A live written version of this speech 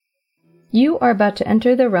You are about to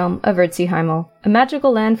enter the realm of Urtzi-Heimel, a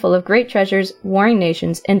magical land full of great treasures, warring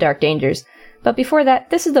nations, and dark dangers. But before that,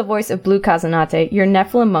 this is the voice of Blue Kazanate, your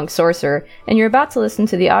Nephilim monk sorcerer, and you're about to listen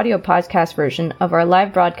to the audio podcast version of our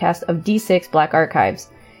live broadcast of D6 Black Archives.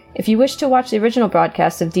 If you wish to watch the original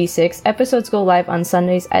broadcast of D6, episodes go live on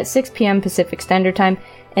Sundays at 6 p.m. Pacific Standard Time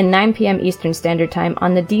and 9 p.m. Eastern Standard Time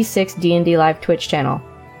on the D6 D&D Live Twitch channel.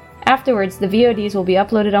 Afterwards, the VODs will be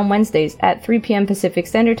uploaded on Wednesdays at 3 p.m. Pacific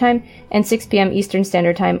Standard Time and 6 p.m. Eastern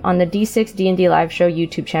Standard Time on the D6 D&D Live Show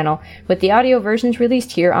YouTube channel, with the audio versions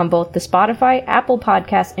released here on both the Spotify, Apple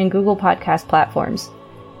Podcasts, and Google Podcast platforms.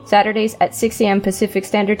 Saturdays at 6 a.m. Pacific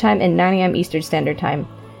Standard Time and 9 a.m. Eastern Standard Time.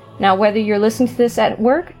 Now, whether you're listening to this at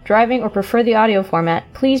work, driving, or prefer the audio format,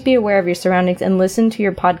 please be aware of your surroundings and listen to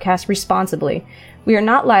your podcast responsibly. We are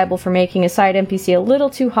not liable for making a side NPC a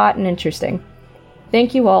little too hot and interesting.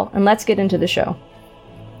 Thank you all, and let's get into the show.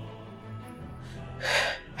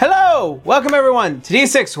 Hello! Welcome everyone to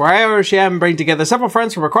D6, where I, Rosham, bring together several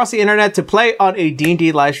friends from across the internet to play on a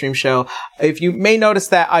D&D livestream show. If you may notice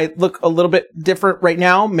that I look a little bit different right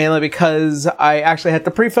now, mainly because I actually had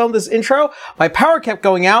to pre-film this intro. My power kept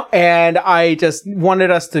going out, and I just wanted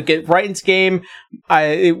us to get right into game.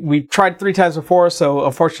 We tried 3 times before, so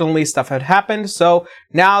unfortunately stuff had happened. So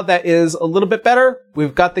now that is a little bit better.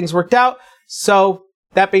 We've got things worked out. So,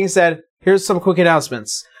 that being said, here's some quick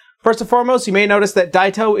announcements. First and foremost, you may notice that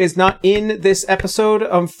Daito is not in this episode.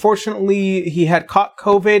 Unfortunately, he had caught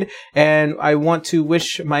COVID, and I want to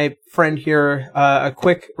wish my friend here a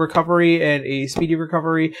quick recovery and a speedy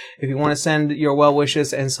recovery. If you want to send your well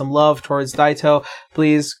wishes and some love towards Daito,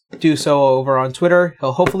 please do so over on Twitter.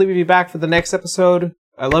 He'll hopefully be back for the next episode.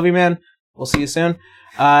 I love you, man. We'll see you soon.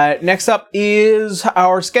 Next up is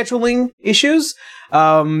our scheduling issues.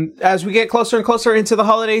 As we get closer and closer into the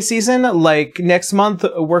holiday season, like next month,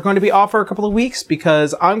 we're going to be off for a couple of weeks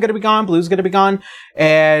because I'm going to be gone, Blue's going to be gone,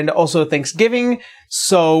 and also Thanksgiving.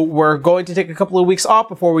 So we're going to take a couple of weeks off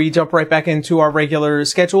before we jump right back into our regular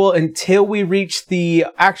schedule until we reach the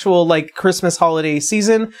actual, Christmas holiday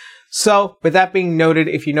season. So, with that being noted,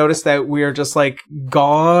 if you notice that we are just,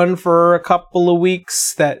 gone for a couple of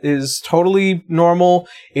weeks, that is totally normal.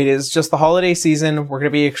 It is just the holiday season. We're going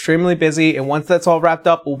to be extremely busy, and once that's all wrapped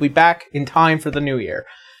up, we'll be back in time for the new year.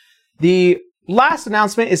 The last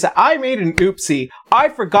announcement is that I made an oopsie. I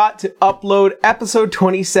forgot to upload episode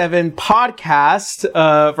 27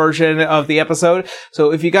 podcast version of the episode.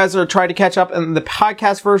 So if you guys are trying to catch up on the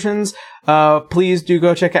podcast versions, please do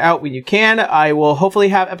go check it out when you can. I will hopefully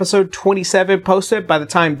have episode 27 posted by the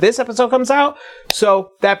time this episode comes out.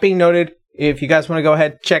 So that being noted, if you guys want to go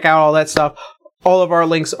ahead, check out all that stuff. All of our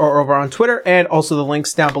links are over on Twitter, and also the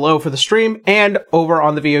links down below for the stream and over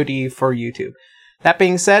on the VOD for YouTube. That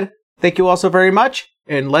being said, thank you all so very much,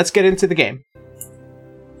 and let's get into the game.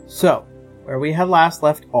 So, where we had last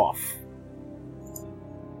left off.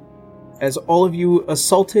 As all of you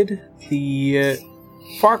assaulted the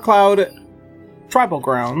Farcloud tribal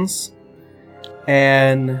grounds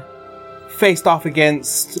and faced off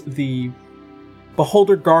against the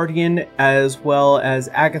Beholder Guardian as well as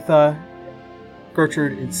Agatha,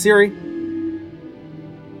 Gertrude, and Ciri,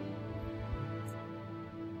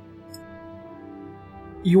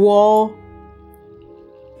 you all,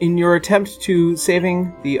 in your attempt to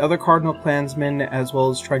saving the other Cardinal clansmen as well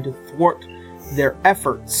as trying to thwart their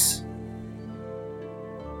efforts,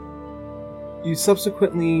 you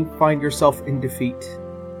subsequently find yourself in defeat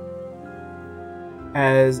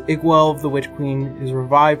as Igwelv the Witch Queen is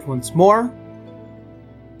revived once more,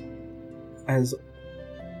 as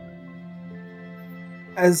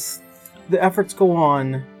the efforts go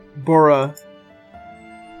on. Bora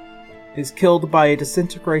is killed by a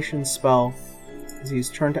disintegration spell as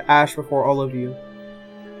he's turned to ash before all of you.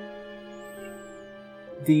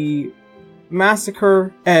 The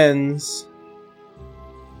massacre ends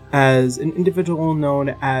as an individual known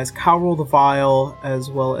as Cowrel the Vile as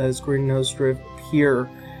well as Green Nosedrift appear,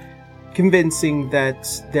 convincing that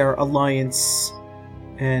their alliance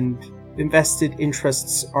and invested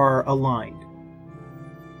interests are aligned.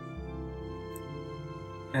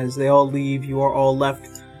 As they all leave, you are all left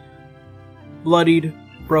bloodied,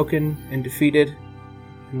 broken, and defeated,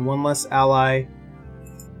 and one less ally.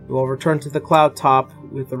 You will return to the cloud top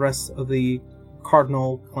with the rest of the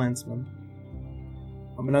Cardinal clansmen.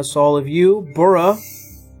 Unbeknownst to all of you, Bora,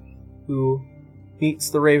 who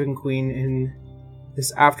meets the Raven Queen in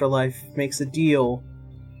this afterlife, makes a deal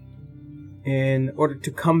in order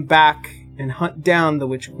to come back and hunt down the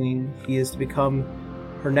Witch Queen. He is to become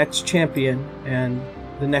her next champion and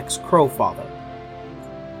the next Crow Father.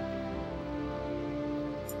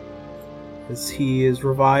 as he is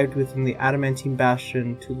revived within the Adamantine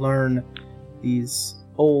Bastion to learn these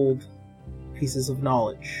old pieces of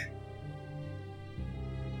knowledge.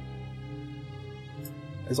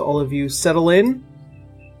 As all of you settle in,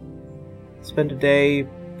 spend a day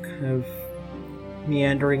kind of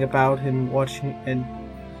meandering about and watching and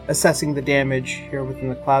assessing the damage here within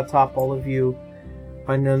the cloud top, all of you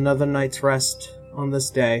find another night's rest on this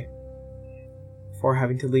day before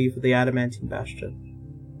having to leave the Adamantine Bastion.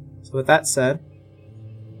 So with that said,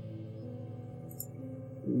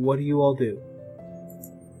 what do you all do?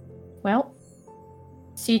 Well,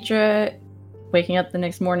 Citra, waking up the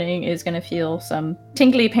next morning, is going to feel some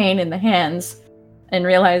tingly pain in the hands and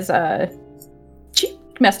realize she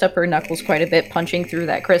messed up her knuckles quite a bit punching through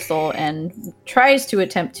that crystal, and tries to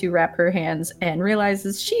attempt to wrap her hands and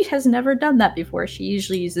realizes she has never done that before. She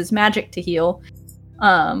usually uses magic to heal.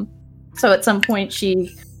 So at some point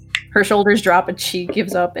her shoulders drop and she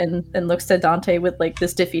gives up and looks to Dante with like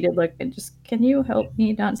this defeated look and just, can you help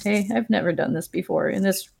me, Dante? I've never done this before and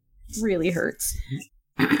this really hurts.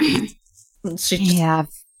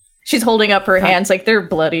 She's holding up her hands like they're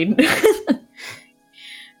bloodied.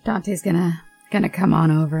 Dante's gonna come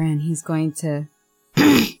on over and he's going to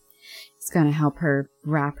help her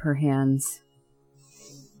wrap her hands.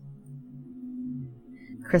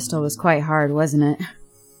 Crystal was quite hard, wasn't it?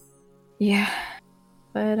 Yeah.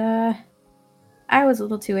 But I was a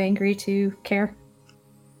little too angry to care.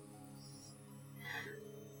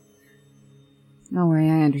 Don't worry,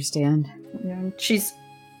 I understand. She's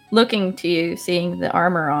looking to you, seeing the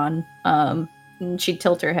armor on, and she'd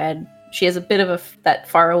tilt her head. She has a bit of that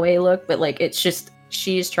faraway look, but like it's just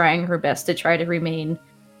she's trying her best to try to remain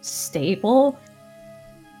stable.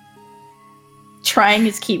 Trying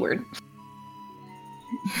is keyword.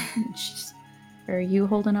 Are you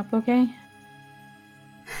holding up okay?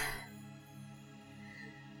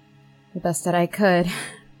 The best that I could.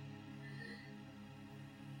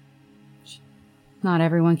 Not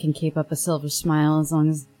everyone can keep up a silver smile as long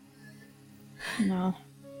as... No.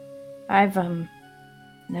 I've,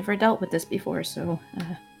 never dealt with this before, so,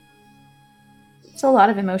 it's a lot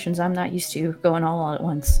of emotions I'm not used to going all at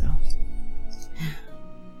once, so...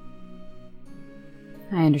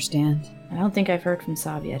 I understand. I don't think I've heard from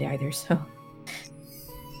Sav yet either, so...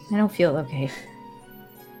 I don't feel okay.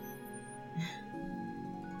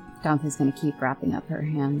 Dante's gonna keep wrapping up her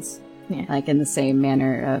hands. Yeah. Like in the same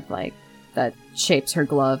manner of, like, that shapes her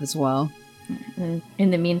glove as well. And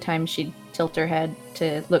in the meantime, she'd tilt her head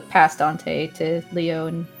to look past Dante to Leo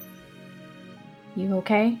and... You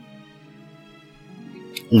okay?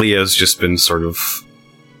 Leo's just been sort of...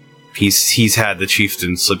 He's had the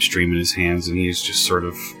chieftain slipstream in his hands, and he's just sort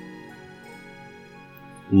of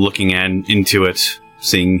looking into it,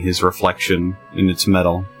 seeing his reflection in its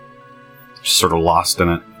metal. Just sort of lost in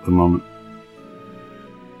it at the moment.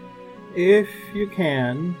 If you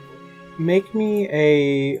can, make me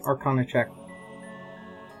a Arcana check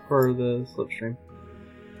for the slipstream.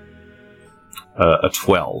 A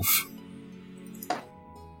 12.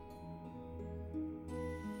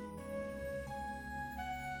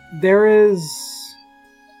 There is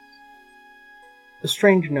a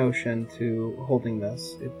strange notion to holding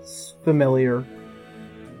this. It's familiar.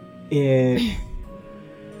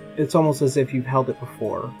 It's almost as if you've held it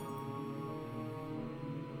before.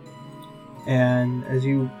 And as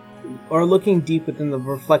you are looking deep within the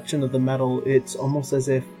reflection of the metal, it's almost as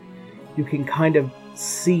if you can kind of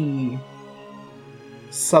see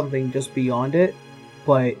something just beyond it,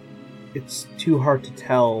 but it's too hard to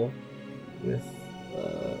tell with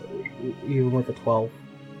even with a 12.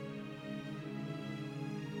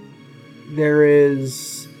 There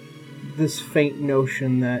is this faint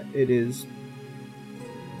notion that it is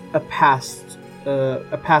a passed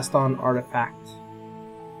on artifact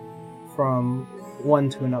from one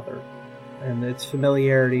to another, and its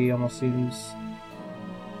familiarity almost seems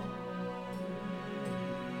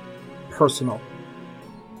personal.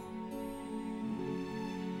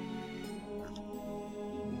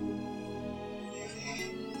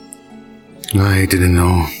 I didn't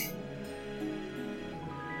know.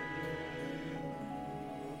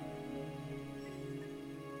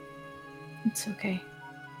 It's okay.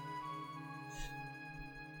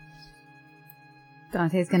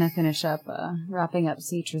 Dante's gonna finish up wrapping up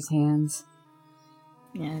Citra's hands.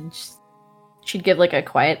 And she'd give like a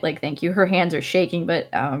quiet like thank you. Her hands are shaking, but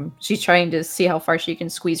she's trying to see how far she can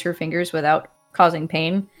squeeze her fingers without causing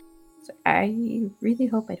pain. So I really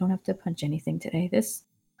hope I don't have to punch anything today. This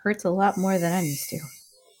hurts a lot more than I'm used to.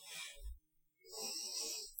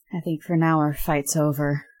 I think for now our fight's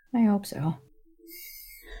over. I hope so.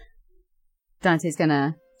 Dante's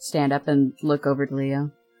gonna stand up and look over to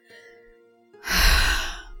Leo.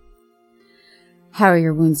 How are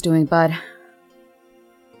your wounds doing, bud?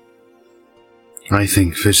 I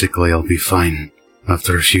think physically I'll be fine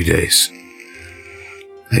after a few days.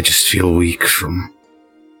 I just feel weak from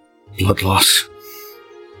blood loss.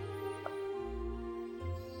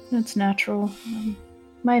 That's natural.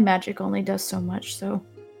 My magic only does so much, so...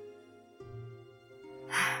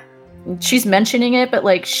 She's mentioning it, but,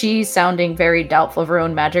 like, she's sounding very doubtful of her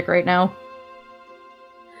own magic right now.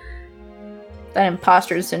 That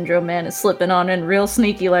imposter syndrome, man, is slipping on in real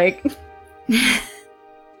sneaky, like...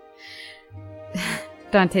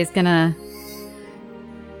 Dante's gonna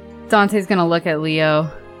look at Leo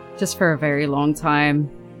just for a very long time.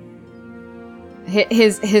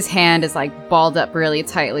 His hand is like balled up really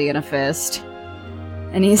tightly in a fist,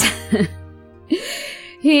 and he's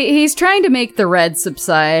he's trying to make the red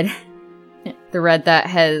subside. Yeah. The red that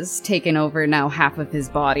has taken over now half of his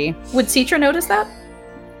body. Would Citra notice that?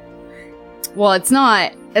 Well, it's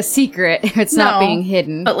not a secret. It's not being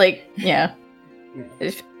hidden. But, like, yeah.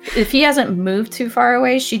 If he hasn't moved too far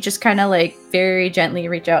away, she'd just kind of, like, very gently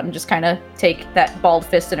reach out and just kind of take that balled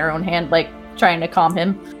fist in her own hand, like, trying to calm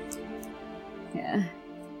him. Yeah.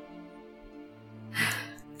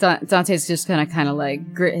 Dante's just gonna kind of,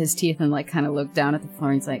 like, grit his teeth and, like, kind of look down at the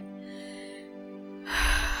floor and he's like,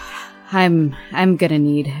 I'm gonna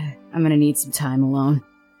need some time alone.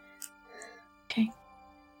 Okay.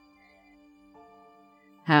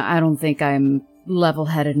 I don't think I'm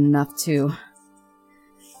level-headed enough to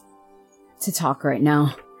talk right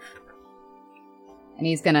now. And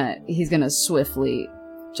he's gonna swiftly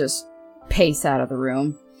just pace out of the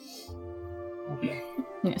room. Okay.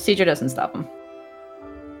 Yeah, Citra doesn't stop him.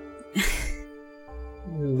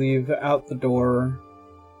 You leave out the door,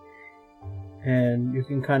 and you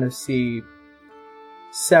can kind of see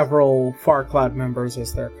several Farcloud members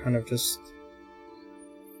as they're kind of just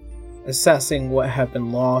assessing what had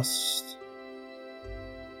been lost.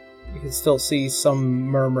 You can still see some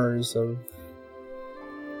murmurs of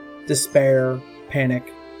despair,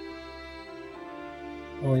 panic,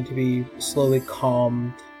 only to be slowly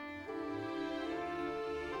calmed.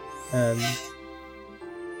 And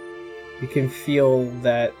you can feel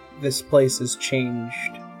that this place has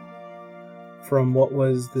changed from what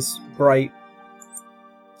was this bright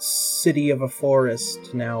city of a forest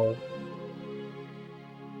to now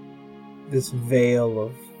this veil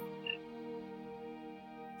of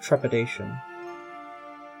trepidation.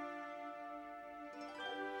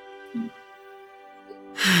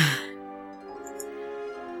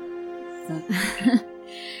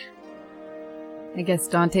 I guess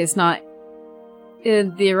Dante's not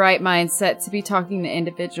in the right mindset to be talking to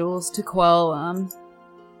individuals to quell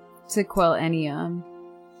any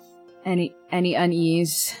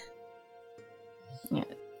unease. Yeah.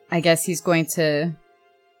 I guess he's going to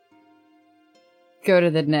go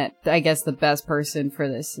to the best person for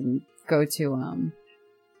this and go to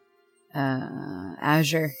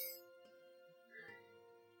Azure.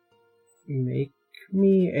 Make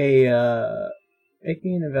me an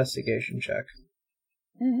investigation check.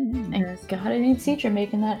 Thank God I need Citra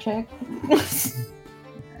making that check.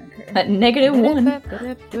 At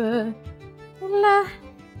 -1.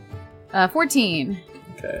 14.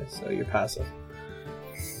 Okay, so you're passive.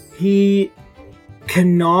 He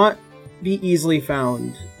cannot be easily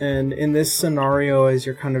found, and in this scenario, as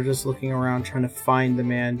you're kind of just looking around trying to find the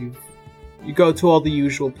man, you go to all the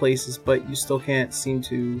usual places, but you still can't seem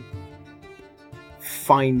to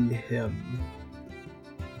find him.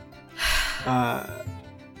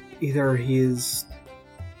 Either he is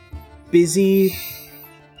busy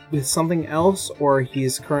with something else, or he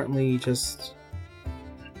is currently just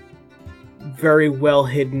very well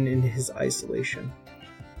hidden in his isolation.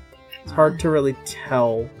 It's hard to really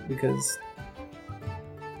tell because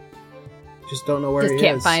just don't know where he is. Just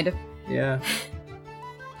can't find him. Yeah.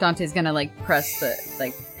 Dante's gonna pinch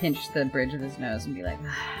the bridge of his nose and be like,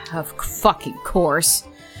 of fucking course.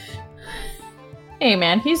 Hey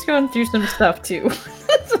man, he's going through some stuff too.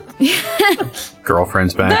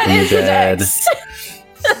 Girlfriend's back That from the is his dead. ex.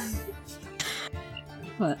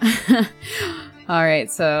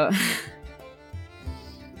 Alright, so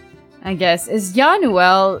I guess, is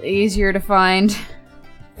Yanuel easier to find?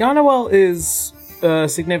 Yanuel is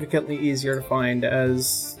significantly easier to find,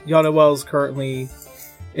 as Yanuel is currently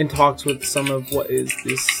in talks with some of what is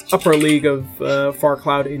this upper league of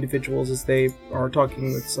Farcloud individuals, as they are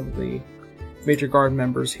talking with some of the Major Guard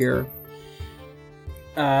members here.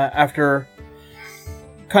 After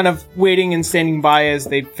kind of waiting and standing by as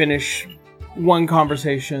they finish one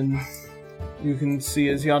conversation, you can see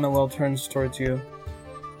as Yanuel turns towards you.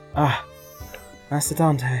 Ah, Master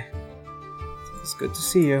Dante. It's good to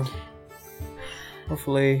see you.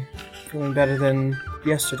 Hopefully, Feeling better than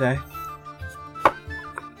yesterday.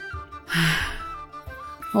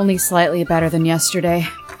 Only slightly better than yesterday.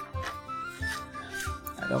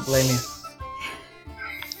 I don't blame you.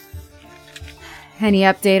 Any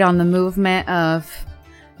update on the movement of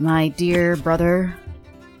my dear brother?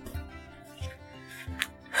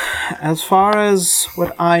 As far as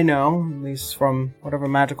what I know, at least from whatever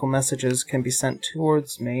magical messages can be sent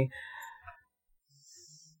towards me,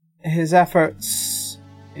 his efforts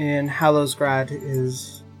in Hallowsgrad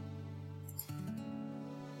is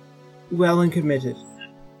well and committed,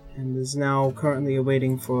 and is now currently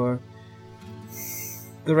awaiting for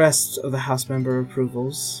the rest of the House member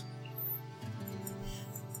approvals.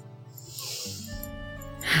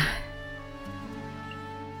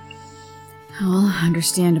 Well,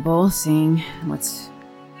 understandable, seeing what's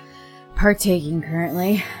partaking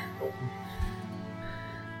currently.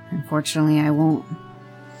 Unfortunately, I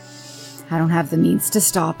don't have the means to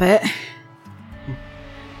stop it.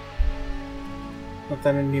 Not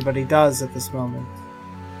that anybody does at this moment.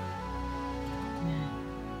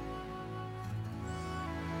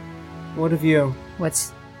 What of you?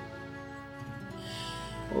 What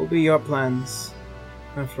will be your plans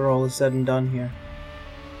after all is said and done here?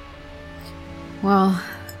 Well,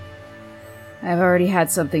 I've already had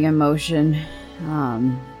something in motion.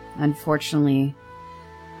 Unfortunately,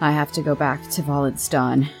 I have to go back to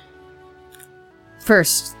Valenstan.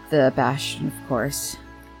 First, the Bastion, of course.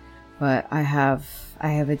 But I have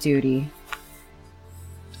a duty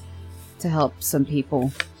to help some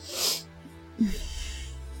people.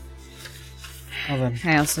 Well then.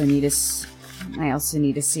 I also need to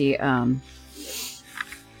see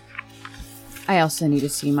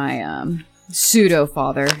my pseudo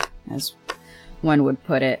father, as one would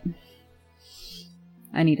put it.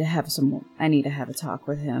 I need to have a talk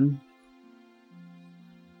with him.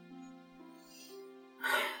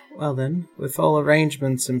 Well then, with all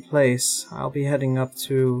arrangements in place, I'll be heading up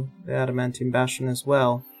to the Adamantium Bastion as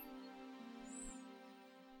well.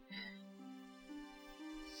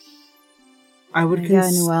 I would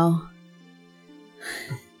Noel.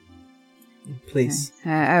 Please.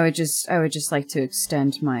 I would just like to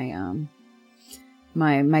extend my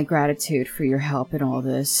my gratitude for your help in all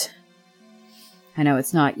this. I know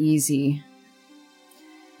it's not easy.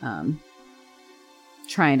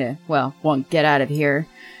 Trying to, get out of here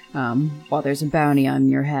while there's a bounty on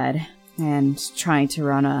your head, and trying to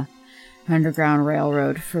run a underground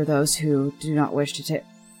railroad for those who do not wish to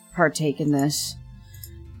partake in this.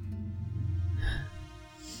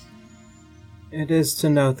 It is to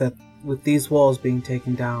note that with these walls being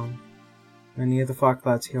taken down, many of the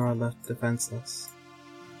Farclads here are left defenseless.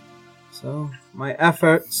 So, my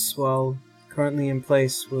efforts, while currently in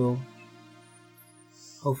place, will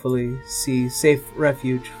hopefully see safe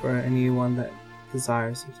refuge for anyone that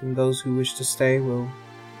desires it, and those who wish to stay will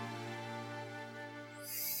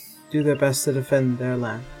do their best to defend their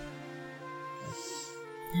land.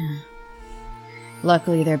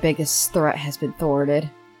 Luckily, their biggest threat has been thwarted.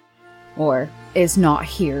 Or is not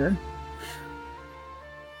here.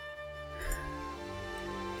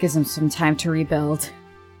 Gives them some time to rebuild.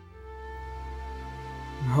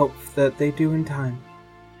 Hope that they do in time.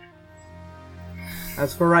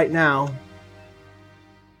 As for right now,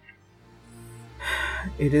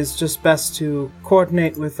 it is just best to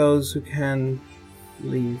coordinate with those who can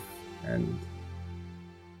leave, and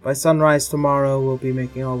by sunrise tomorrow we'll be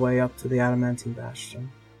making our way up to the Adamantium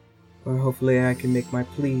Bastion, where hopefully I can make my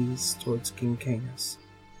pleas towards King Canis.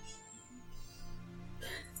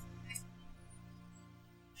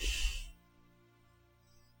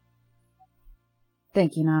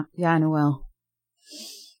 Thank you, Noel.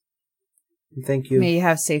 Thank you. May you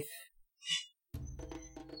have safe...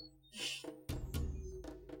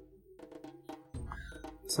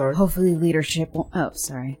 Sorry? Hopefully leadership won't... Oh,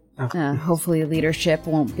 sorry. Oh. Hopefully leadership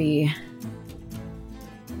won't be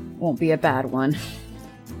a bad one.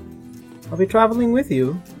 I'll be traveling with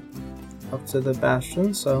you up to the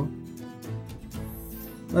Bastion, so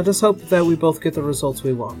let us hope that we both get the results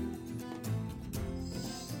we want.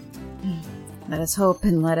 Let us hope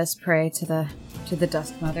and let us pray to the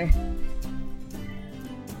Dusk Mother.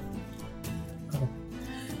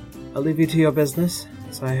 I'll leave you to your business,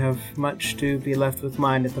 as I have much to be left with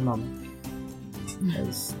mine at the moment.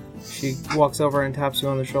 As she walks over and taps you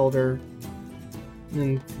on the shoulder,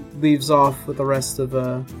 and leaves off with the rest of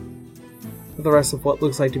what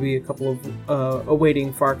looks like to be a couple of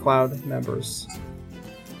awaiting Farcloud members.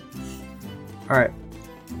 Alright.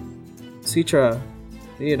 Citra,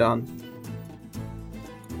 Theodon.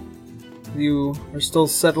 You are still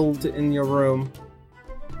settled in your room.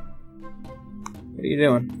 What are you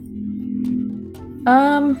doing?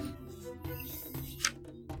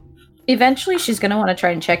 Eventually, she's gonna want to try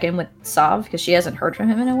and check in with Sav because she hasn't heard from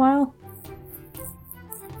him in a while.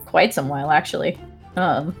 Quite some while, actually.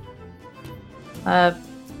 But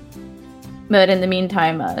in the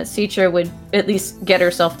meantime, Citra would at least get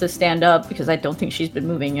herself to stand up because I don't think she's been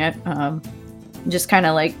moving yet. Just kind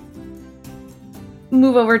of like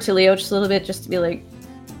move over to Leo just a little bit, just to be like,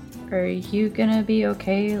 "Are you gonna be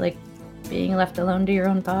okay? Like being left alone to your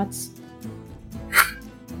own thoughts?"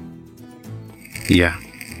 Yeah,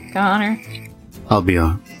 Connor, I'll be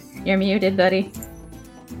on. You're muted, buddy.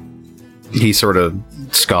 He sort of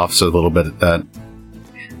scoffs a little bit at that.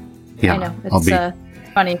 Yeah, I know it's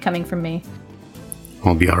funny coming from me.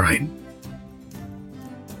 I'll be all right.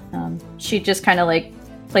 She just kind of like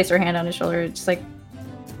place her hand on his shoulder, just like,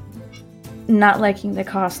 not liking the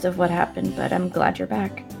cost of what happened, but I'm glad you're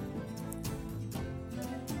back.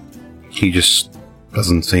 He just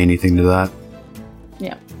doesn't say anything to that.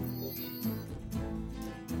 Yeah.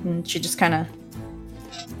 And she just kind of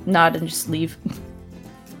nod and just leave.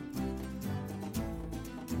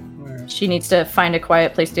 She needs to find a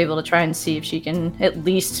quiet place to be able to try and see if she can at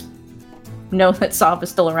least know that Sav is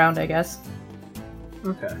still around, I guess.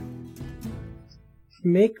 Okay.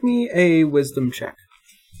 Make me a wisdom check.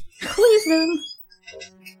 Wisdom.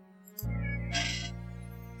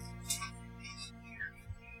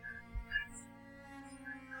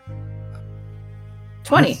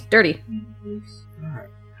 $20. Dirty. Alright.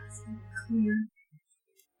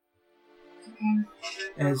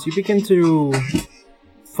 As you begin to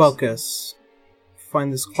focus,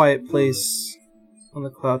 find this quiet place on the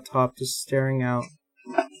cloud top, just staring out,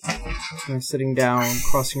 kind of sitting down,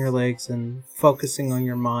 crossing your legs, and focusing on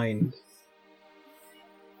your mind.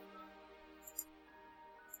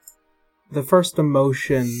 The first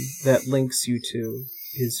emotion that links you to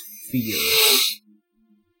is fear.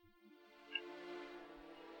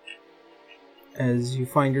 As you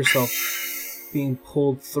find yourself being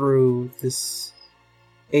pulled through this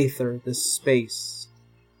aether, this space.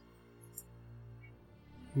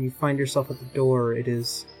 When you find yourself at the door, it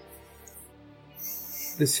is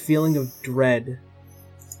this feeling of dread,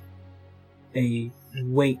 a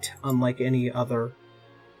weight unlike any other.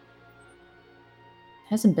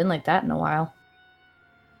 Hasn't been like that in a while.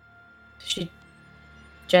 She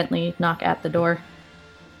gently knock at the door.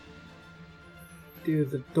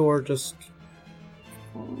 Dude, the door just...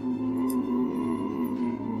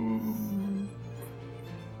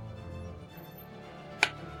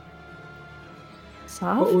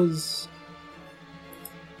 Sav? What was...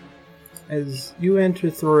 As you enter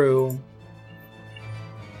through,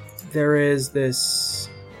 there is this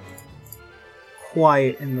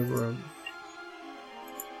quiet in the room.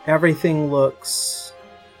 Everything looks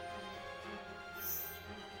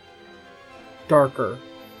darker.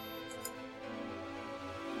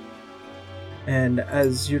 And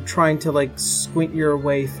as you're trying to like squint your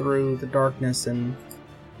way through the darkness and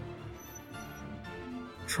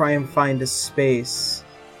try and find a space,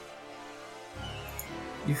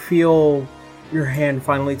 you feel your hand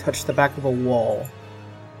finally touch the back of a wall.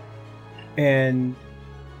 And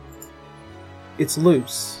it's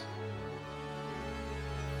loose.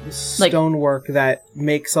 The stonework that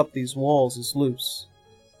makes up these walls is loose.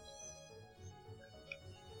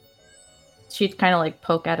 She'd kind of like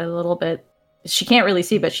poke at it a little bit. She can't really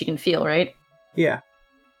see, but she can feel, right? Yeah.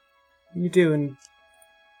 You do, and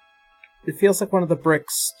it feels like one of the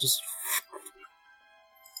bricks just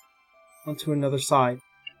onto another side.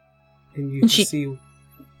 And you can see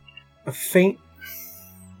a faint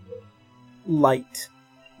light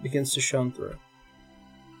begins to shine through.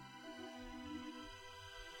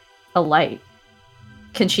 A light.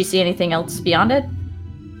 Can she see anything else beyond it?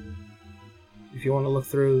 If you want to look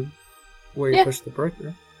through where you push the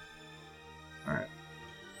breaker. Alright.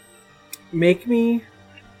 Make me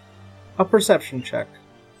a perception check.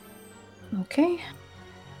 Okay.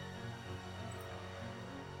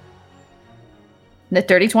 The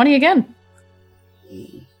 30-20 again.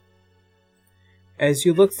 As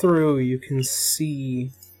you look through, you can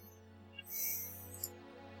see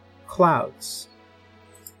clouds.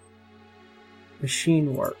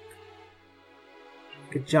 Machine work.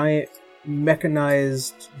 Like a giant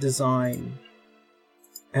mechanized design.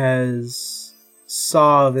 As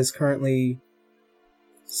Sav is currently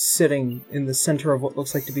sitting in the center of what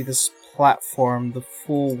looks like to be this platform, the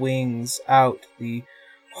full wings out, the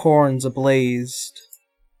horns ablazed,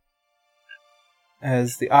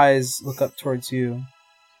 as the eyes look up towards you.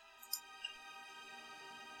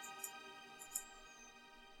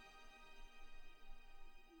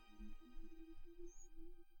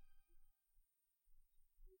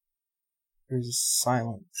 There's a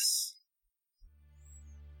silence.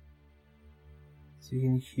 So you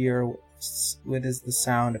can hear what is the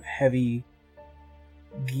sound of heavy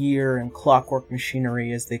gear and clockwork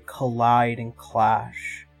machinery as they collide and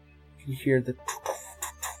clash. You can hear the...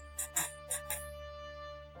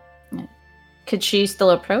 Could she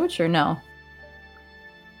still approach or no?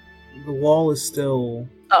 The wall is still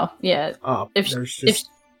Oh, yeah. up. If There's if just...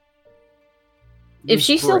 if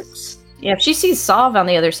she still bricks. yeah, if she sees Sov on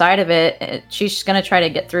the other side of it, she's gonna try to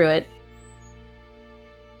get through it.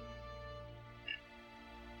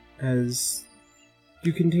 As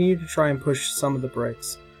you continue to try and push some of the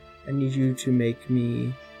bricks, I need you to make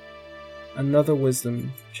me another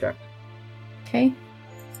wisdom check. Okay.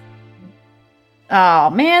 Oh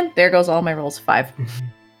man, there goes all my rolls. 5.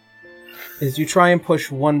 As you try and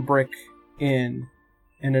push one brick in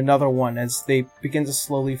and another one, as they begin to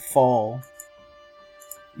slowly fall,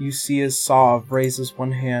 you see as Sov raises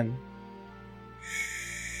one hand.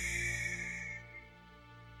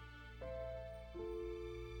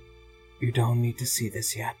 You don't need to see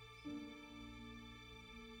this yet.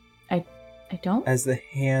 I don't. As the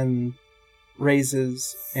hand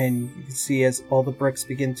raises, and you can see as all the bricks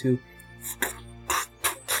begin to...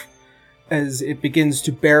 as it begins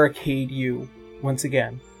to barricade you once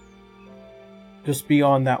again. Just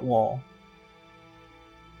beyond that wall.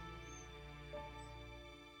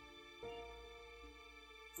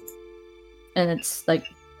 And it's like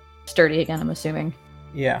sturdy again, I'm assuming.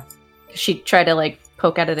 Yeah. She tried to like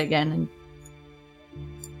poke at it again,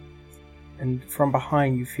 And from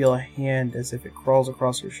behind you feel a hand as if it crawls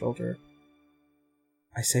across your shoulder.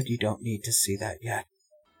 I said you don't need to see that yet.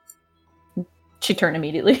 she turned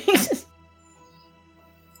immediately.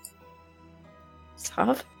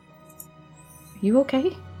 Sov? Are you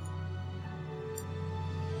okay?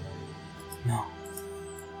 No.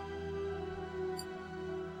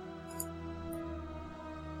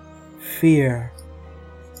 Fear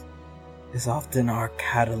is often our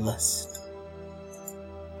catalyst.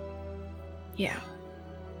 Yeah.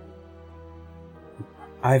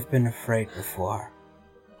 I've been afraid before.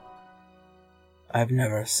 I've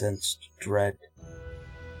never sensed dread.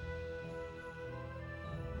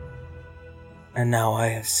 And now I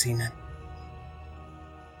have seen it.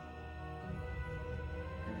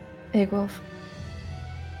 Big Wolf.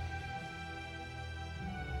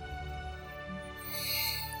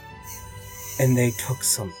 And they took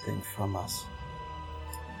something from us.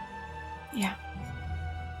 Yeah.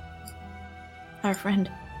 Our friend.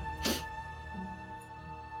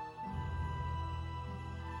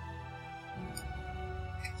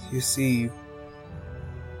 You see,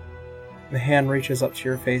 the hand reaches up to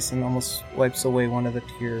your face and almost wipes away one of the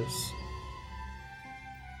tears.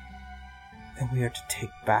 And we are to take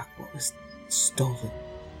back what was stolen.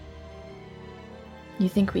 You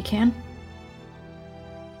think we can?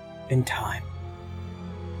 In time.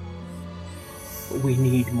 But we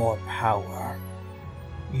need more power.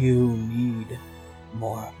 You need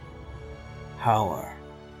more power.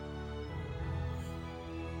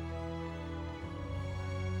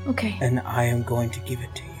 Okay. And I am going to give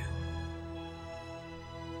it to you.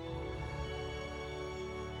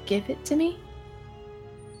 Give it to me?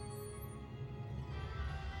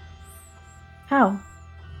 How?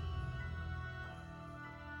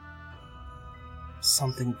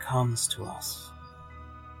 Something comes to us.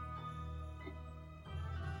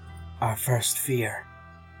 Our first fear.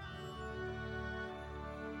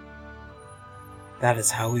 That is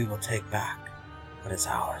how we will take back what is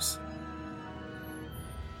ours.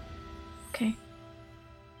 Okay.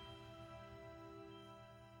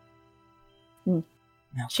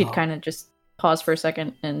 Now She'd go. kind of just pause for a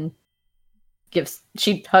second and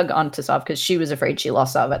she'd hug onto Sov because she was afraid she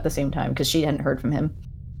lost Sov at the same time because she hadn't heard from him.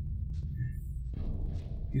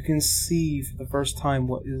 You can see for the first time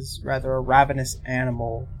what is rather a ravenous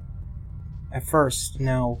animal. At first,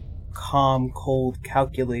 now calm, cold,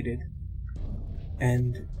 calculated.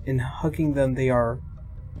 And in hugging them, they are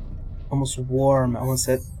almost warm, almost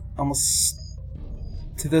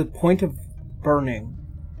to the point of burning.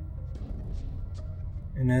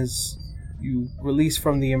 And as you release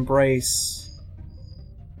from the embrace,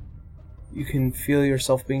 you can feel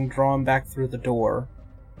yourself being drawn back through the door.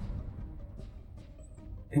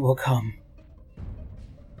 It will come.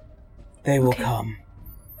 They will Okay. come.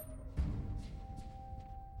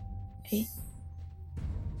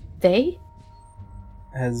 They?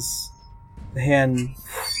 As the hand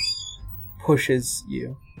pushes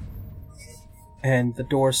you, and the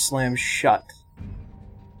door slams shut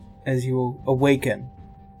as you awaken.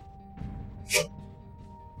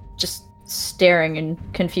 Just staring in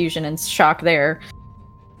confusion and shock there.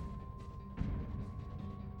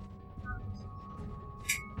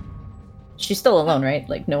 she's still alone, right?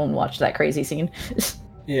 Like, no one watched that crazy scene.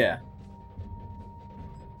 Yeah.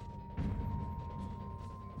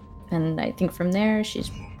 And I think from there,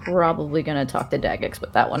 she's probably gonna talk to Dagex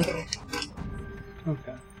with that one.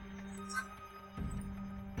 Okay.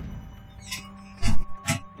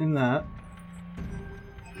 In that.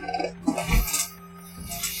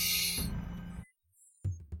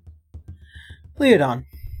 Leodon.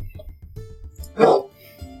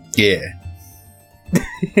 Yeah.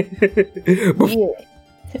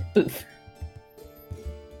 Oof.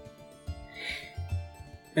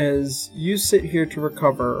 As you sit here to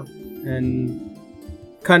recover, and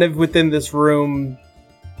kind of within this room,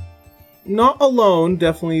 not alone,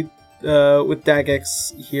 definitely with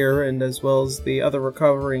Dagex here, and as well as the other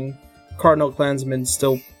recovering Cardinal clansmen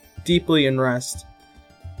still deeply in rest.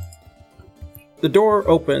 The door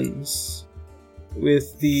opens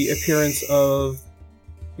with the appearance of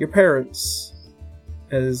your parents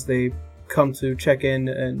as they come to check in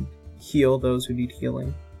and heal those who need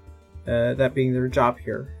healing. That being their job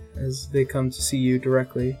here, as they come to see you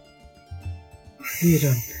directly. How you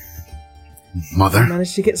doing? Mother? I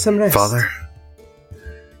managed to get some rest. Father?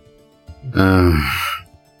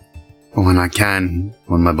 When I can,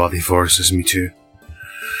 when my body forces me to.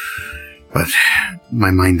 But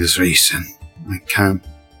my mind is racing. I can't.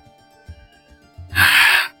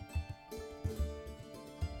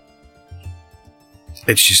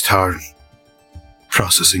 It's just hard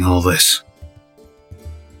processing all this.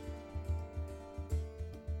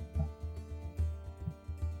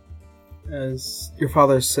 As your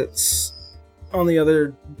father sits on the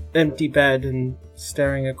other empty bed and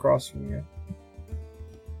staring across from you.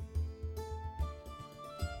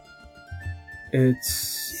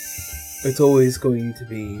 It's always going to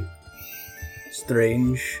be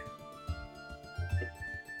strange.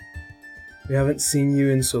 We haven't seen you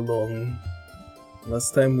in so long.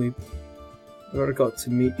 Last time we ever got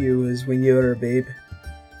to meet you was when you were a babe.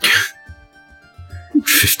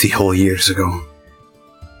 50 whole years ago.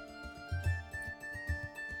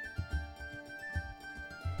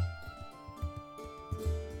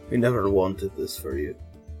 We never wanted this for you.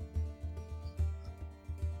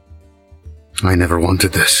 I never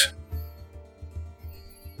wanted this.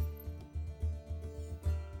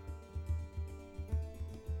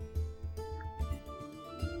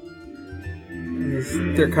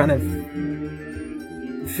 They're kind of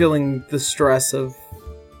feeling the stress of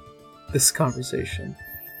this conversation.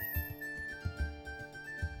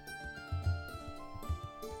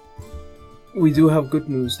 We do have good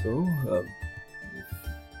news, though.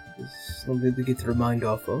 It's something to get your mind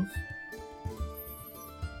off of.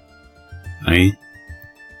 Aye?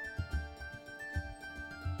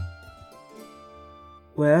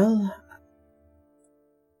 Well,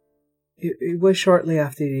 it was shortly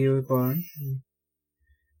after you were born.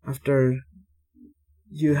 After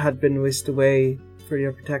you had been whisked away for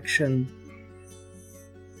your protection.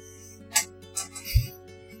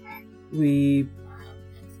 We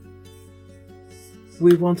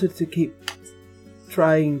wanted to keep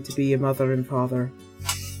trying to be a mother and father.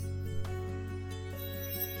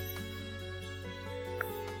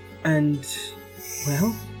 And,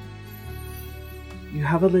 well, you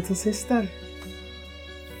have a little sister.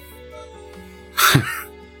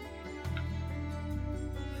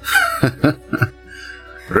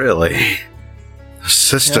 Really?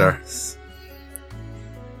 Sister? Yes.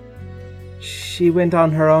 She went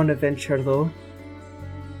on her own adventure, though.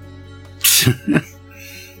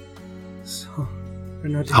 So, we're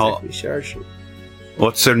not exactly sure.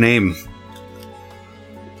 What's her name?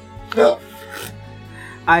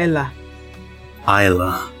 Isla.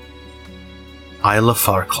 Isla. Isla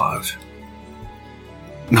Farcloud.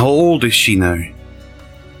 How old is she now?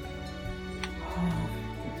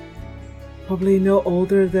 Probably no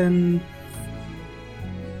older than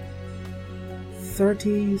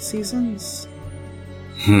 30 seasons.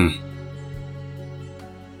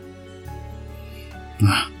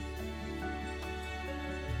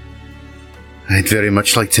 I'd very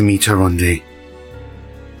much like to meet her one day.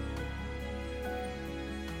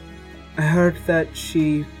 I heard that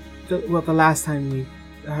the last time we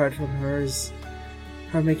heard from her is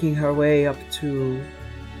her making her way up to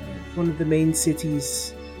one of the main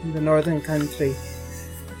cities in the northern country.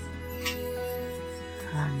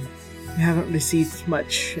 We haven't received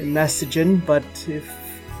much in messaging, but if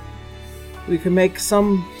we can make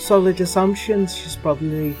some solid assumptions, she's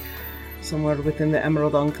probably somewhere within the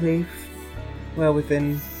Emerald Enclave, well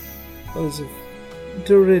within those of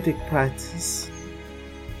Druidic practice.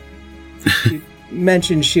 She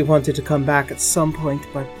mentioned she wanted to come back at some point,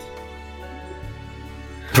 but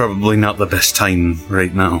probably not the best time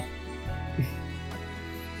right now.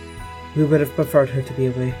 We would have preferred her to be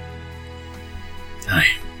away.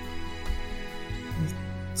 Aye.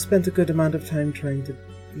 Spent a good amount of time trying to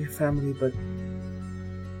be a family, but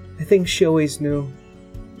I think she always knew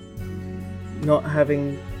not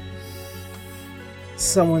having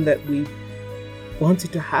someone that we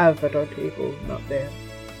wanted to have at our table not there.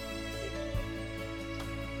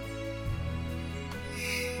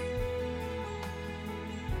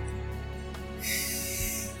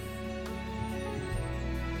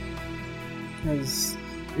 As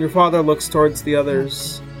your father looks towards the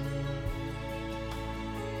others,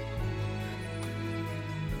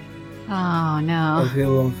 Oh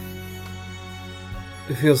no.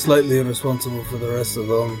 I feel slightly irresponsible for the rest of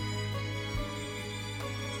them.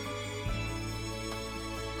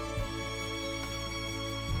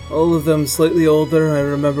 All of them slightly older. I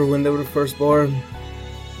remember when they were first born.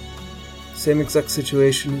 Same exact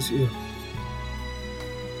situation as you.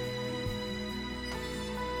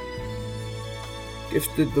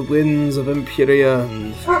 Gifted the winds of Imperia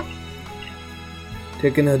and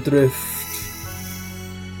taken adrift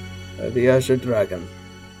by the Azure Dragon.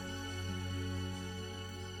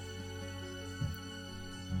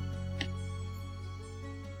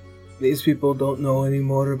 These people don't know any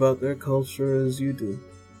more about their culture as you do.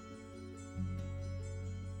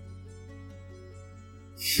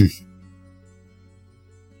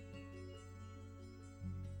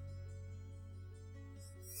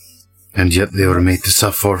 And yet they were made to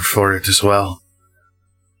suffer for it as well.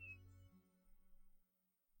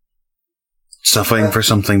 Suffering for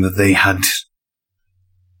something that they had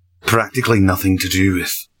practically nothing to do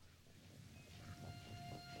with.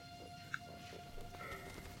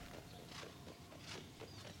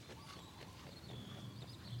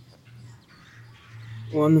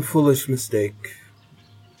 One foolish mistake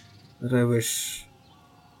that I wish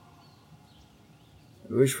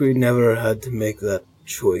we never had to make that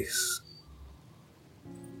choice.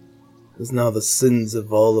 Because now the sins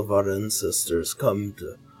of all of our ancestors come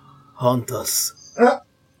to haunt us.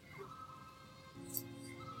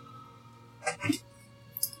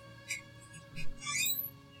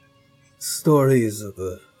 Stories of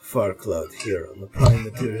the Far Cloud here on the Prime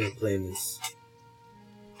Material Plane is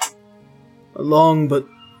a long but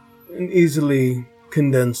an easily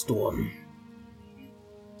condensed one.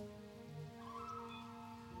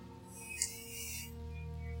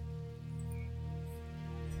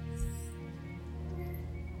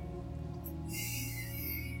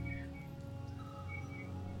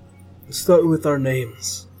 Let's start with our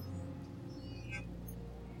names.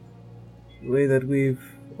 The way that we've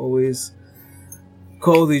always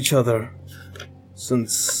called each other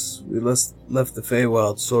since we left the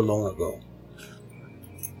Feywild so long ago.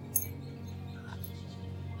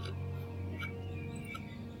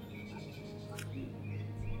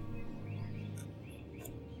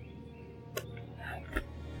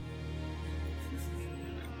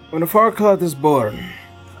 When a Farcloth is born,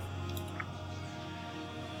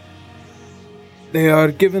 they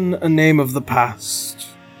are given a name of the past.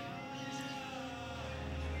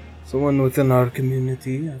 Someone within our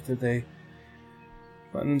community, after they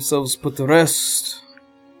find themselves put to rest,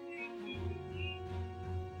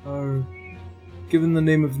 are given the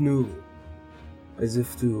name of New, as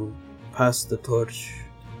if to pass the torch.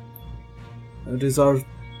 It is our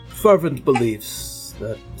fervent beliefs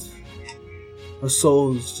that our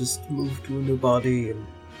souls just move to a new body and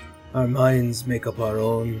our minds make up our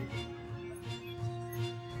own.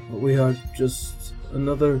 But we are just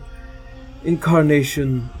another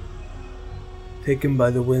incarnation taken by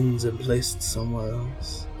the winds and placed somewhere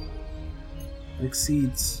else. Like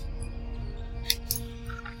seeds.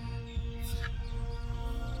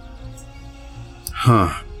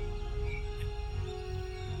 Huh.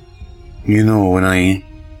 You know, when I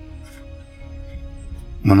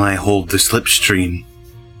hold the slipstream,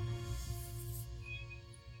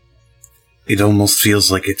 it almost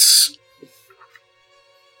feels like it's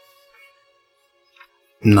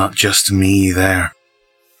not just me there.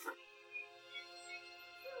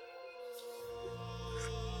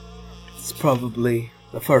 It's probably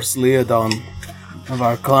the first Leodon of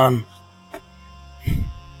our clan.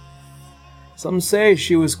 Some say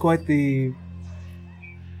she was quite the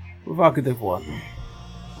provocative one.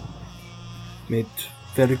 Made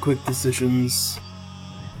very quick decisions.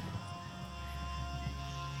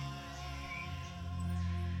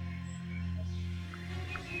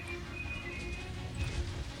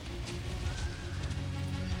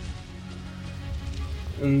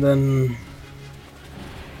 And then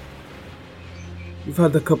you've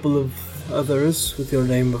had a couple of others with your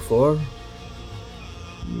name before.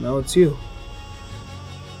 Now it's you.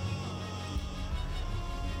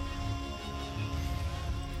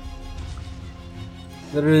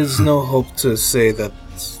 There is no hope to say that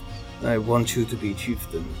I want you to be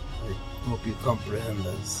chieftain. I hope you comprehend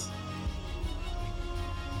this.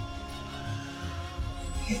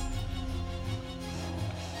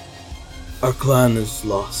 Our clan is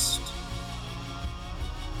lost.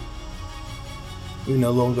 We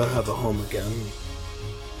no longer have a home again.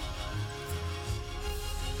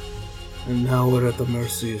 And now we're at the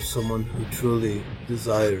mercy of someone who truly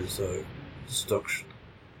desires our destruction.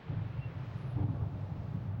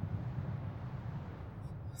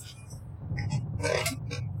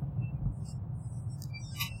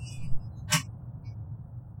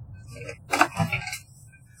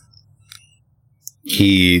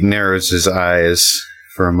 He narrows his eyes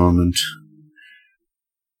for a moment.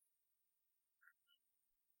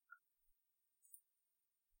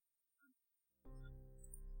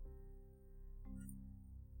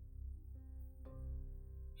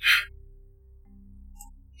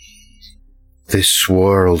 This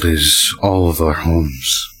world is all of our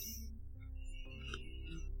homes.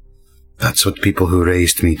 That's what people who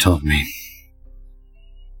raised me taught me.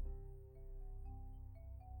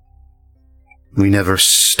 We never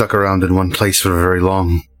stuck around in one place for very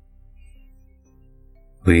long.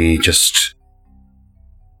 We just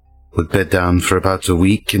would bed down for about a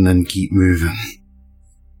week and then keep moving.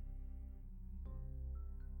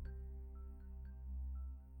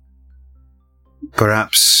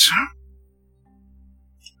 Perhaps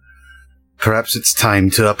it's time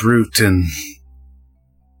to uproot and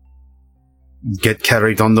get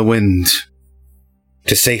carried on the wind.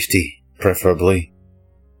 To safety, preferably.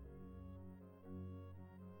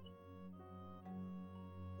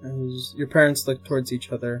 As your parents look towards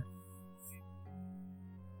each other,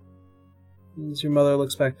 as your mother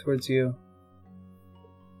looks back towards you,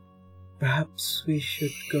 perhaps we should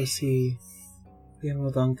go see the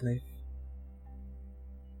Emerald Enclave.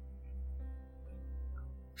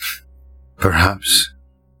 Perhaps.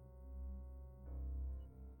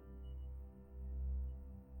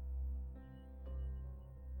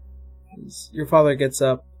 As your father gets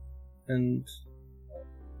up, and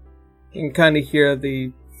you can kind of hear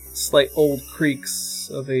the slight old creaks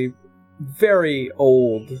of a very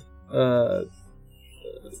old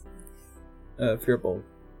Firbolg.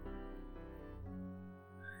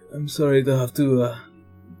 I'm sorry to have to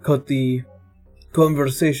cut the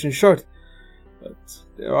conversation short, but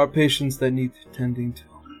there are patients that need tending to.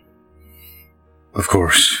 Of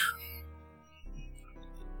course.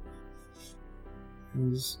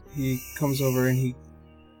 As he comes over and he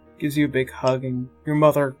gives you a big hug, and your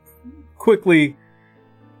mother quickly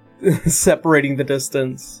separating the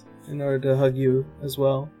distance in order to hug you as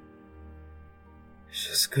well. It's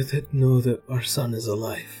just good to know that our son is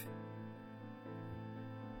alive.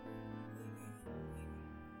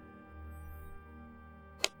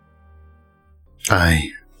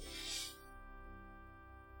 Aye.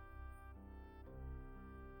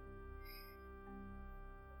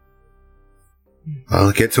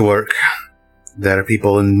 I'll get to work. There are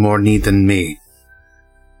people in more need than me.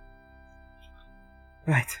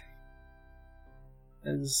 Right.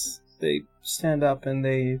 As they stand up and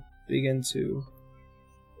they begin to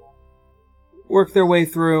work their way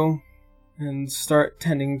through and start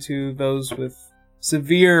tending to those with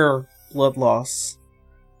severe blood loss.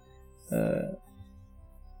 The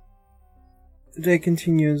day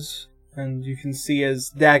continues, and you can see as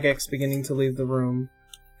Dagek's beginning to leave the room.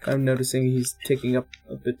 I'm noticing he's taking up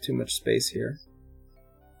a bit too much space here.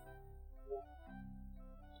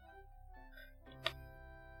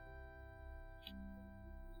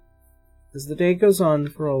 As the day goes on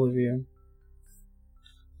for all of you,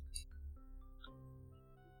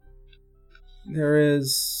 there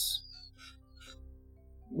is,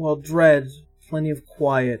 while dread, plenty of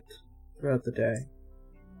quiet throughout the day.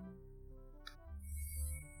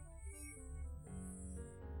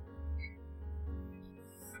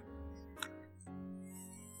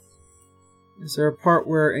 Is there a part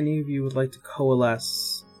where any of you would like to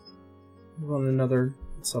coalesce with one another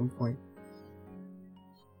at some point?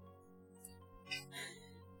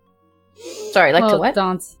 Sorry, like to what?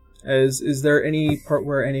 Dance. Is there any part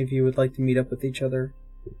where any of you would like to meet up with each other?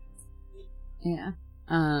 Yeah.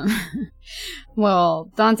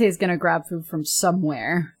 Well, Dante's gonna grab food from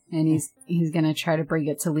somewhere, and he's gonna try to bring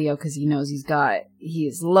it to Leo because he knows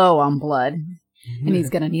he's low on blood, and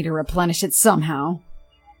he's gonna need to replenish it somehow.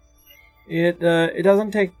 It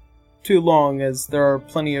doesn't take too long, as there are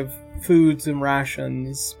plenty of foods and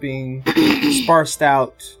rations being sparsed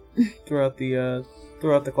out throughout the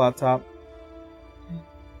cloud top.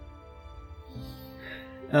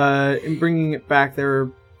 In bringing it back, there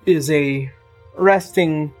is a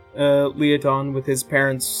resting Leodon with his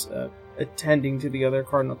parents attending to the other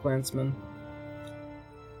Cardinal Clansmen.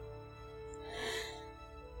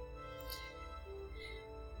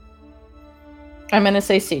 I'm gonna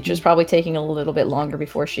say Sietra's probably taking a little bit longer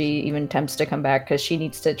before she even attempts to come back, because she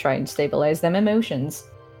needs to try and stabilize them emotions.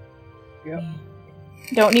 Yep.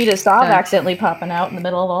 Don't need a sob accidentally popping out in the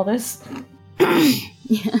middle of all this.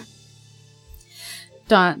 Yeah.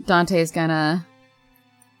 Dante's gonna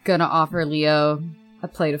offer Leo a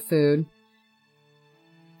plate of food.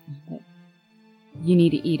 You need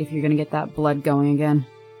to eat if you're gonna get that blood going again.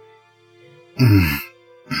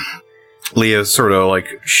 Leo sort of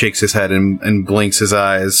like shakes his head and blinks his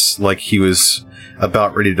eyes like he was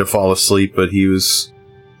about ready to fall asleep, but he was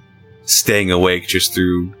staying awake just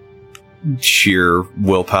through sheer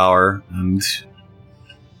willpower, and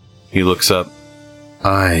he looks up.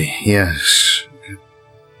 Aye, yes.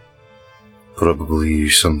 Probably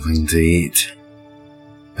something to eat.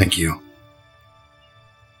 Thank you.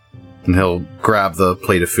 And he'll grab the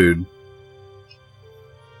plate of food.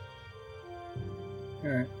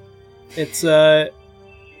 Alright.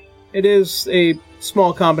 It is a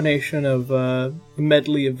small combination of a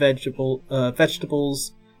medley of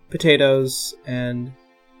vegetables, potatoes, and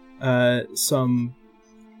some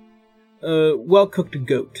well-cooked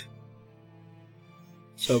goat.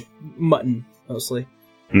 So, mutton, mostly.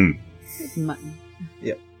 Mutton.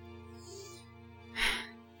 Yep.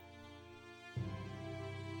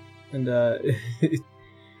 And it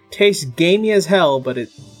tastes gamey as hell, but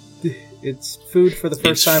it's food for the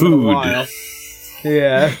first time in a while.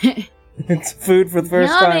 Yeah. It's food for the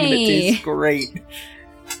first time and it tastes great.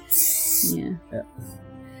 Yeah.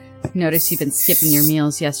 Notice you've been skipping your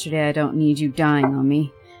meals yesterday. I don't need you dying on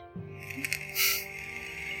me.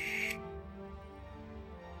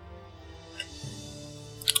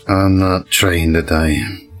 I'm not trying to die.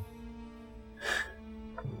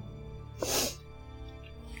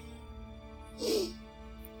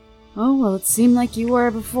 Oh, well, it seemed like you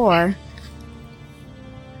were before.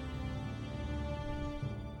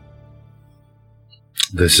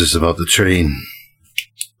 This is about the train.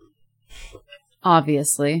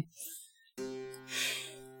 Obviously.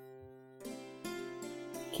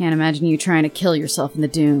 Can't imagine you trying to kill yourself in the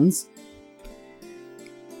dunes.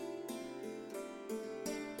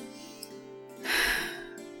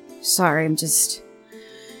 Sorry, I'm just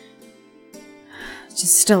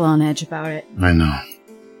still on edge about it. I know.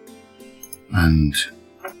 And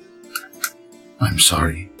I'm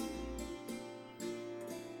sorry.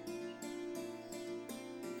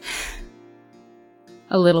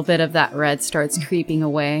 A little bit of that red starts creeping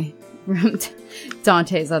away from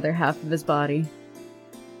Dante's other half of his body.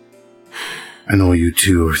 I know you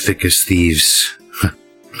two are thick as thieves.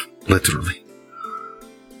 Literally.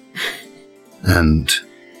 And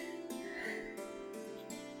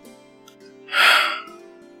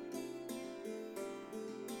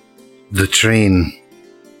the train.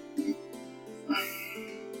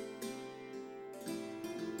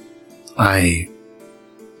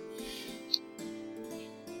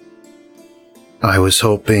 I was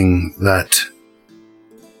hoping that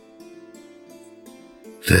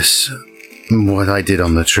what I did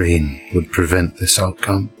on the train would prevent this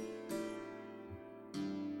outcome.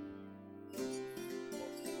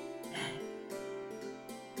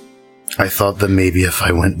 I thought that maybe if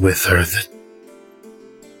I went with her, that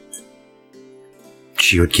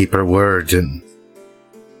she would keep her word and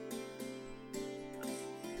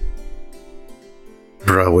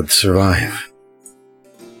Bra would survive.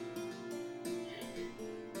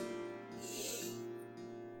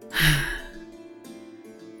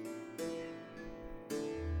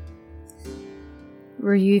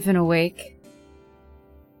 Were you even awake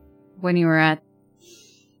when you were at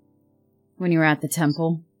the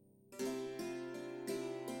temple?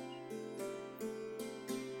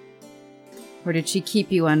 Or did she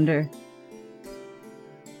keep you under?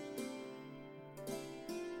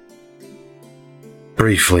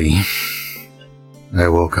 Briefly, I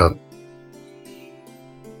woke up.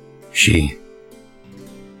 She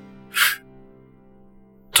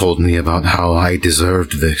told me about how I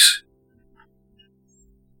deserved this.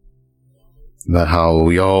 About how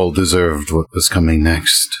we all deserved what was coming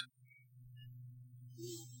next.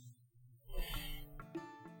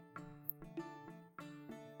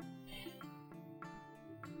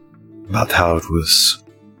 About how it was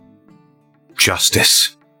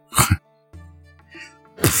justice.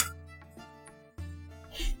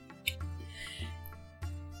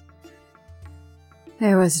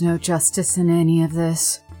 There was no justice in any of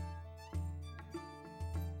this.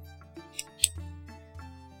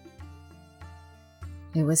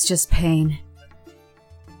 It was just pain.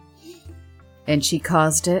 And she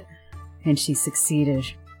caused it, and she succeeded.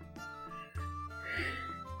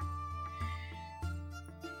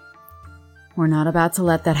 We're not about to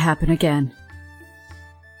let that happen again.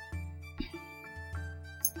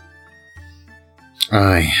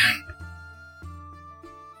 Aye.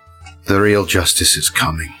 The real justice is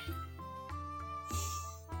coming.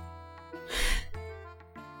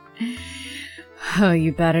 Oh,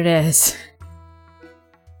 you bet it is.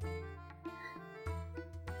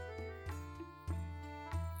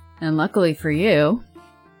 And luckily for you,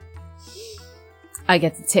 I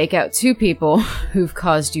get to take out 2 people who've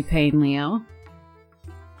caused you pain, Leo.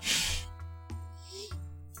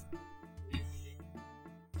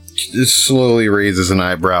 Just slowly raises an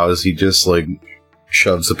eyebrow as he just, like,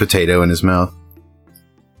 shoves a potato in his mouth.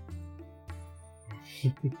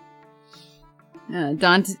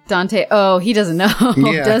 Dante, oh, he doesn't know,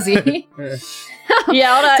 Yeah. does he?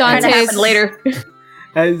 Yeah, all that kind of Dante's- happened later.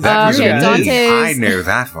 As Okay, you guys, Dante's- I know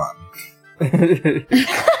that one.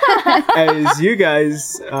 as you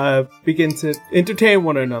guys begin to entertain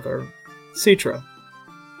one another, Citra,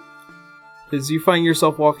 as you find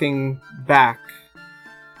yourself walking back,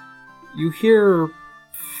 you hear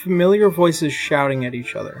familiar voices shouting at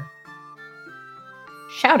each other.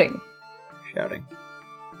 Shouting.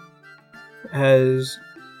 As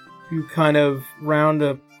you kind of round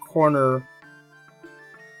a corner,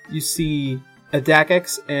 you see a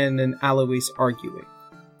Dagex and an Alois arguing.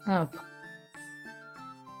 Oh.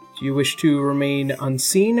 Do you wish to remain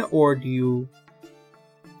unseen, or do you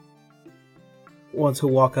want to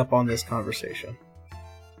walk up on this conversation?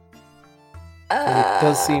 It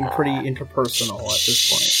does seem pretty interpersonal at this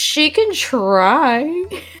point. She can try.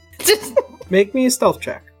 Just, Make me a stealth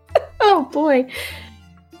check. oh boy.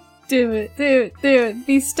 Do it.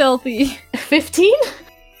 Be stealthy. 15?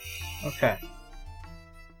 Okay.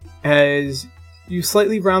 As you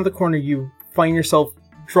slightly round the corner, you find yourself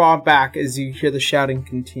draw back as you hear the shouting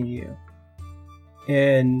continue.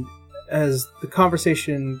 And as the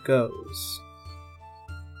conversation goes,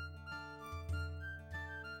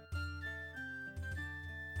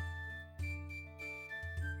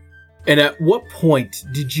 and at what point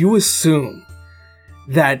did you assume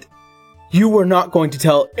that you were not going to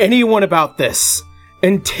tell anyone about this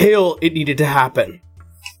until it needed to happen?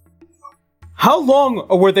 How long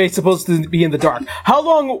were they supposed to be in the dark? How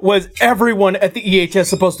long was everyone at the EHS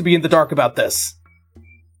supposed to be in the dark about this?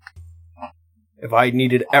 If I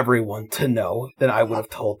needed everyone to know, then I would have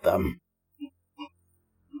told them.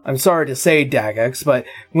 I'm sorry to say, Dagex, but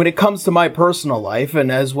when it comes to my personal life,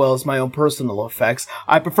 and as well as my own personal effects,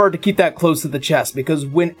 I prefer to keep that close to the chest, because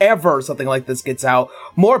whenever something like this gets out,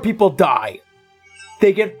 more people die.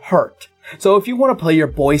 They get hurt. So if you want to play your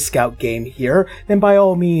Boy Scout game here, then by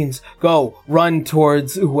all means, go run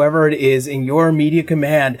towards whoever it is in your immediate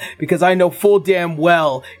command, because I know full damn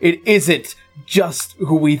well it isn't just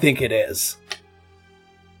who we think it is.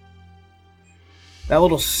 That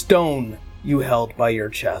little stone you held by your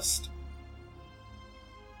chest.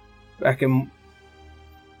 Back in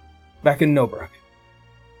Nobrook.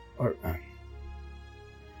 Or,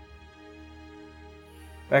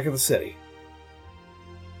 back in the city.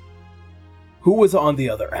 Who was on the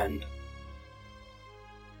other end?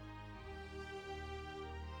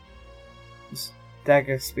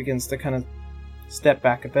 Dagex begins to kind of step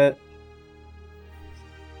back a bit.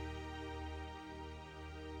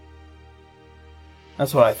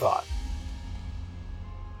 That's what I thought.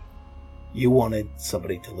 You wanted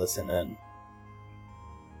somebody to listen in.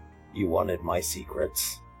 You wanted my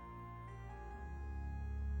secrets.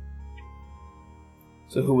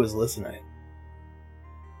 So who was listening?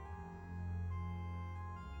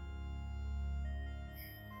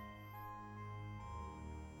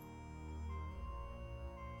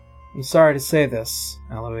 I'm sorry to say this,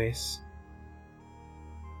 Alois,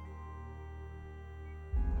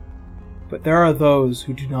 but there are those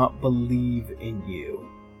who do not believe in you.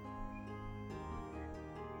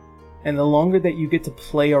 And the longer that you get to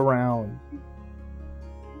play around,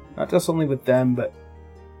 not just only with them, but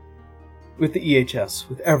with the EHS,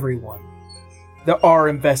 with everyone, there are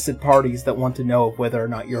invested parties that want to know whether or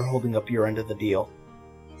not you're holding up your end of the deal.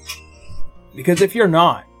 Because if you're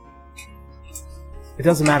not, it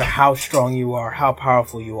doesn't matter how strong you are, how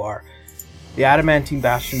powerful you are, the Adamantine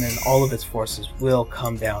Bastion and all of its forces will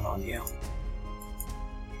come down on you.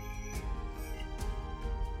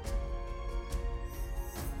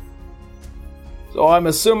 So I'm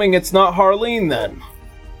assuming it's not Harleen then.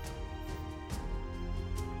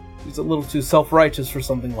 She's a little too self-righteous for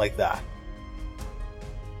something like that.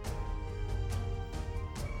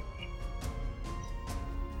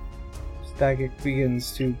 Dagex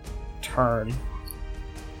begins to turn.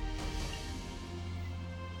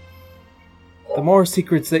 The more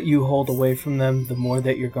secrets that you hold away from them, the more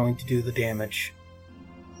that you're going to do the damage.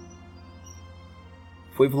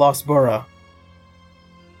 we've lost Burra,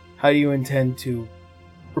 how do you intend to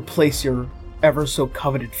replace your ever so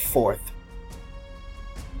coveted fourth?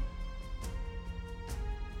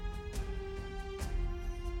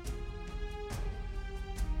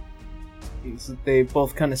 They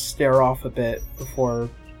both kind of stare off a bit before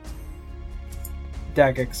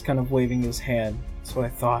Dagex kind of waving his hand. That's what I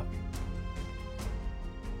thought.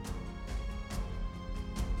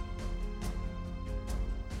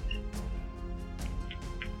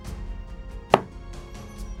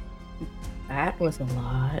 That was a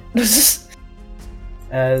lot.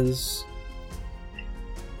 As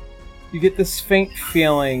you get this faint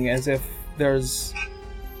feeling as if there's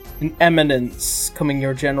an eminence coming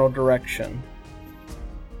your general direction.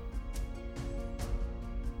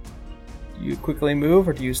 Do you quickly move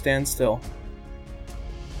or do you stand still?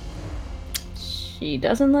 She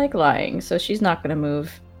doesn't like lying, so she's not gonna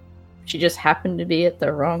move. She just happened to be at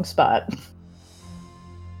the wrong spot.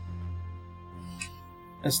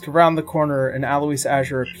 As to round the corner, an Alois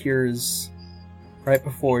Azure appears right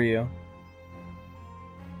before you.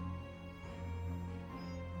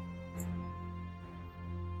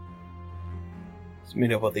 Let's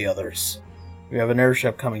meet up with the others. We have an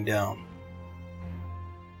airship coming down.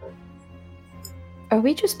 Are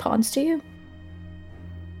we just pawns to you?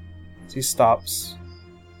 As he stops.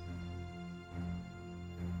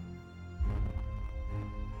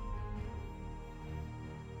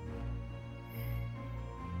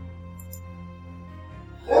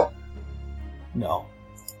 No.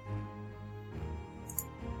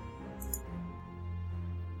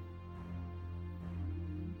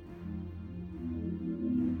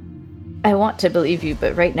 I want to believe you,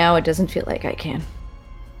 but right now it doesn't feel like I can.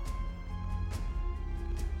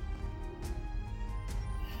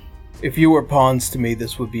 If you were pawns to me,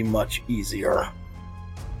 this would be much easier.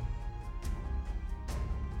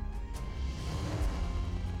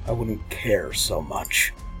 I wouldn't care so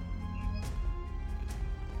much.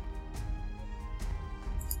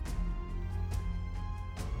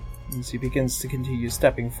 As he begins to continue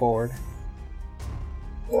stepping forward.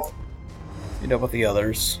 Meet up with the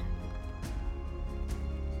others.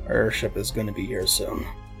 Our airship is going to be here soon.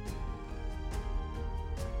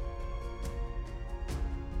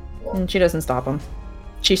 And she doesn't stop him.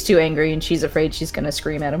 She's too angry and she's afraid she's gonna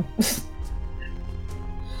scream at him.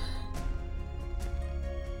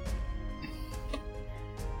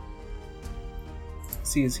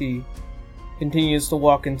 See as he continues to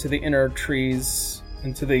walk into the inner trees,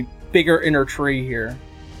 into the bigger inner tree here.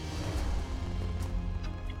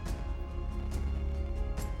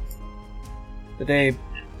 The day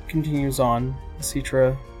continues on,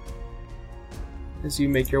 Citra, as you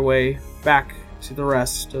make your way back to the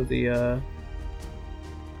rest of the other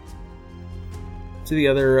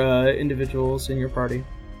individuals in your party.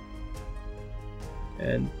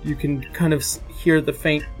 And you can kind of hear the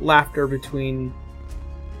faint laughter between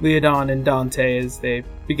Leodon and Dante as they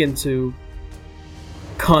begin to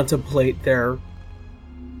contemplate their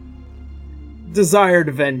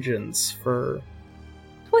desired vengeance for...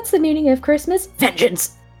 What's the meaning of Christmas?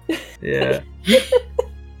 Vengeance! Yeah.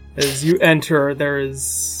 As you enter, there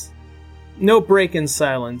is no break in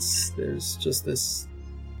silence. There's just this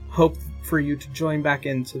hope for you to join back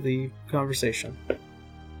into the conversation.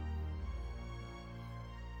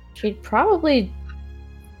 She'd probably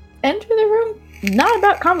enter the room. Not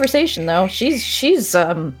about conversation though. She's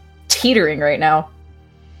teetering right now.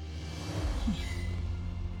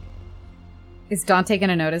 Is Dante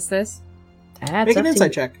gonna notice this? Make an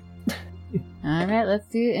insight check. Alright, let's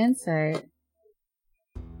do insight.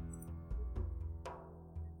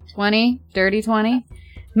 20? Dirty 20?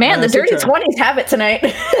 Man, the dirty Citra. 20s have it tonight.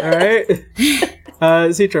 Alright.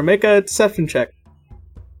 Citra, make a deception check.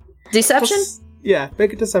 Deception? Yeah,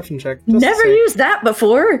 make a deception check. just to Never see. used that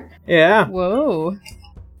before. Yeah. Whoa.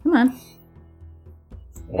 Come on.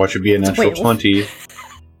 Watch it be a natural Wait, 20. You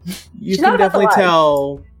She's can not about to definitely lie.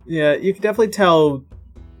 tell. Yeah, you can definitely tell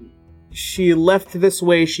she left this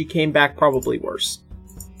way, she came back probably worse.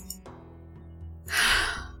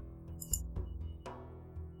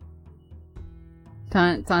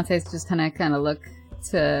 Dante's just kind of look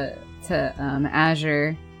to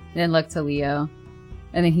Azure, then look to Leo,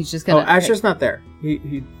 and then he's just gonna. Oh, Azure's not there.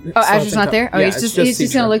 Azure's not there. Oh, yeah, he's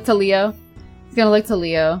just gonna look to Leo. He's gonna look to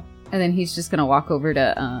Leo, and then he's just gonna walk over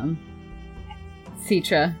to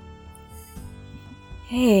Citra.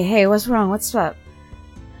 Hey, what's wrong? What's up?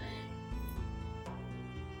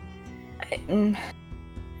 I'm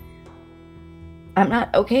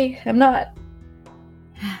not okay. I'm not.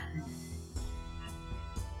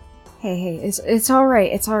 Hey, it's all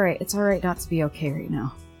right. It's all right. It's all right not to be okay right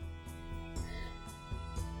now.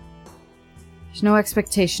 There's no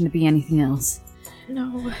expectation to be anything else.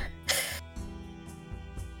 No.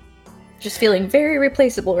 Just feeling very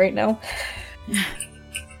replaceable right now.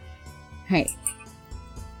 Hey.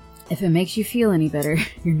 If it makes you feel any better,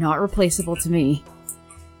 you're not replaceable to me.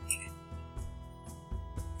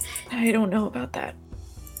 I don't know about that.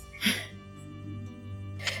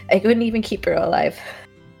 I couldn't even keep her alive.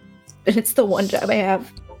 But it's the one job I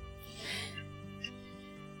have.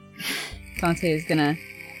 Dante is gonna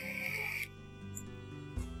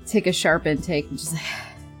take a sharp intake and just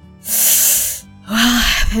well,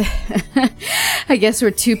 I guess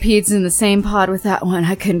we're two peas in the same pod with that one.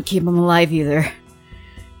 I couldn't keep him alive either.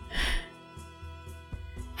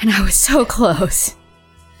 And I was so close.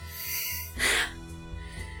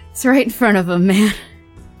 It's right in front of him, man.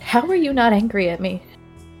 How are you not angry at me?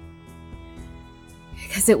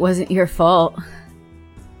 Because it wasn't your fault.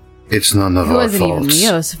 It's none of It our wasn't even faults.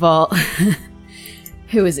 Leo's fault.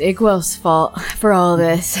 It was Igwell's fault for all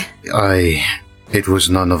this. It was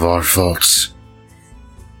none of our faults.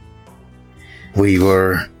 We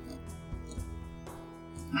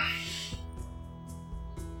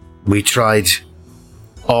tried,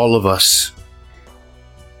 all of us,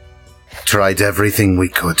 tried everything we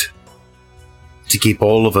could to keep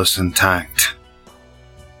all of us intact.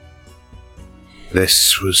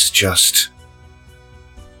 This was just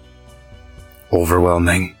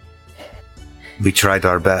overwhelming. We tried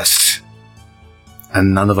our best,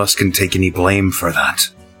 and none of us can take any blame for that.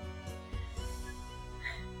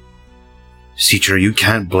 Citra, you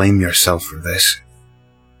can't blame yourself for this.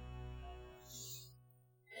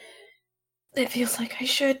 It feels like I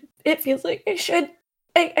should.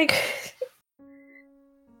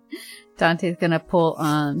 Dante's gonna pull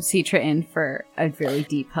Citra in for a really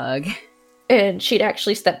deep hug. And she'd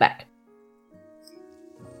actually step back.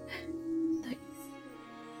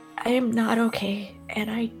 I am not okay,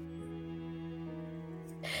 and I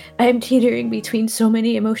am teetering between so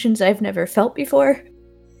many emotions I've never felt before.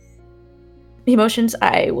 Emotions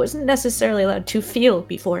I wasn't necessarily allowed to feel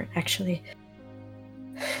before, actually.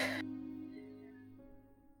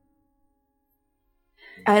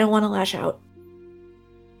 I don't want to lash out.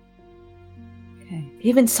 Okay.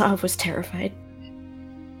 Even Sav was terrified.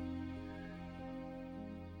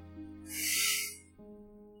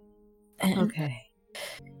 And Okay.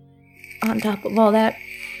 on top of all that,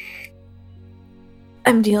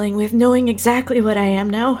 I'm dealing with knowing exactly what I am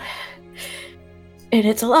now. And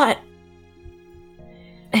it's a lot.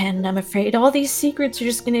 And I'm afraid all these secrets are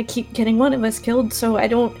just gonna keep getting one of us killed, so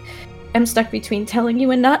I'm stuck between telling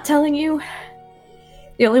you and not telling you.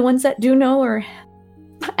 The only ones that do know are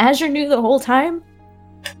Azure knew the whole time.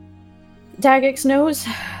 Dagix knows.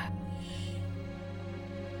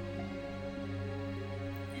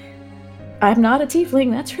 I'm not a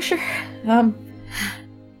tiefling, that's for sure.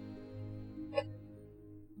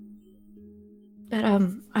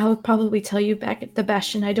 But I'll probably tell you back at the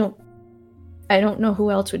Bastion. I don't know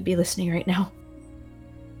who else would be listening right now.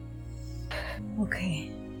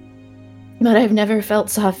 Okay. But I've never felt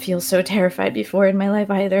Sav feel so terrified before in my life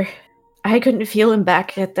either. I couldn't feel him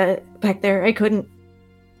back there. I couldn't.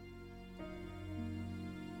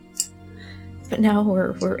 But now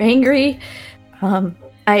we're angry.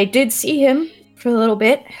 I did see him for a little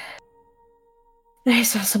bit. And I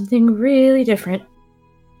saw something really different.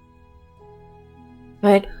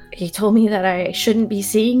 But he told me that I shouldn't be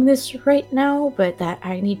seeing this right now, but that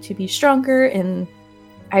I need to be stronger, and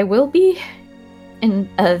I will be. And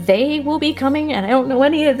they will be coming, and I don't know what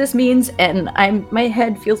any of this means, and my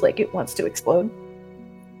head feels like it wants to explode.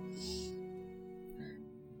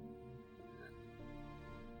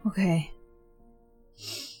 Okay.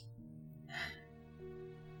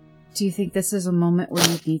 Do you think this is a moment where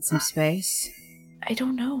you need some space? I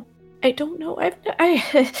don't know.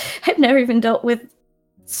 I've never even dealt with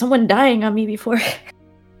someone dying on me before.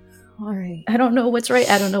 Alright. I don't know what's right.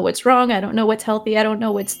 I don't know what's wrong. I don't know what's healthy. I don't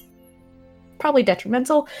know what's probably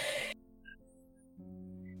detrimental.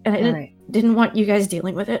 And I didn't want you guys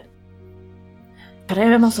dealing with it. But I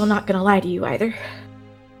am also not gonna lie to you either.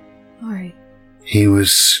 Alright. He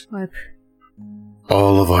was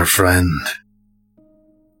all of our friend.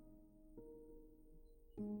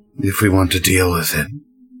 If we want to deal with it,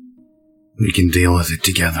 we can deal with it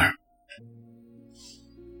together.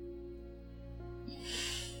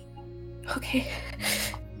 Okay.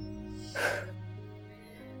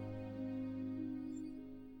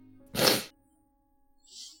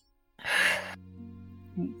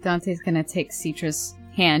 Dante's gonna take Citra's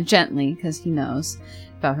hand gently, because he knows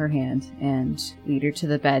about her hand, and lead her to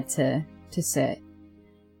the bed to sit.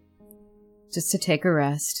 Just to take a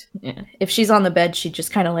rest. Yeah. If she's on the bed, she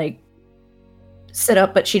just kind of like sit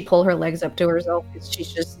up, but she'd pull her legs up to herself because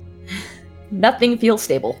she's just nothing feels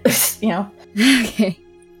stable, you know. Okay.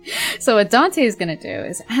 So what Dante is gonna do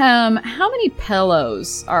is, how many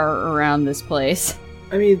pillows are around this place?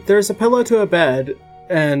 I mean, there's a pillow to a bed,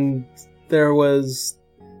 and there was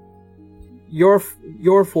your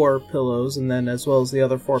 4 pillows, and then as well as the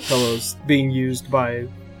other 4 pillows being used by,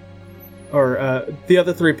 or the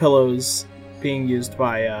other 3 pillows being used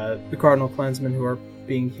by the Cardinal Clansmen who are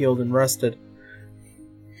being healed and rested.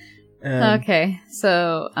 Okay,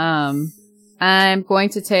 so I'm going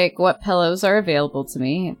to take what pillows are available to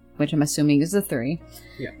me, which I'm assuming is the 3.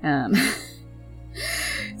 Yeah.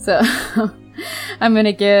 So I'm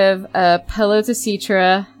gonna give a pillow to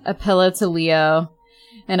Citra, a pillow to Leo,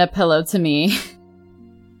 and a pillow to me.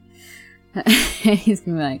 He's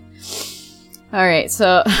gonna be like, alright,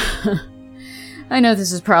 so I know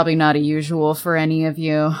this is probably not a usual for any of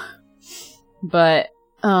you, but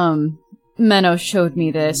Menno showed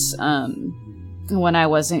me this when I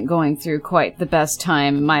wasn't going through quite the best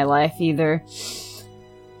time in my life either.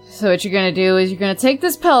 So what you're gonna do is you're gonna take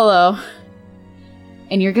this pillow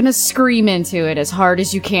and you're gonna scream into it as hard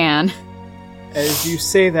as you can. As you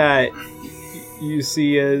say that, you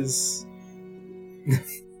see as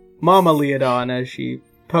Mama Leodon, as she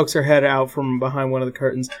pokes her head out from behind one of the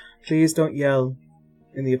curtains, please don't yell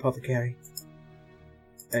in the apothecary.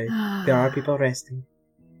 There are people resting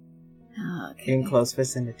in close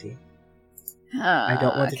vicinity. I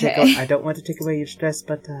don't want to take away your stress,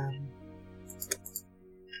 but I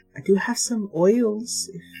do have some oils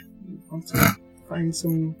if you want to find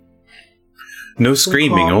some. No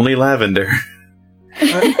screaming, calm. only lavender.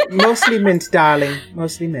 Mostly mint, darling.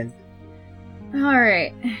 Mostly mint.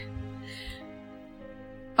 Alright.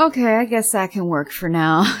 Okay, I guess that can work for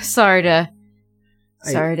now. Sorry to...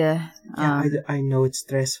 I know it's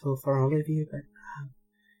stressful for all of you, but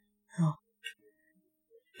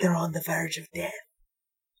they're on the verge of death.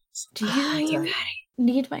 Do you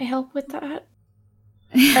need my help with that?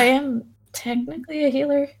 I am technically a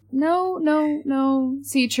healer. No,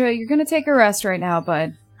 Citra, you're gonna take a rest right now,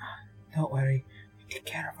 bud. Don't worry, we take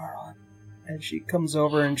care of our own. And she comes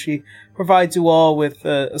over and she provides you all with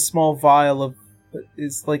a small vial of,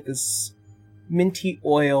 it's like this minty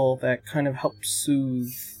oil that kind of helps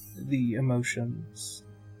soothe the emotions.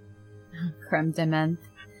 Creme de menthe.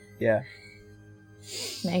 Yeah.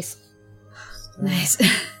 Nice. Nice.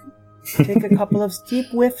 Take a couple of deep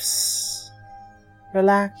whiffs,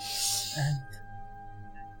 relax, and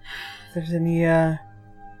if there's any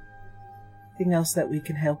thing else that we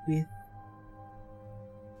can help with.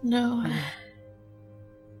 No.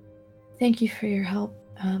 Thank you for your help.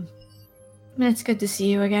 It's good to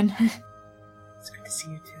see you again. It's good to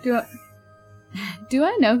see you too. Do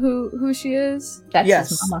I know who she is? That's Yes.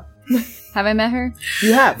 his mama. Have I met her?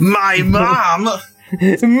 You have. My mom!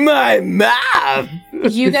 My mom!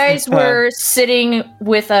 You guys were sitting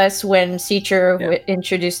with us when Seacher got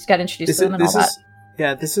introduced to them and all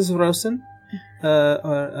that. This is Roisin.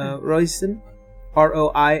 Roisin.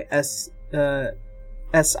 Roisin.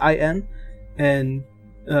 And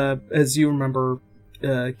as you remember,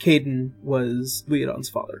 Caden was Leodon's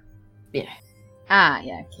father. Yeah. Ah,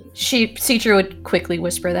 yeah. Seacher would quickly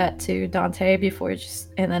whisper that to Dante before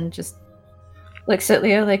and then looks at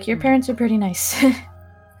Leo like, your parents are pretty nice.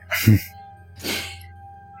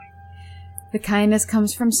 The kindness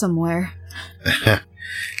comes from somewhere.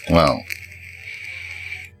 Well,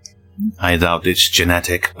 I doubt it's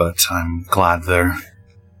genetic, but I'm glad they're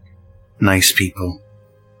nice people.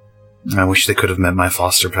 I wish they could have met my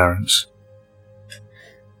foster parents.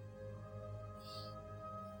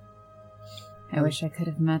 I wish I could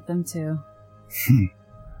have met them too.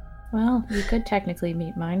 Well, you could technically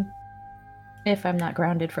meet mine. If I'm not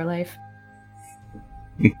grounded for life.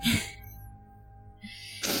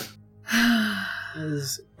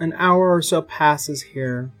 As an hour or so passes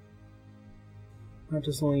here, not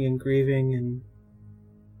just only in grieving and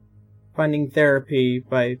finding therapy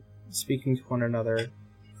by speaking to one another,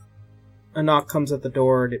 a knock comes at the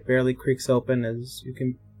door and it barely creaks open as you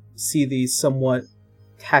can see the somewhat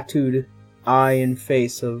tattooed eye and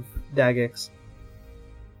face of Dagix.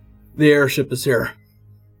 The airship is here.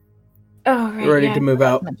 Oh, right. Ready to move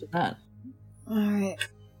out. Alright.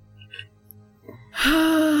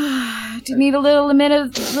 Do you need a little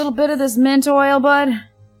bit of this mint oil, bud?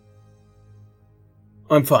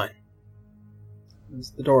 I'm fine.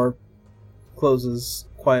 As the door closes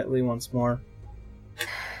quietly once more.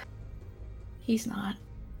 He's not.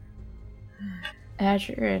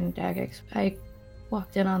 Azure and Dagix, I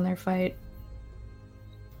walked in on their fight.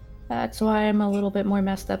 That's why I'm a little bit more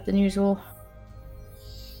messed up than usual.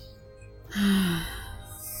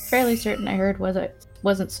 fairly certain I heard what I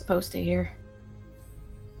wasn't supposed to hear.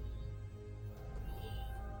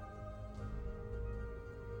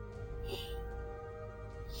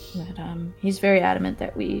 But he's very adamant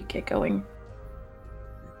that we get going.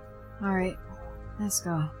 All right, let's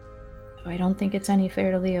go. I don't think it's any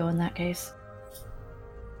fair to Leo in that case.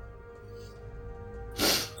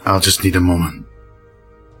 I'll just need a moment.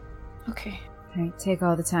 Okay. All right, take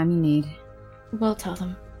all the time you need. We'll tell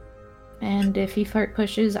them. And if he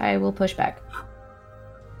pushes, I will push back.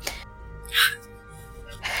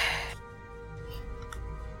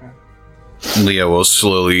 Leo will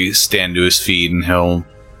slowly stand to his feet and he'll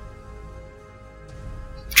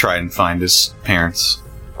try and find his parents.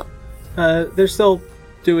 They're still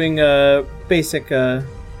doing basic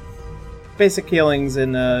healings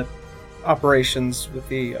and operations with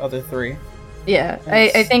the other three. Yeah,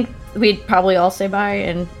 I think we'd probably all say bye,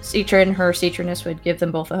 and Citra and her Citroness would give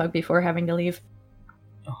them both a hug before having to leave.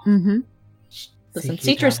 Mm-hmm. Listen,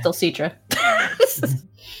 Citra's still Citra.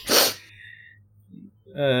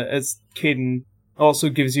 As Caden also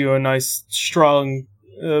gives you a nice, strong,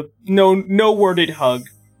 no worded hug.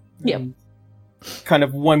 Yep. Kind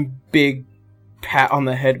of one big pat on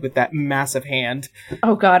the head with that massive hand.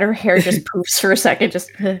 Oh god, her hair just poofs for a second.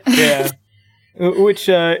 Just Yeah. Which,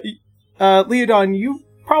 Leodon, you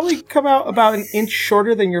probably come out about an inch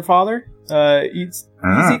shorter than your father. He's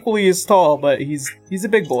equally as tall, but he's a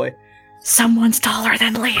big boy. Someone's taller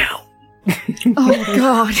than Leo. Oh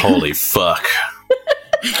god. Holy fuck.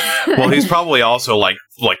 Well, he's probably also like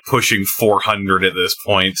pushing 400 at this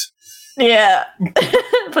point. Yeah.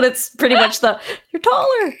 But it's pretty much you're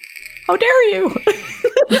taller. How dare you?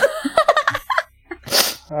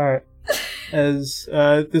 Alright. As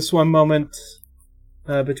this one moment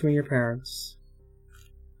between your parents.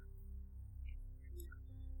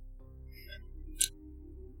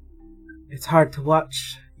 It's hard to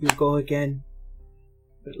watch you go again.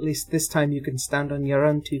 But at least this time you can stand on your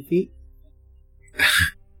own 2 feet.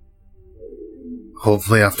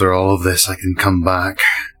 Hopefully after all of this I can come back.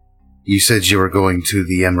 You said you were going to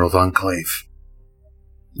the Emerald Enclave.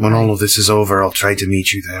 When all of this is over, I'll try to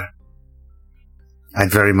meet you there. I'd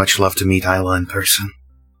very much love to meet Isla in person.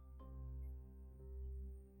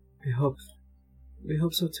 We hope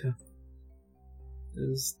so too.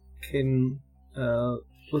 As Caden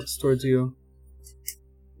looks towards you,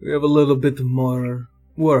 we have a little bit more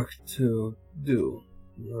work to do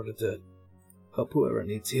in order to help whoever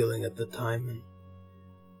needs healing at the time, and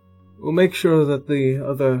we'll make sure that the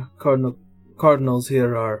other cardinals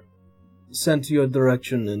here are sent to your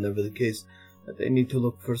direction, and if the case that they need to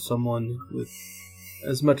look for someone with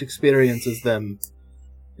as much experience as them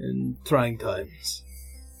in trying times.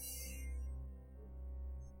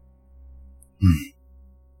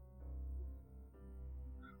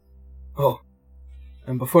 Oh,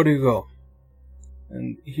 and before you go,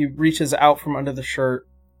 and he reaches out from under the shirt,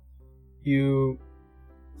 you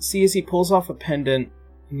see as he pulls off a pendant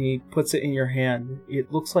and he puts it in your hand. It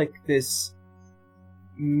looks like this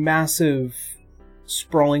massive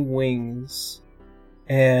sprawling wings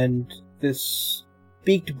and this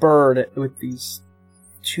beaked bird with these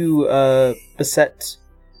two beset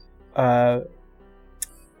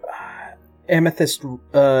amethyst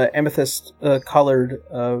colored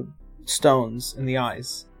stones in the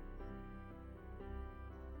eyes.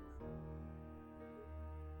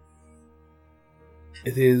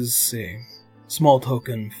 It is a small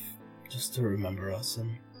token just to remember us,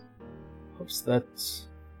 and hopes that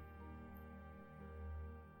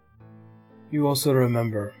you also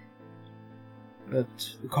remember that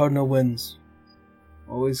the cardinal winds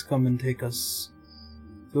always come and take us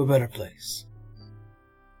to a better place.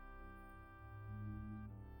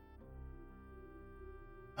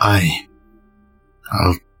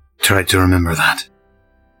 I'll try to remember that.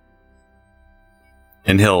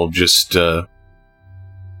 And he'll just, he'll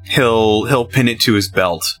pin it to his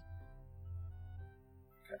belt.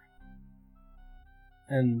 Okay.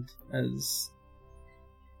 And as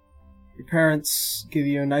your parents give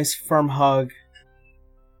you a nice firm hug,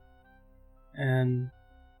 and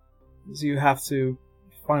as you have to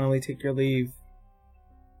finally take your leave,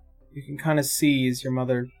 you can kind of see as your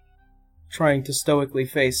mother trying to stoically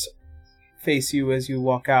face you as you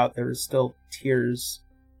walk out, there is still tears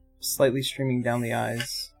slightly streaming down the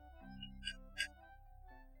eyes.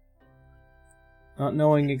 Not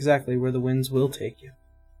knowing exactly where the winds will take you.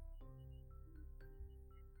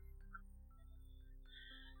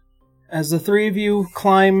 As the three of you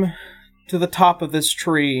climb to the top of this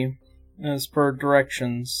tree, as per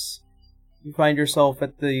directions, you find yourself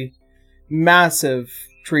at the massive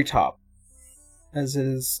treetop. As it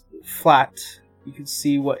is flat, you can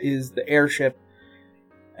see what is the airship,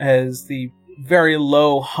 as the very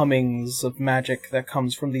low hummings of magic that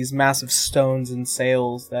comes from these massive stones and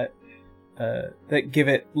sails that give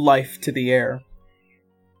it life to the air.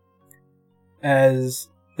 As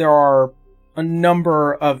there are a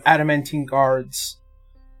number of adamantine guards,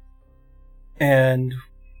 and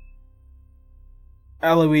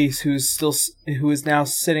Eloise, who is now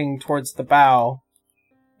sitting towards the bow,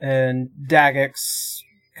 and Dagex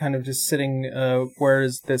kind of just sitting where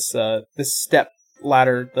is this step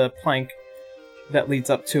ladder, the plank that leads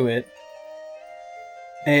up to it,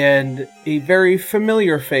 and a very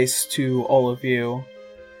familiar face to all of you,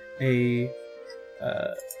 a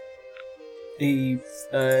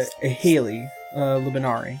Haley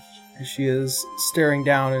Libinari, as she is staring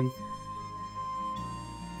down and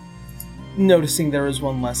noticing there is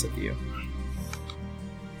one less of you.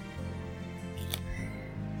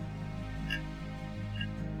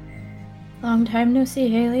 Long time no see,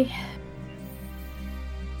 Haley.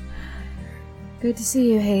 Good to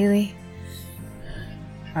see you, Haley.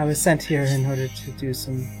 I was sent here in order to do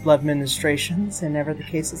some blood ministrations, and never the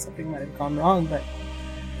case that something might have gone wrong, but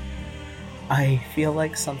I feel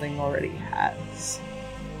like something already has.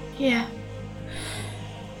 Yeah.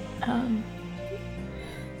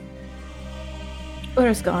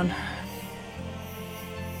 Order's gone.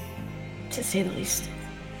 To say the least.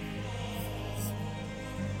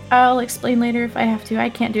 I'll explain later if I have to. I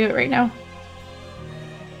can't do it right now.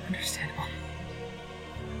 Understandable.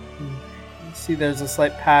 You see there's a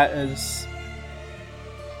slight pat as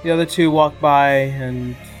the other two walk by,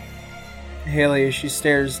 and Haley, as she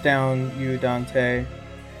stares down you, Dante.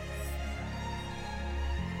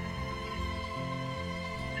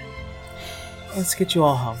 Let's get you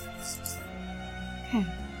all home. Okay.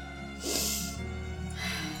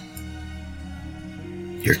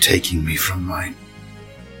 You're taking me from mine.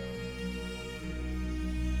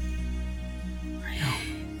 I know.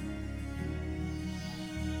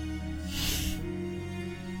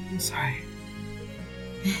 I'm sorry.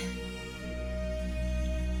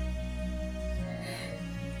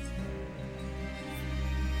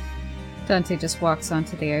 Dante just walks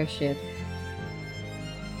onto the airship.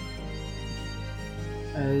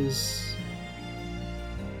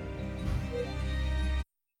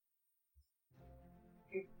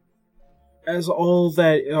 As all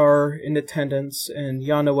that are in attendance, and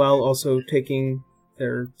Jan Noel also taking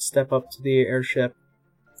their step up to the airship,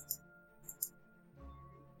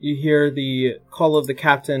 you hear the call of the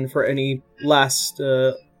captain for any last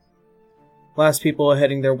people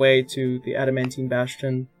heading their way to the Adamantine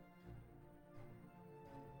Bastion.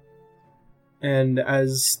 And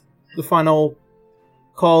as the final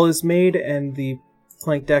call is made and the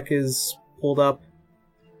plank deck is pulled up,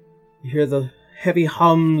 you hear the heavy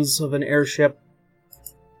hums of an airship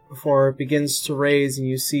before it begins to raise, and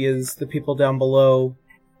you see as the people down below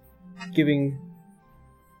giving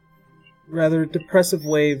rather depressive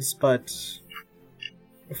waves, but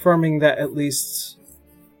affirming that at least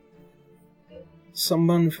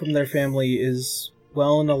someone from their family is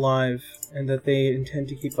well and alive, and that they intend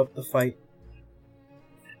to keep up the fight.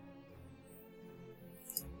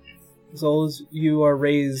 As all as you are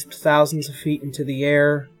raised thousands of feet into the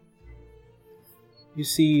air, you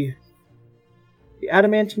see the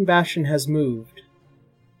Adamantine Bastion has moved,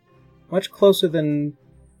 much closer than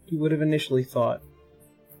you would have initially thought,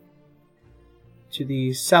 to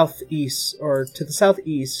the southeast,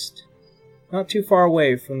 not too far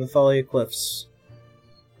away from the Thalia Cliffs.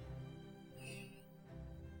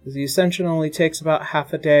 As the ascension only takes about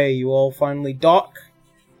half a day, you all finally dock.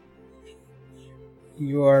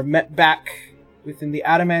 You are met back within the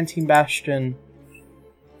Adamantine Bastion,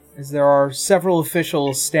 as there are several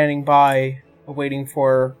officials standing by, awaiting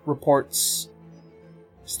for reports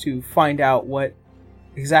as to find out what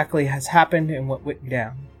exactly has happened and what went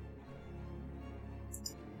down.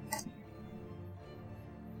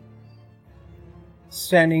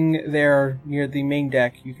 Standing there near the main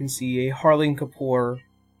deck, you can see a Harling Kapoor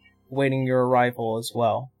awaiting your arrival as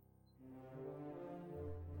well.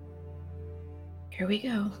 Here we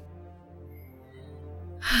go.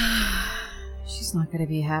 She's not going to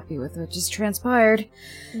be happy with what just transpired.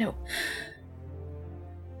 No.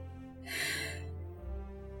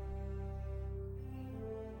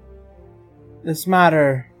 This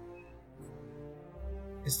matter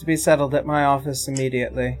is to be settled at my office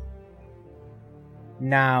immediately.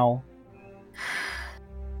 Now.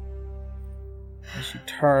 And she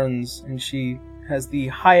turns, and she has the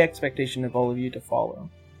high expectation of all of you to follow.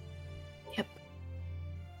 Yep.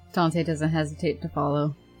 Dante doesn't hesitate to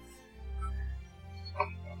follow.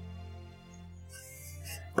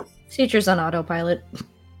 Teacher's on autopilot.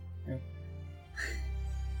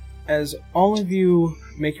 As all of you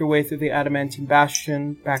make your way through the Adamantine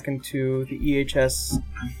Bastion back into the EHS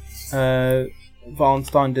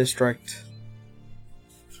Volenston district,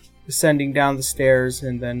 ascending down the stairs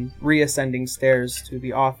and then reascending stairs to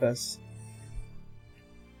the office,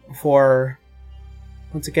 before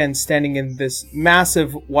once again standing in this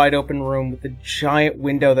massive wide open room with a giant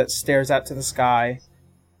window that stares out to the sky.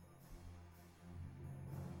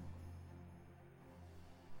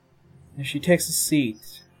 As she takes a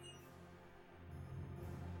seat,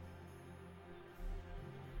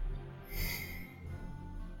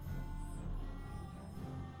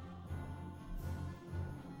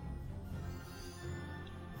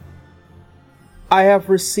 I have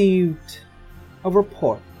received a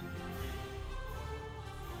report.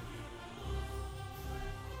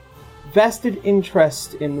 Vested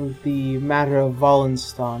interest in the matter of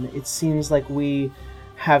Volenston. It seems like we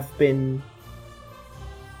have been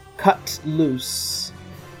cut loose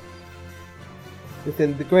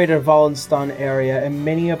within the greater Volenston area, and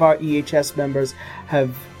many of our EHS members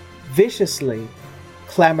have viciously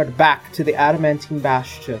clambered back to the Adamantine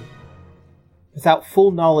Bastion without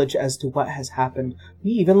full knowledge as to what has happened.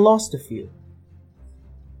 We even lost a few.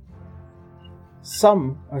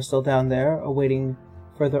 Some are still down there awaiting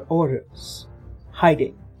further orders,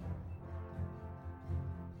 hiding.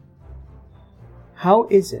 How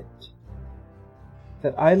is it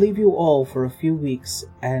that I leave you all for a few weeks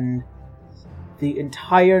and the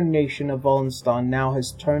entire nation of Volenston now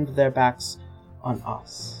has turned their backs on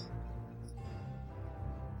us?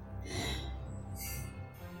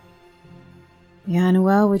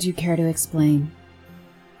 Yanuel, would you care to explain?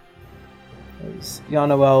 As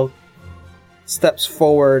Yanuel steps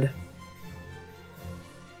forward,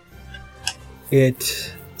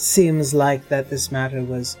 it seems like that this matter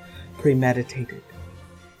was premeditated.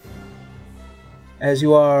 As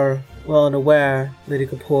you are well and aware, Lady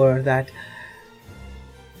Kapoor, that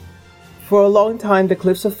for a long time the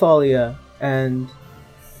Cliffs of Thalia and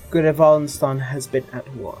Greater Volenston has been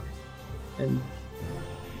at war. And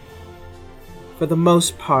for the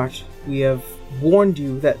most part, we have warned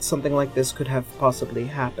you that something like this could have possibly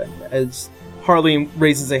happened. As Harley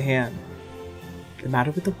raises a hand. The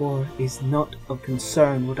matter with the war is not of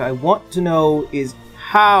concern. What I want to know is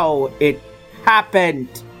how it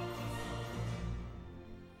happened.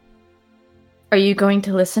 Are you going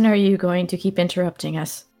to listen, or are you going to keep interrupting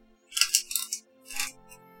us?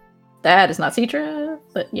 That is not Citra,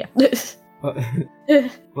 but yeah. A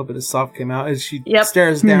little bit of soft came out as she Yep.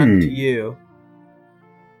 stares down to you.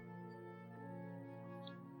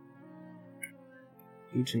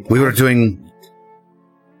 We were doing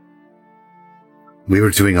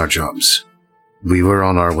our jobs. We were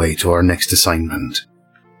on our way to our next assignment.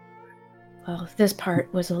 Well, this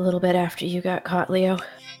part was a little bit after you got caught, Leo.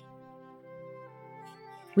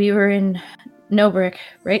 We were in Nobrick,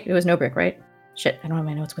 right? It was Nobrick, right? Shit, I don't have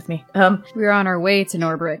my notes with me. We were on our way to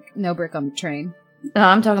Nobrick on the train. No,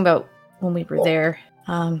 I'm talking about when we were there.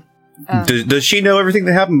 Does she know everything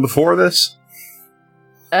that happened before this?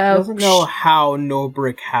 She doesn't know how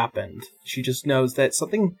Nobrick happened. She just knows that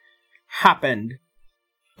something happened,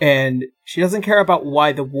 and she doesn't care about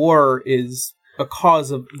why the war is a cause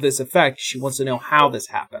of this effect. She wants to know how this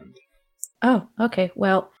happened. Oh, okay.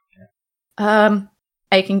 Well,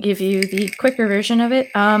 I can give you the quicker version of it.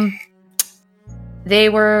 They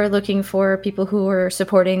were looking for people who were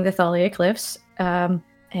supporting the Thalia Cliffs, and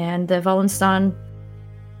the Volenston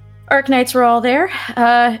Arknights were all there,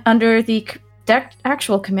 under the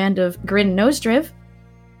actual command of Grin Nosedriv.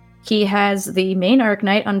 He has the main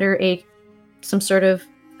Arknight under some sort of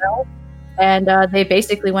spell, and they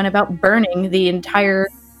basically went about burning the entire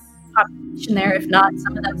population there. If not,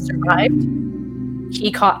 some of them survived. He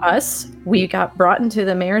caught us. We got brought into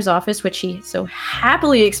the mayor's office, which he so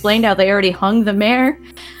happily explained how they already hung the mayor.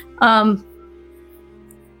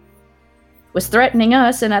 Was threatening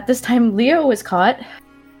us, and at this time Leo was caught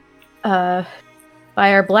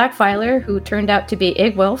by our black filer, who turned out to be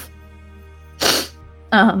Igwolf.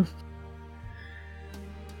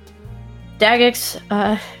 Dagix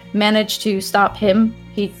managed to stop him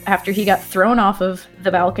after he got thrown off of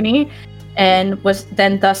the balcony, and was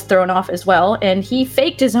then thus thrown off as well, and he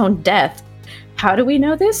faked his own death. How do we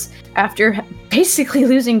know this? After basically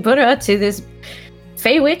losing Buddha to this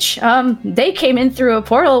Fey Witch, they came in through a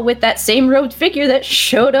portal with that same robed figure that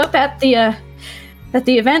showed up at the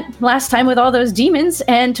event last time with all those demons,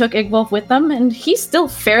 and took Igwolf with them, and he's still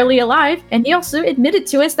fairly alive, and he also admitted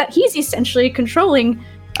to us that he's essentially controlling,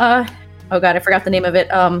 oh god, I forgot the name of it.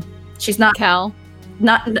 She's not Cal.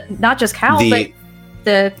 Not just Cal, but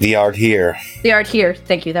the art here. The art here.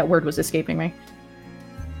 Thank you, that word was escaping me.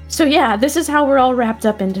 So yeah, this is how we're all wrapped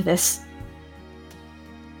up into this.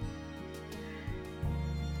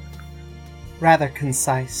 rather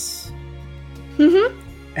concise. Mm-hmm.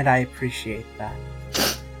 And I appreciate that.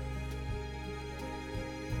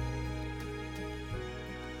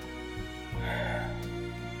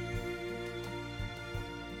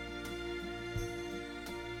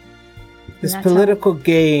 This political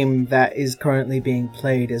game that is currently being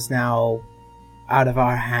played is now out of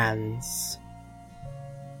our hands.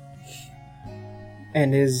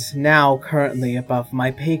 And is now currently above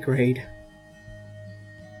my pay grade.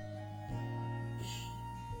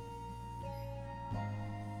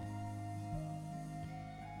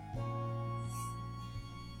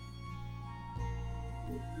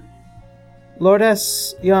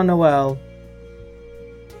 Lordess Yanoel,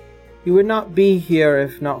 you would not be here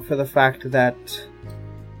if not for the fact that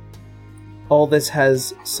all this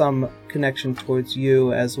has some connection towards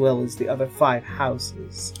you as well as the other 5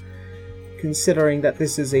 houses. Considering that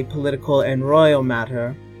this is a political and royal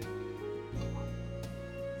matter,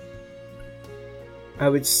 I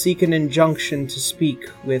would seek an injunction to speak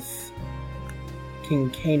with King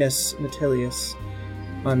Canis Metilius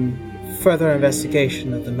on further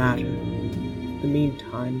investigation of the matter. In the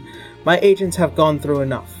meantime, my agents have gone through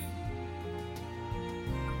enough,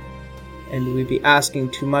 and we'd be asking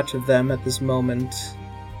too much of them at this moment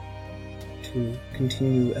to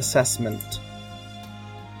continue assessment.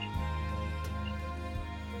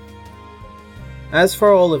 As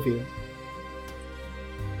for all of you,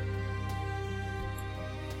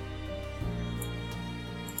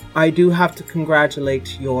 I do have to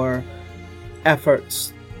congratulate your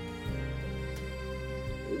efforts,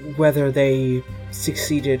 whether they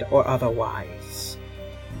succeeded or otherwise.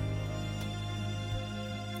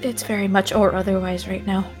 It's very much or otherwise right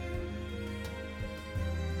now.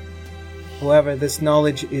 However, this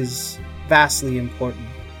knowledge is vastly important.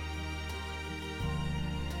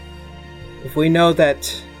 If we know that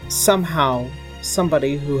somehow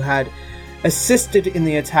somebody who had assisted in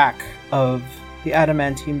the attack of the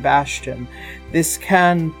Adamantine Bastion, this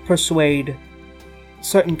can persuade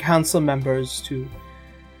certain council members to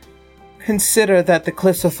consider that the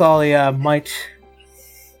Cliffs of Thalia might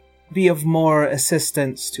be of more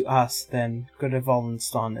assistance to us than Good of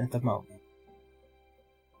Volenston at the moment.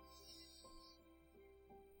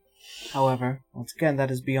 However, once again, that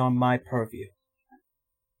is beyond my purview.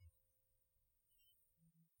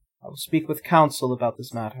 I will speak with council about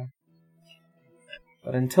this matter.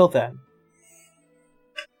 But until then,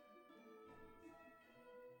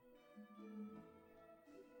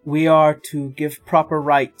 we are to give proper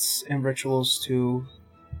rites and rituals to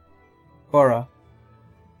Bora.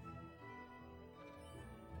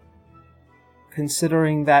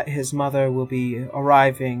 Considering that his mother will be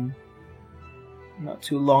arriving not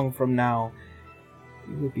too long from now,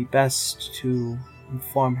 it would be best to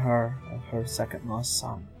inform her of her second lost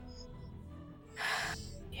son.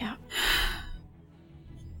 Yeah.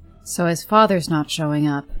 So his father's not showing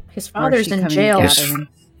up. His father's she in coming jail. to His gather him?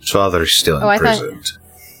 father's still Oh, I thought- imprisoned.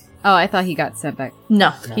 Oh, I thought he got sent back.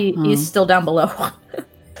 No, he's still down below.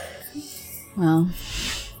 Well,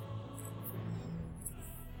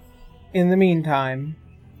 In the meantime,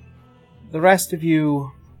 the rest of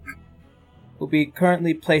you will be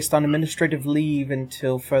currently placed on administrative leave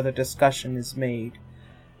until further discussion is made.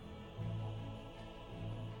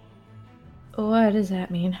 What does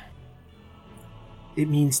that mean? It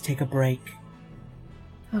means take a break.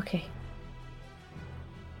 Okay.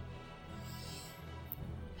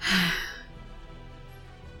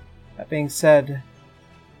 That being said,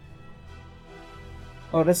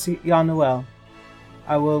 Oris Yanuel,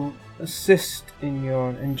 I will assist in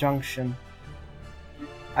your injunction.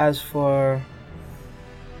 As for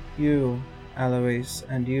you, Alois,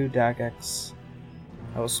 and you, Dagex,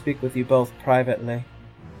 I will speak with you both privately.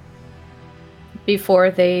 Before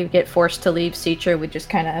they get forced to leave, Citra would just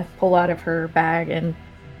kind of pull out of her bag and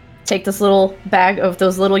take this little bag of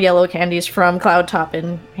those little yellow candies from Cloud Top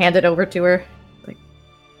and hand it over to her. Like,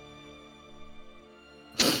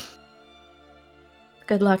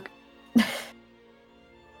 good luck.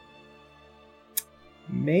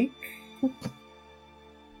 Make a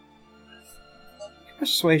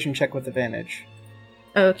persuasion check with advantage.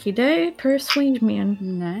 Okie day, persuade man.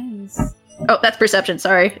 nice. Oh, that's perception.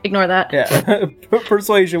 Sorry, ignore that. Yeah,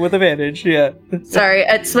 persuasion with advantage. Yeah. Sorry,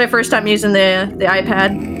 it's my first time using the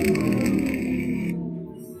iPad.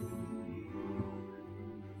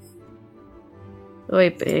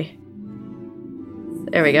 Wait,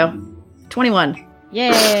 there we go. 21.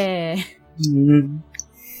 Yay!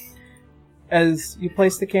 As you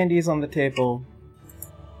place the candies on the table,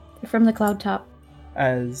 From the Cloud Top.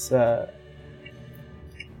 as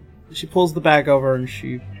she pulls the bag over and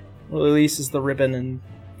she releases the ribbon and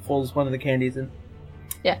pulls one of the candies in.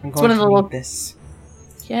 Yeah, I'm it's going one of to the need little. this.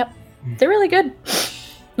 Yep, they're really good.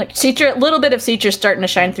 Like Seacher, a little bit of Seacher starting to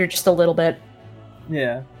shine through just a little bit.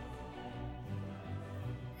 Yeah.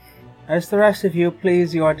 As the rest of you,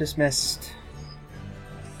 please, you are dismissed.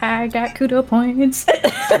 I got kudo points.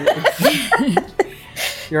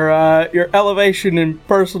 Your elevation in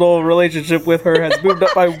personal relationship with her has moved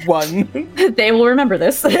up by 1. They will remember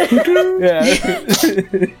this. Yeah.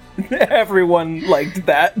 Everyone liked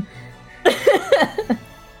that.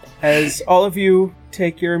 As all of you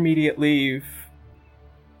take your immediate leave,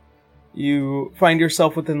 you find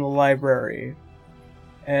yourself within the library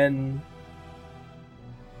and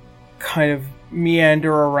kind of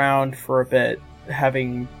meander around for a bit,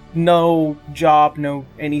 having no job, no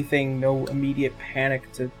anything, no immediate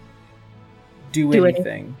panic to do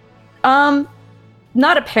anything.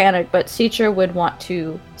 Not a panic, but Seacher would want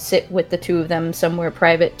to sit with the two of them somewhere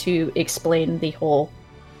private to explain the whole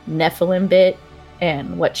Nephilim bit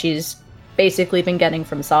and what she's basically been getting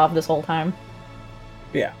from Sav this whole time.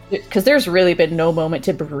 Yeah. Because there's really been no moment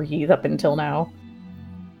to breathe up until now.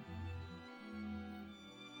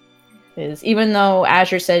 Even though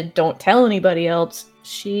Azure said don't tell anybody else,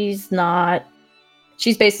 she's not.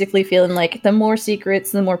 She's basically feeling like the more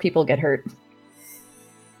secrets, the more people get hurt.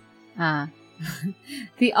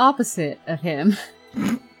 The opposite of him.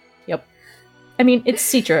 Yep. I mean, it's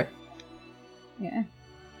Citra. Yeah.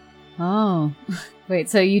 Oh. Wait,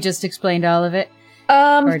 so you just explained all of it?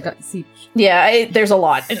 Yeah, there's a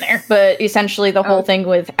lot in there, but essentially the whole thing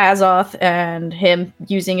with Azoth and him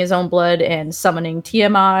using his own blood and summoning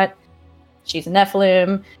Tiamat. She's a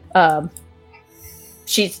Nephilim.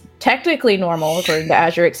 She's technically normal, according to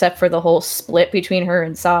Azure, except for the whole split between her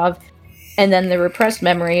and Sav. And then the repressed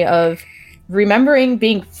memory of remembering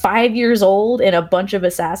being 5 years old and a bunch of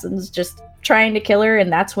assassins just trying to kill her,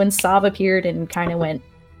 and that's when Sav appeared and kind of went,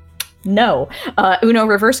 no. Uno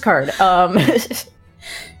reverse card.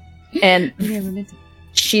 And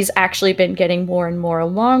she's actually been getting more and more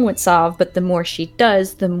along with Sav, but the more she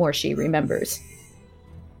does, the more she remembers.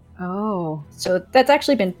 Oh. So that's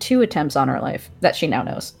actually been 2 attempts on her life that she now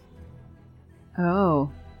knows.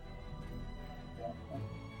 Oh.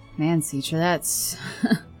 Man, Citra,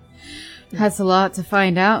 that's a lot to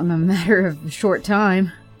find out in a matter of a short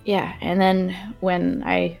time. Yeah, and then when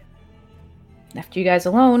I left you guys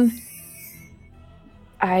alone,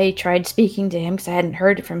 I tried speaking to him because I hadn't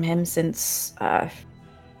heard from him since the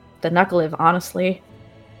Knuckleive, honestly.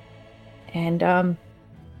 And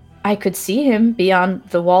I could see him beyond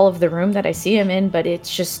the wall of the room that I see him in, but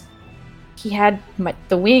it's just he had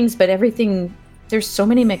the wings, but everything. There's so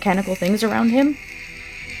many mechanical things around him,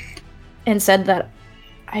 and said that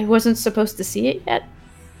I wasn't supposed to see it yet.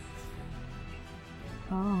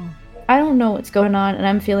 Oh. I don't know what's going on, and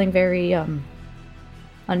I'm feeling very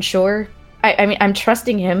unsure. I mean, I'm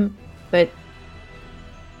trusting him, but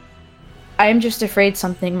I'm just afraid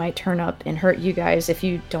something might turn up and hurt you guys if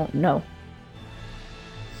you don't know.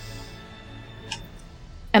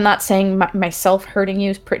 I'm not saying myself hurting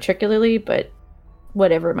you particularly, but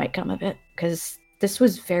whatever might come of it. Because this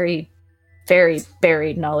was very, very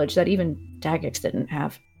buried knowledge that even Dagex didn't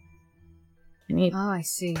have. And he I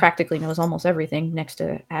see. practically knows almost everything next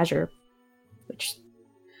to Azure, which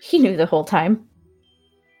he knew the whole time.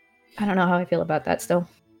 I don't know how I feel about that still.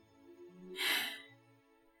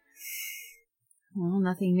 Well,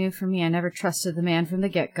 nothing new for me. I never trusted the man from the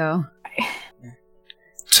get-go.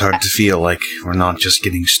 It's hard to feel like we're not just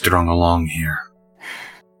getting strung along here.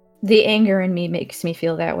 The anger in me makes me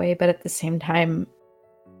feel that way, but at the same time,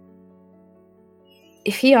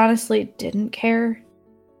 if he honestly didn't care,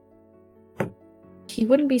 he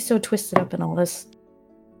wouldn't be so twisted up in all this.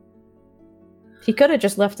 He could have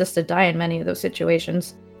just left us to die in many of those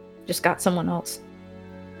situations. Just got someone else.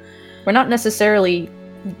 We're not necessarily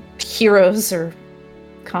heroes or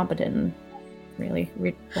competent, really.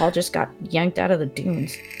 We all just got yanked out of the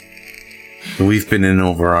dunes. We've been in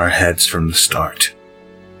over our heads from the start.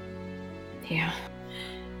 Yeah.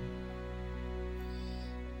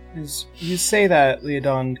 As you say that,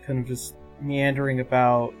 Leodon, kind of just meandering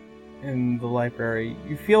about in the library,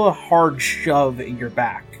 you feel a hard shove in your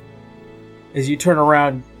back. As you turn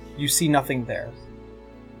around, you see nothing there.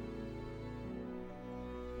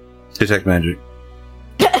 Detect magic.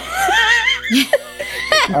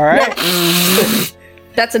 Alright.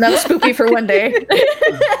 That's enough spoopy for one day.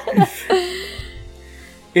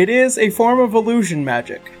 It is a form of illusion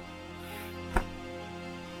magic.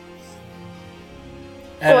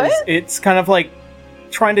 As What? it's kind of like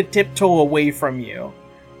trying to tiptoe away from you.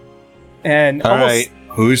 And All almost right,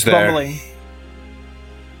 who's there? bumbling.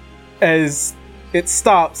 As it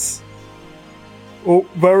stops. Oh,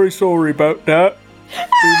 very sorry about that.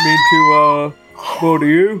 Didn't mean to, bother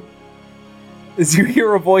you. As you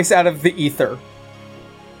hear a voice out of the ether.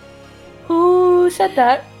 Who said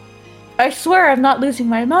that? I swear I'm not losing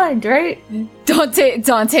my mind, right?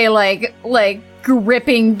 Dante, like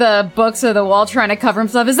gripping the books of the wall, trying to cover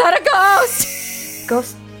himself. Is that a ghost?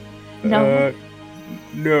 Ghost? No.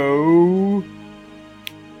 No.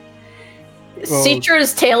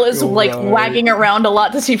 Citra's tail is like wagging around a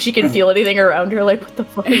lot to see if she can feel anything around her. Like, what the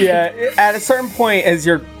fuck? Yeah, at a certain point, as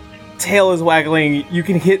your tail is waggling, you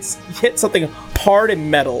can hit something hard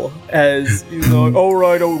and metal. As he's like, all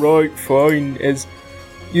right, fine. As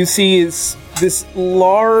you see, this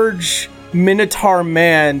large Minotaur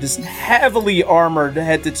man, just heavily armored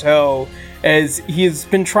head to toe, as he has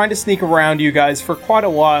been trying to sneak around you guys for quite a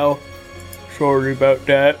while. Sorry about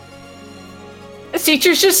that.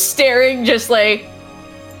 Citra's just staring, just like,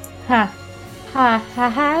 hi.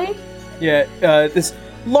 Yeah, this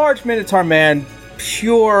large Minotaur man,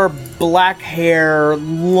 pure black hair,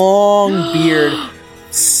 long beard,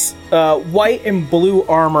 white and blue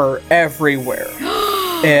armor everywhere.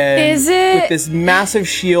 And Is it? with this massive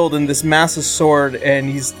shield and this massive sword, and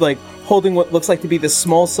he's like holding what looks like to be this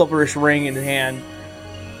small silverish ring in his hand.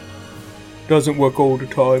 Doesn't work all the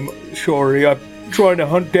time. Sorry, I'm trying to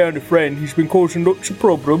hunt down a friend. He's been causing lots of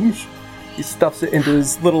problems. He stuffs it into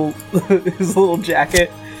his little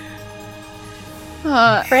jacket.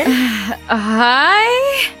 Friend?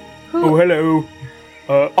 Hi? Oh, hello.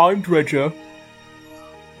 I'm Dredger.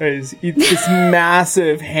 As this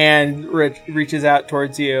massive hand reaches out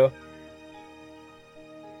towards you.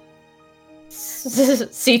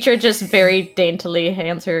 Citra just very daintily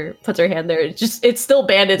puts her hand there. It's still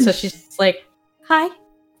banded, so she's just like, hi.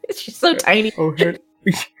 She's so tiny. Oh,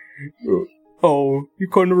 oh, you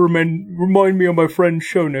kind of remind me of my friend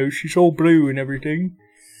Shono. She's all blue and everything.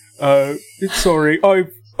 Sorry,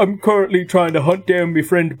 I'm currently trying to hunt down my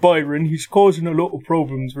friend Byron. He's causing a lot of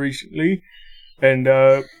problems recently. And,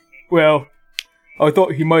 well, I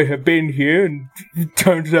thought he might have been here, and it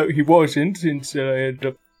turns out he wasn't, since I ended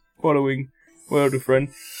up following my other friend.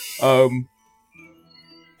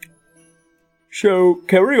 So,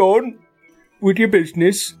 carry on with your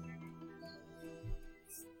business.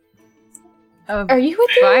 Are you with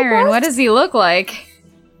the Byron, boss? what does he look like?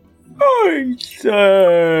 Oh, he's,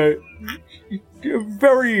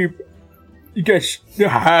 very, I guess,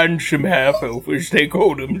 handsome half-elf, as they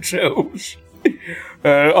call themselves.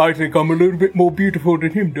 I think I'm a little bit more beautiful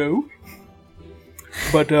than him, though.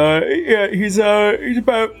 But, yeah, he's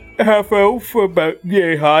about half-elf, about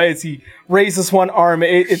yay high. As he raises one arm,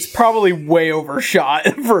 it's probably way overshot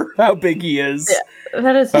for how big he is. Yeah,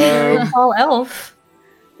 that is a tall elf.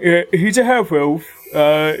 Yeah, he's a half-elf.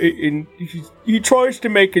 And he tries to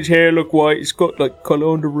make his hair look white. He's got, like, color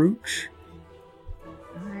on the roots.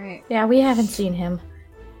 Alright. Yeah, we haven't seen him.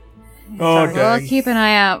 Oh, Well, I'll dang. keep an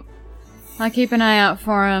eye out. I'll keep an eye out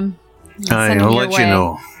for him. Send him I'll your let you way.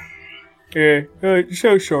 know. Yeah,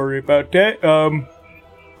 so sorry about that.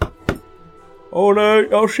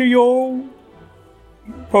 I'll see y'all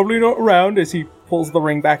probably not around, as he pulls the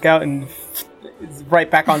ring back out and it's right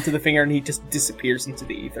back onto the finger, and he just disappears into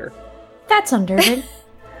the ether. That's unnerving.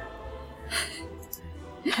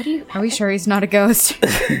 How do you... Are we sure he's not a ghost?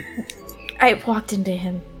 I walked into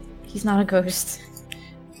him. He's not a ghost.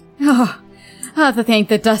 Oh, I'll have to thank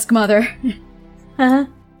the Dusk Mother. Huh?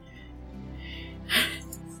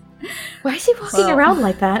 Why is he walking around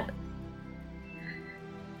like that?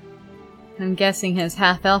 I'm guessing his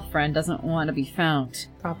half-elf friend doesn't want to be found.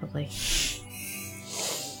 Probably.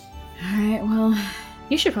 Alright, well...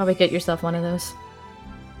 You should probably get yourself one of those.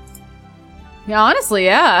 Yeah, honestly,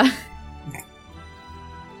 yeah.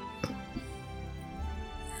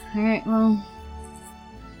 Alright, well...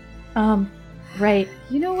 Right.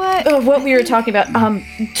 You know what? Oh, what we were talking about.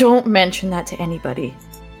 Don't mention that to anybody.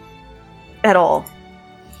 At all.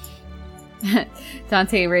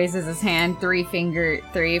 Dante raises his hand, three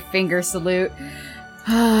finger salute.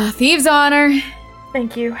 Thieves' honor.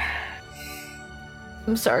 Thank you.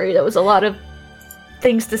 I'm sorry, that was a lot of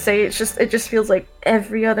things to say. It just feels like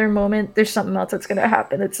every other moment there's something else that's gonna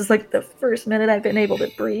happen. It's just like the first minute I've been able to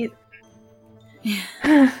breathe.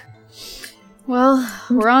 Well,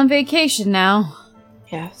 we're on vacation now.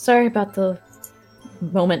 Yeah, sorry about the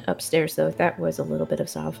moment upstairs though. That was a little bit of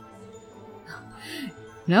salve.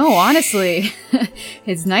 No, honestly.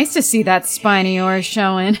 It's nice to see that spine of yours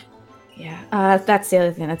showing. Yeah, that's the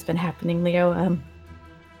other thing that's been happening, Leo.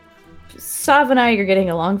 Sav and I are getting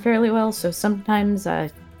along fairly well, so sometimes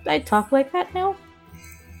I talk like that now.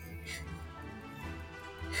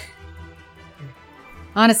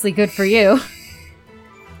 Honestly, good for you.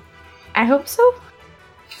 I hope so.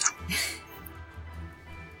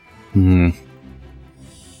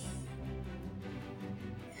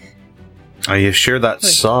 Are you sure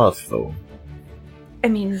that's soft, though? I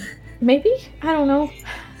mean, maybe? I don't know.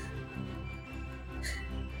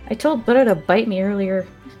 I told Buddha to bite me earlier.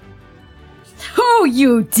 Oh,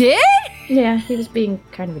 you did? Yeah, he was being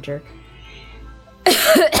kind of a jerk.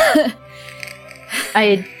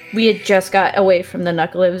 We had just got away from the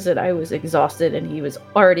Knuckleheads and I was exhausted and he was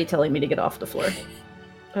already telling me to get off the floor.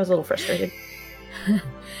 I was a little frustrated.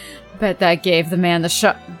 Bet that gave the man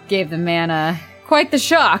quite the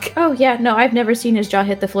shock. Oh yeah, no, I've never seen his jaw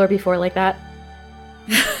hit the floor before like that.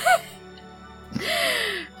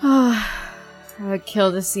 I would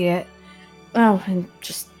kill to see it. Oh, and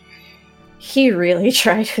just... He really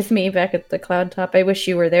tried with me back at the cloud top. I wish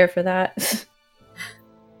you were there for that.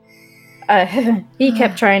 He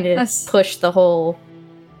kept trying to push the whole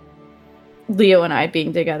Leo and I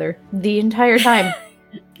being together the entire time.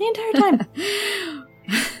 The entire time.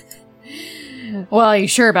 Well, are you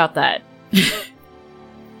sure about that?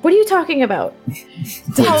 What are you talking about?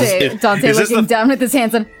 Dante looking down with his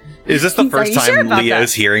hands on... Is this the first time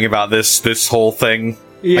Leo's hearing about this whole thing?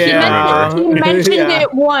 Yeah. He mentioned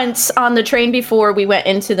it once on the train before we went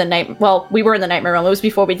into the night... Well, we were in the Nightmare Realm. It was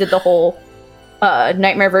before we did the whole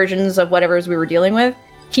nightmare versions of whatever we were dealing with.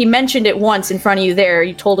 He mentioned it once in front of you there.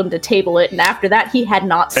 You told him to table it, and after that, he had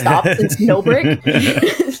not stopped since No Brick.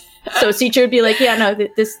 So Seacher would be like, yeah, no,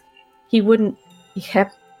 this... He wouldn't... He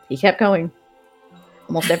kept going.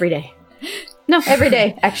 Almost every day. No, every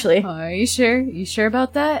day, actually. Are you sure? You sure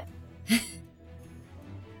about that?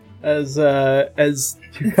 As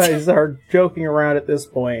you guys are joking around at this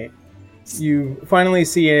point, you finally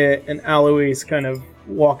see an Alois kind of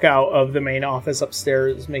walk out of the main office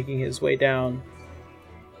upstairs, making his way down.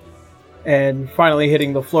 And finally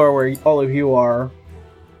hitting the floor where all of you are.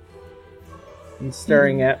 And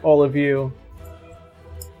staring at all of you.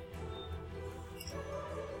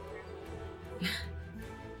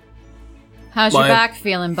 How's your back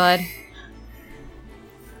feeling, bud?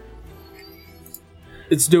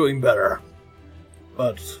 It's doing better.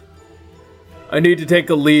 But I need to take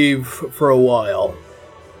a leave for a while.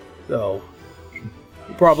 So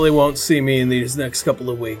you probably won't see me in these next couple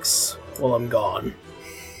of weeks while I'm gone.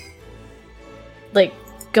 Like,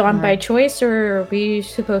 gone by choice, or are we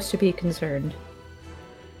supposed to be concerned?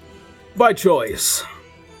 By choice.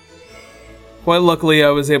 Quite luckily, I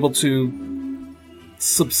was able to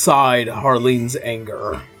subside Harleen's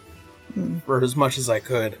anger for as much as I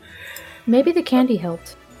could. Maybe the candy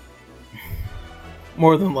helped.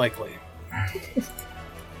 More than likely.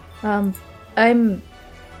 I'm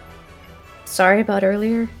sorry about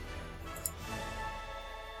earlier.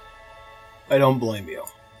 I don't blame you.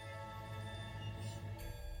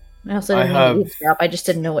 I also didn't mean to eavesdrop. I just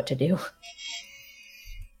didn't know what to do.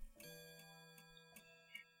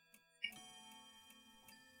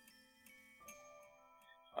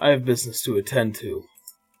 I have business to attend to.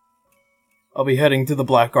 I'll be heading to the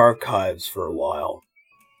Black Archives for a while.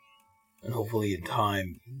 And hopefully in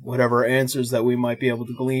time, whatever answers that we might be able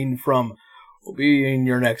to glean from will be in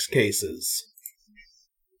your next cases.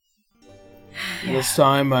 Yeah. This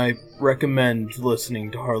time, I recommend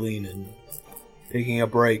listening to Harleen and taking a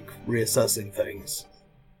break, reassessing things.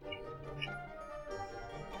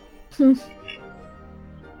 You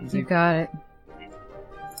got it.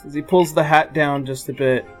 As he pulls the hat down just a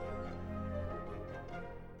bit,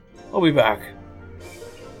 I'll be back.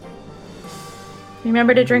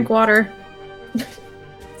 Remember to drink water.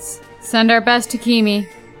 Send our best to Kimi.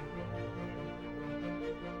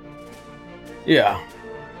 Yeah.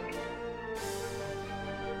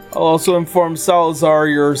 I'll also inform Salazar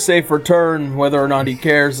your safe return. Whether or not he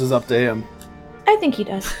cares is up to him. I think he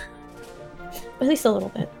does. At least a little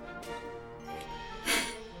bit.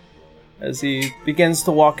 As he begins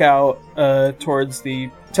to walk out towards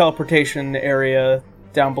the teleportation area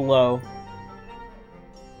down below,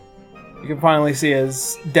 you can finally see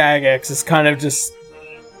as Dagex is kind of just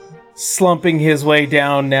slumping his way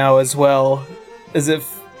down now as well, as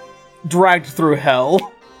if dragged through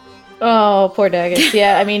hell. Oh, poor Dagex.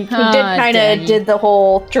 Yeah, I mean, he did the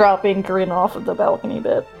whole dropping Corinne off of the balcony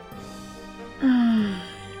bit.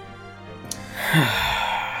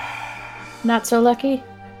 Not so lucky?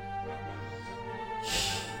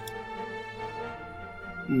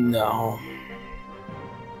 No.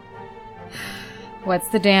 What's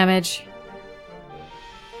the damage?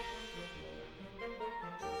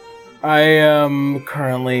 I am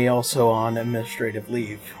currently also on administrative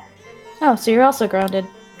leave. Oh, so you're also grounded.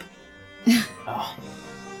 Oh.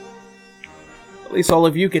 At least all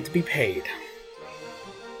of you get to be paid.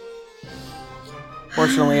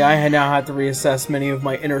 Fortunately, I now had to reassess many of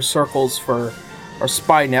my inner circles for our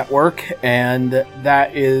spy network, and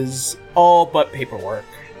that is all but paperwork.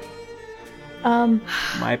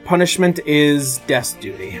 My punishment is desk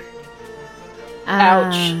duty.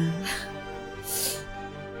 Ouch.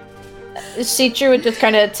 Seacher would just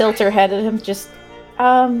kind of tilt her head at him, just,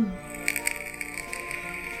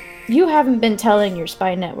 you haven't been telling your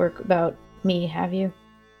spy network about me, have you?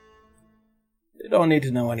 You don't need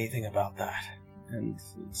to know anything about that. And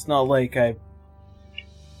it's not like I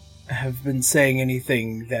have been saying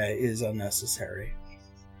anything that is unnecessary.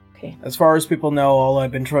 Okay. As far as people know, all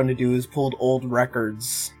I've been trying to do is pull old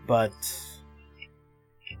records, but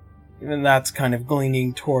even that's kind of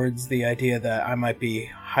leaning towards the idea that I might be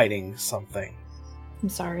hiding something. I'm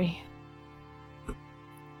sorry.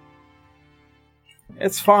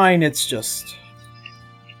 It's fine, it's just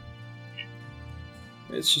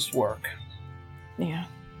work. Yeah.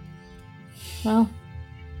 Well,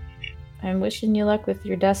 I'm wishing you luck with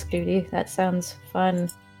your desk duty. That sounds fun.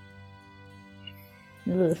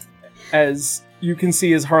 Ugh. As you can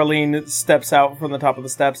see as Harleen steps out from the top of the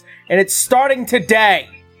steps, and it's starting today!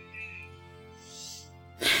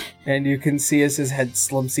 And you can see as his head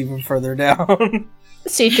slumps even further down.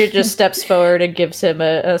 Seacher just steps forward and gives him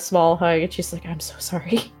a small hug, and she's like, I'm so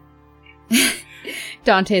sorry.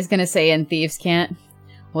 Dante's gonna say in Thieves' Cant,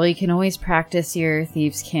 well, you can always practice your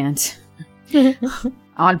Thieves' Cant.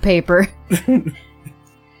 On paper.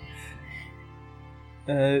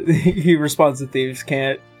 He responds to Thieves'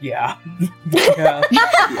 Cant, yeah.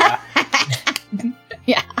 Yeah.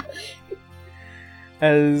 Yeah.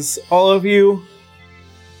 As all of you,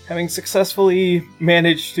 having successfully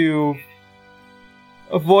managed to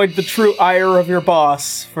avoid the true ire of your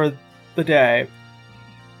boss for the day,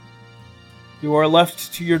 you are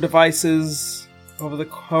left to your devices over the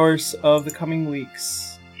course of the coming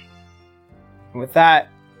weeks. And with that,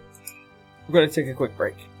 we're going to take a quick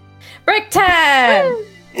break. Break time!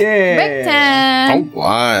 Yeah! Break time!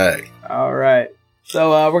 Why? Alright.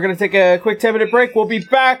 So we're going to take a quick 10-minute break. We'll be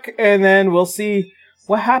back, and then we'll see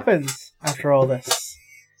what happens after all this.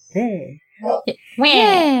 Hey.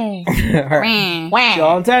 Yay! Alright. See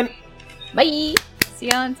y'all in 10. Bye! See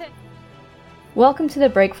you on 10. Welcome to the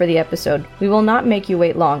break for the episode. We will not make you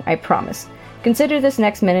wait long, I promise. Consider this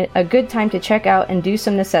next minute a good time to check out and do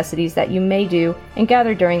some necessities that you may do and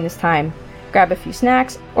gather during this time. Grab a few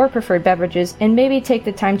snacks or preferred beverages and maybe take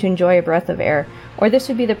the time to enjoy a breath of air, or this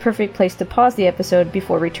would be the perfect place to pause the episode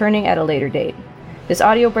before returning at a later date. This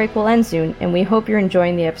audio break will end soon, and we hope you're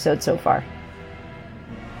enjoying the episode so far.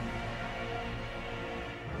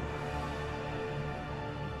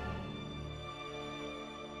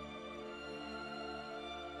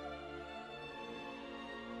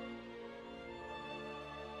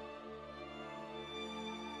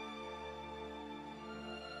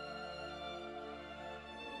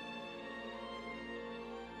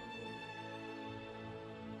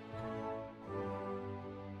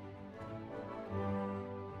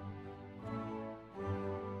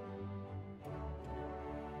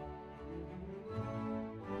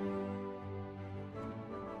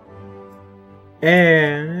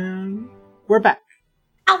 And we're back.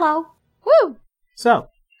 Hello. Woo! So,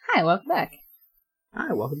 Hi, welcome back.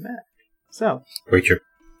 hi, welcome back. So, Preacher.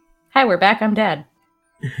 Hi, we're back. I'm Dad.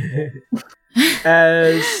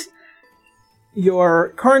 as your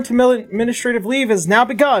current administrative leave has now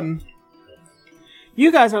begun,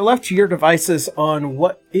 you guys are left to your devices on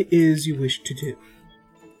what it is you wish to do.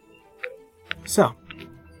 So,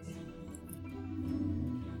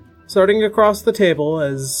 starting across the table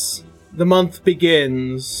as the month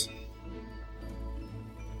begins,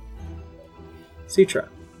 Citra,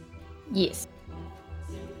 Yes.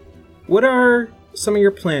 what are some of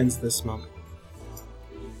your plans this month?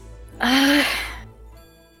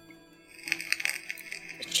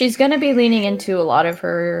 She's going to be leaning into a lot of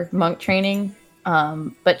her monk training,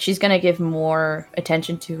 but she's going to give more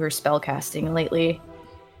attention to her spellcasting lately.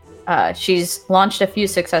 She's launched a few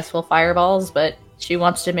successful fireballs, but she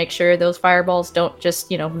wants to make sure those fireballs don't just,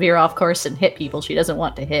 veer off course and hit people she doesn't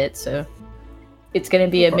want to hit, so it's going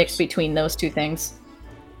to be a mix between those two things.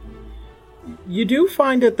 You do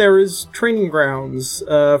find that there is training grounds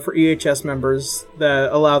for EHS members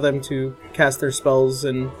that allow them to cast their spells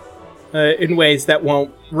in ways that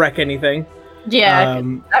won't wreck anything. Yeah,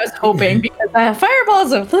 I was hoping, because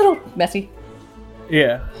fireballs are a little messy.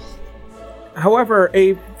 Yeah. However,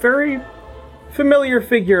 a very familiar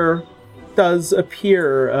figure does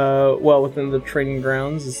appear well within the training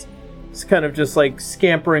grounds. It's kind of just like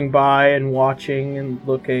scampering by and watching and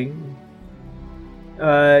looking.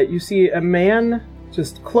 You see a man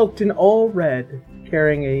just cloaked in all red,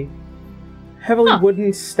 carrying a heavily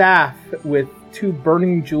wooden staff with two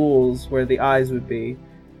burning jewels where the eyes would be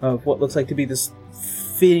of what looks like to be this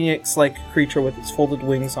phoenix-like creature with its folded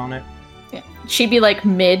wings on it. Yeah. She'd be like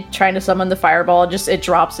mid trying to summon the fireball, just it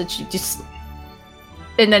drops and she just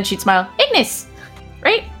and then she'd smile. Ignis!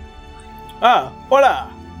 Right? Ah,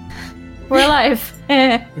 hola! We're alive.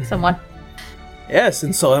 Someone. Yes,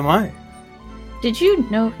 and so am I. Did you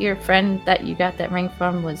know your friend that you got that ring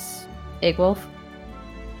from was Igwolf?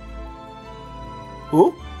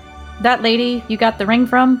 Who? That lady you got the ring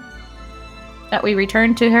from? That we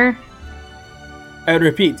returned to her? I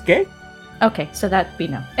repeat, okay? Okay, so that'd be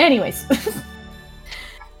no. Anyways.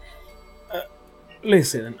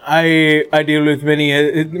 Listen, I deal with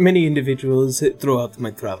many individuals throughout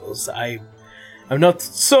my travels. I'm not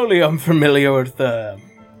solely unfamiliar with the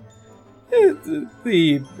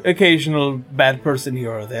occasional bad person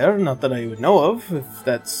here or there. Not that I would know of, if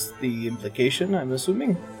that's the implication, I'm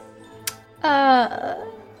assuming.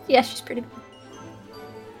 Yeah, she's pretty bad.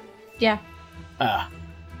 Yeah. Ah.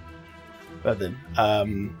 Well then,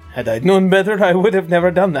 had I known better, I would have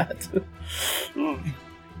never done that.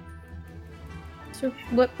 So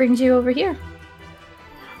what brings you over here?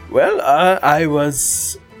 Well,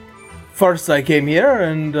 First I came here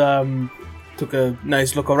and took a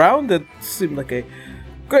nice look around. It seemed like a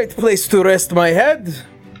great place to rest my head.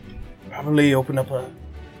 Probably open up a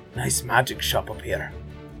nice magic shop up here.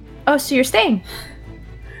 Oh, so you're staying?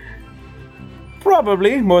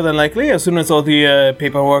 Probably, more than likely, as soon as all the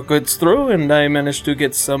paperwork gets through and I manage to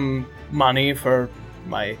get some money for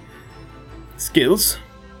my skills.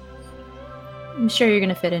 I'm sure you're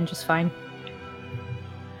gonna fit in just fine.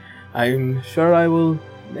 I'm sure I will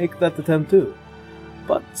make that attempt too.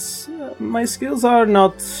 But my skills are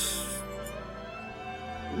not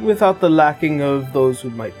without the lacking of those who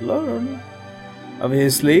might learn.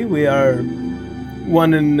 Obviously, we are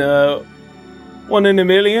one in a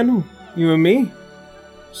million, you and me.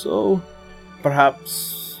 So,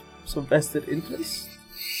 perhaps some vested interest?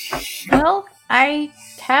 Well, I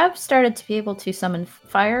have started to be able to summon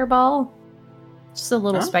Fireball. Just a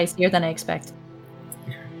little spicier than I expect.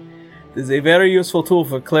 It is a very useful tool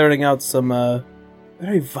for clearing out some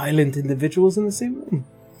very violent individuals in the same room.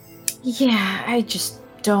 Yeah, I just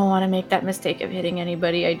don't want to make that mistake of hitting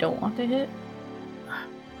anybody I don't want to hit.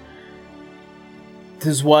 It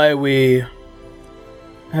is why we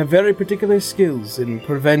have very particular skills in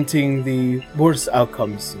preventing the worst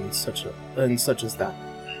outcomes and such as that.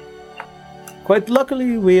 Quite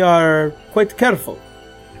luckily, we are quite careful,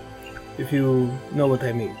 if you know what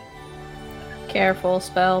I mean. Careful,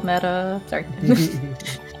 spell, meta. Sorry.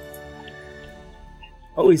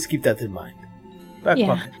 Always keep that in mind. Back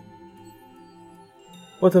pocket.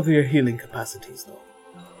 What of your healing capacities, though?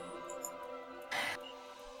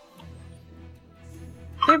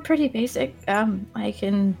 They're pretty basic. I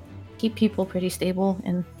can keep people pretty stable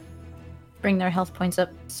and bring their health points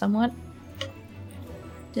up somewhat.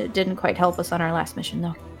 It didn't quite help us on our last mission,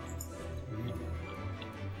 though.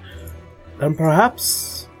 And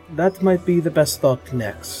perhaps that might be the best thought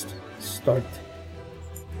next. Start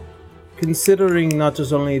considering not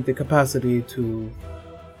just only the capacity to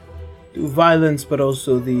do violence, but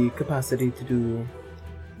also the capacity to do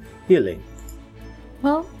healing.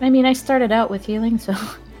 Well, I mean, I started out with healing, so...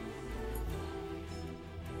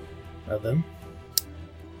 Well then,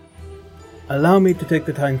 allow me to take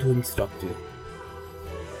the time to instruct you.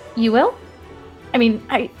 You will? I mean,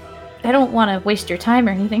 I don't want to waste your time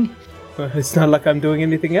or anything. It's not like I'm doing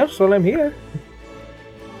anything else while I'm here.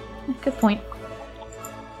 Good point.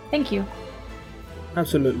 Thank you.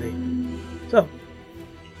 Absolutely. So,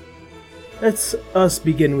 let's us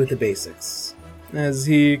begin with the basics. As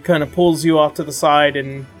he kind of pulls you off to the side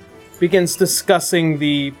and begins discussing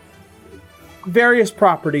the various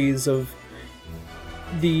properties of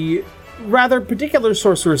the rather particular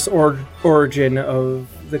sorceress origin of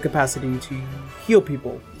the capacity to heal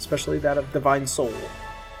people, especially that of Divine Soul.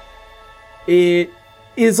 It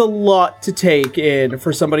is a lot to take in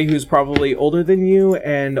for somebody who's probably older than you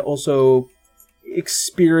and also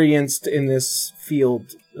experienced in this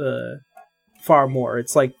field far more.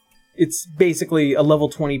 It's basically a level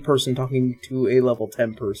 20 person talking to a level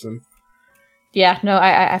 10 person. Yeah, no,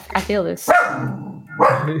 I feel this. So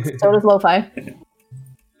does Lo-Fi.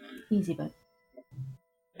 Easy, bud.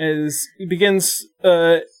 As he begins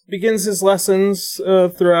his lessons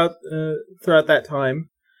throughout that time,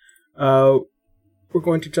 we're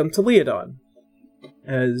going to jump to Leodon.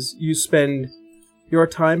 As you spend your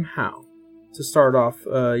time how to start off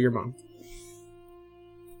your month.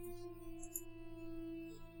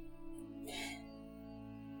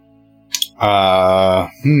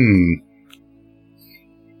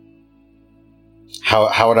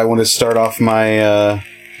 How would I want to start off my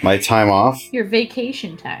my time off? Your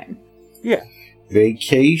vacation time. Yeah.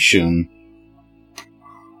 Vacation.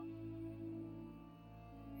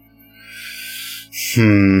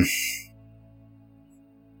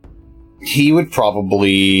 He would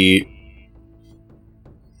probably...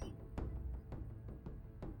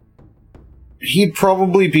 He'd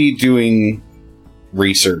probably be doing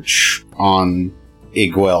research on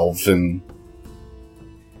Igwelv and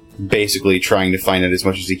basically trying to find out as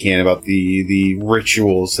much as he can about the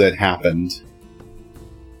rituals that happened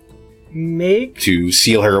to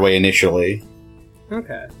seal her away initially.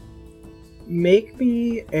 Okay. Make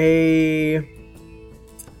me a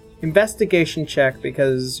investigation check,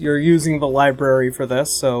 because you're using the library for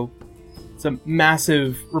this, so it's a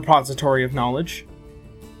massive repository of knowledge.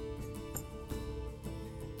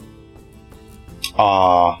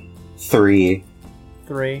 3.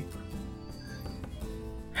 3.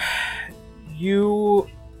 You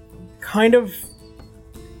kind of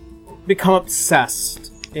become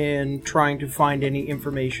obsessed in trying to find any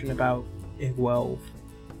information about Igwelv.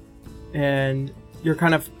 And you're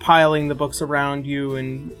kind of piling the books around you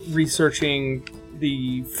and researching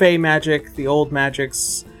the Fey magic, the old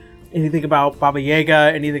magics, anything about Baba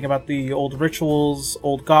Yaga, anything about the old rituals,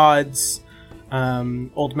 old gods,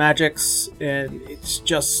 old magics, and it's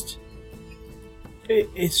just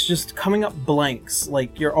coming up blanks.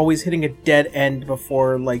 Like, you're always hitting a dead end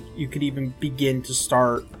before, like, you could even begin to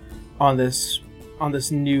start on this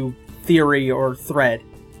new theory or thread.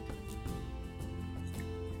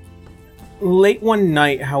 Late one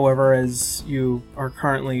night, however, as you are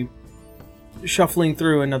currently shuffling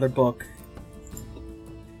through another book,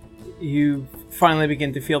 you finally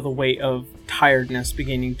begin to feel the weight of tiredness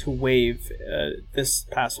beginning to wave this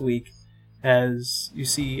past week, as you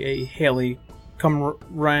see a Haley come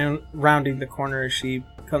rounding the corner as she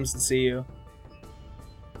comes to see you.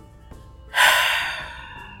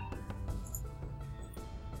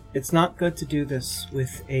 It's not good to do this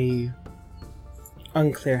with a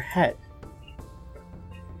unclear head.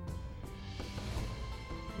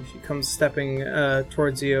 She comes stepping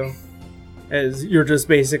towards you, as you're just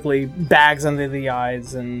basically bags under the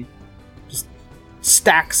eyes and just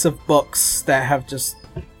stacks of books that have just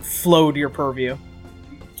flowed your purview.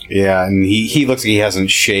 Yeah, and he looks like he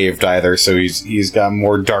hasn't shaved either, so he's got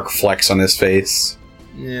more dark flecks on his face.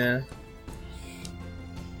 Yeah.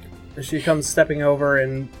 As she comes stepping over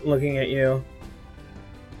and looking at you.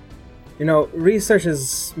 You know, research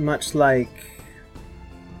is much like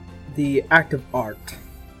the act of art.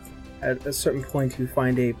 At a certain point you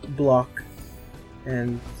find a block,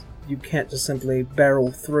 and you can't just simply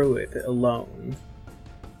barrel through it alone.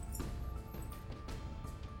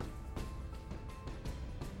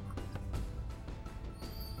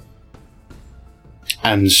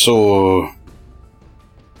 And so,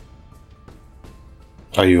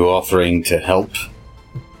 are you offering to help?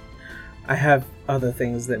 I have other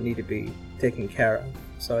things that need to be taken care of,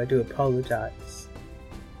 so I do apologize.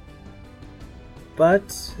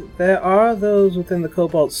 But there are those within the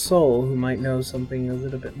Cobalt Soul who might know something a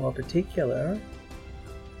little bit more particular.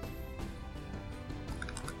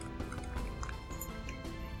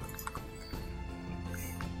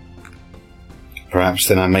 Perhaps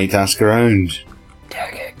then I might ask around.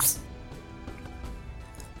 Targex.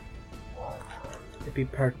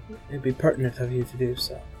 It'd be pertinent of you to do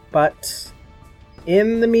so. But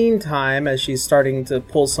in the meantime, as she's starting to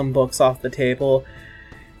pull some books off the table,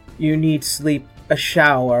 you need sleep, a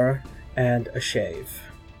shower, and a shave.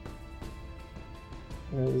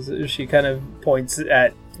 She kind of points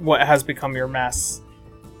at what has become your mess.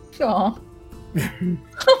 Aw.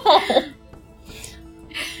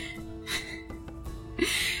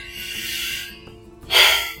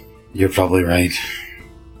 You're probably right.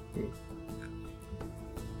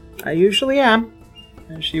 I usually am.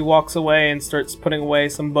 And she walks away and starts putting away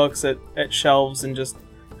some books at shelves and just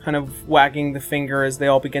kind of wagging the finger as they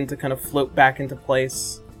all begin to kind of float back into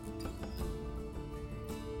place.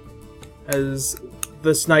 As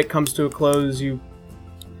this night comes to a close, you,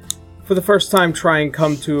 for the first time, try and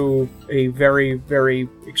come to a very, very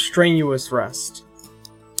extraneous rest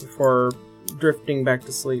before drifting back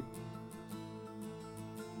to sleep.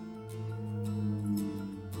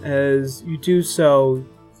 As you do so,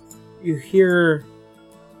 you hear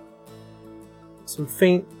some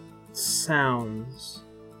faint sounds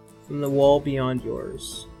from the wall beyond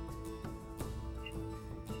yours.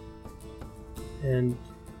 And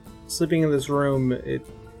sleeping in this room, the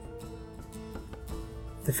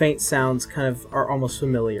faint sounds kind of are almost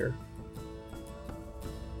familiar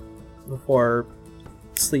before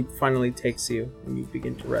sleep finally takes you and you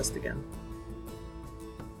begin to rest again.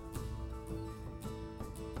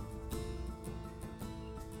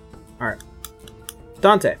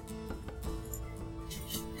 Dante,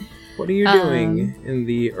 what are you doing in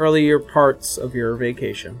the earlier parts of your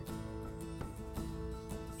vacation?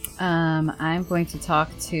 I'm going to talk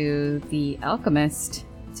to the alchemist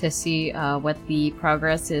to see what the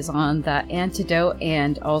progress is on that antidote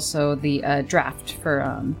and also the draft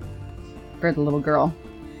for the little girl.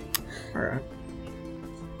 All right.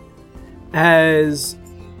 As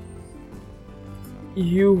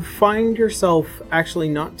you find yourself actually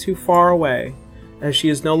not too far away, as she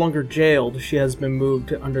is no longer jailed, she has been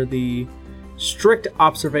moved under the strict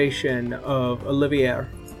observation of Olivier,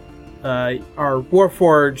 our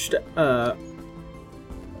Warforged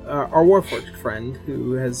friend,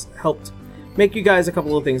 who has helped make you guys a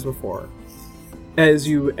couple of things before. As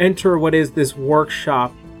you enter what is this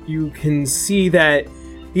workshop, you can see that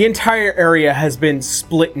the entire area has been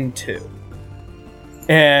split in two.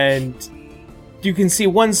 And you can see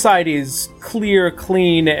one side is clear,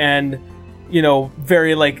 clean, and,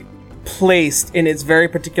 very, placed in its very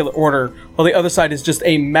particular order, while the other side is just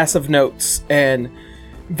a mess of notes and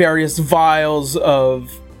various vials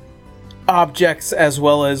of objects, as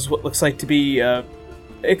well as what looks like to be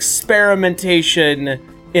experimentation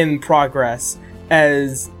in progress,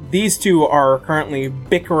 as these two are currently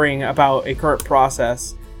bickering about a current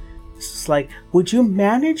process. It's just like, would you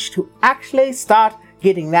manage to actually start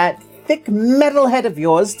getting that thick metal head of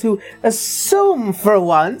yours to assume for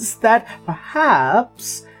once that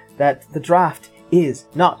perhaps that the draft is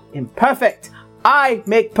not imperfect? I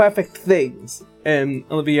make perfect things. And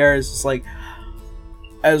Olivier is just like,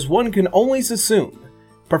 as one can always assume,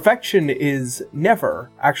 perfection is never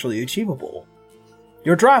actually achievable.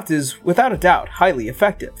 Your draft is, without a doubt, highly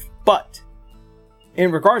effective, but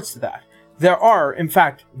in regards to that, there are, in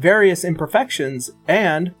fact, various imperfections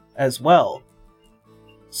and, as well,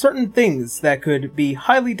 certain things that could be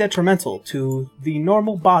highly detrimental to the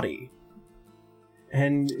normal body.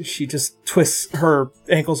 And she just twists her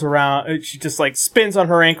ankles around, she just spins on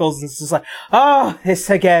her ankles and it's just like, this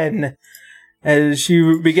again. As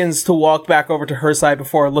she begins to walk back over to her side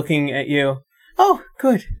before looking at you. Oh,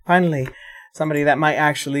 good, finally. Somebody that might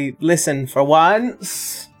actually listen for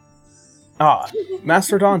once.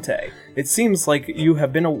 Master Dante, it seems like you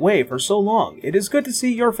have been away for so long. It is good to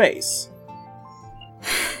see your face.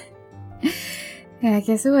 Yeah, I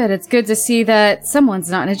guess it would. It's good to see that someone's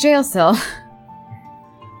not in a jail cell.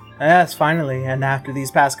 Yes, finally, and after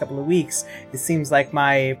these past couple of weeks, it seems like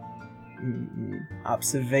my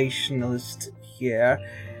observationalist here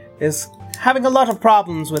is having a lot of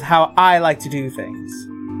problems with how I like to do things.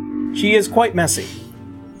 She is quite messy.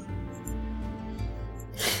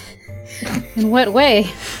 In what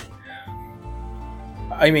way?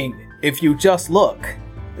 I mean, if you just look,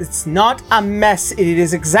 it's not a mess. It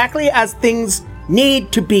is exactly as things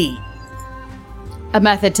need to be. A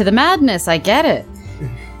method to the madness, I get it.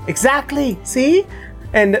 Exactly, see?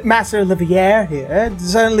 And Master Olivier here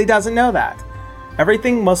certainly doesn't know that.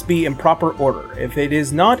 Everything must be in proper order. If it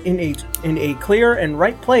is not in a clear and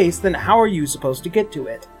right place, then how are you supposed to get to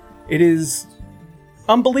it? It is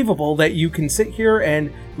unbelievable that you can sit here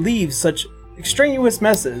and leave such extraneous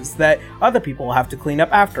messes that other people have to clean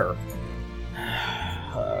up after.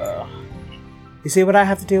 You see what I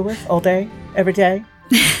have to deal with all day, every day?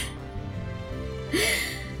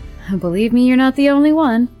 Believe me, you're not the only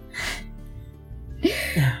one.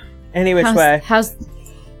 Any which way.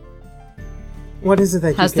 What is it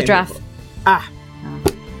that how's you the draft? The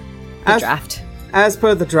draft. As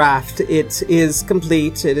per the draft, it is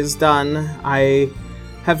complete. It is done. I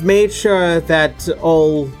have made sure that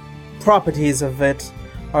all properties of it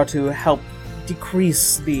are to help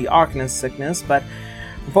decrease the Arcanist sickness, but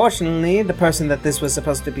unfortunately, the person that this was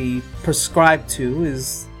supposed to be prescribed to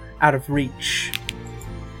is out of reach.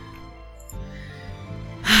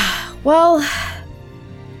 Well,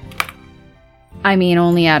 I mean,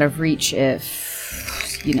 only out of reach if,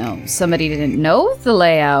 somebody didn't know the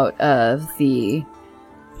layout of the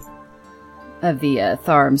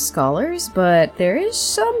Tharm Scholars, but there is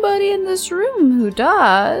somebody in this room who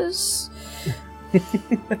does.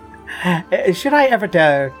 Should I ever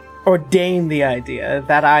dare ordain the idea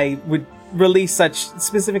that I would release such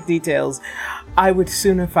specific details, I would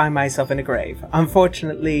sooner find myself in a grave.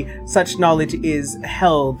 Unfortunately, such knowledge is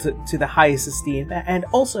held to the highest esteem, and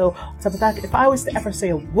also, on top of that, if I was to ever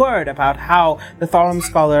say a word about how the Tharm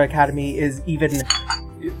Scholar Academy is even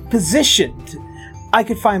positioned, I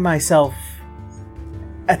could find myself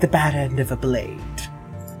at the bad end of a blade.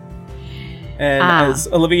 And as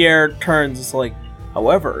Olivier turns, it's like,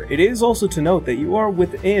 however, it is also to note that you are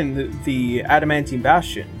within the Adamantine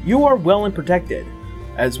Bastion. You are well and protected,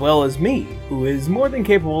 as well as me, who is more than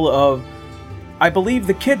capable of I believe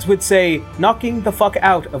the kids would say, knocking the fuck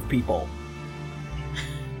out of people.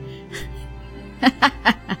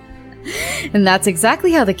 And that's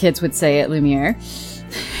exactly how the kids would say it, Lumiere.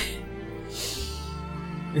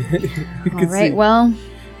 All right, well... You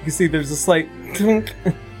can see there's a slight clink.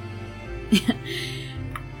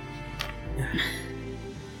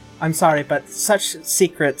 I'm sorry, but such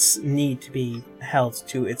secrets need to be held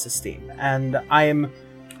to its esteem, and I am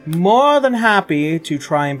more than happy to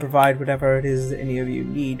try and provide whatever it is any of you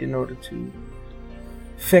need in order to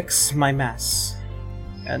fix my mess.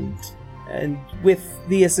 And with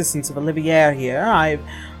the assistance of Olivier here, I've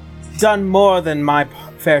done more than my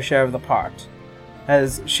fair share of the part.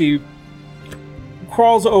 As she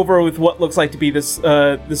crawls over with what looks like to be this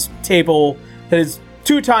table that is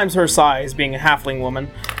 2 times her size, being a halfling woman,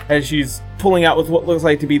 as she's pulling out with what looks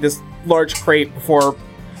like to be this large crate before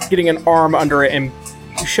getting an arm under it and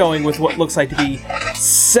showing with what looks like to be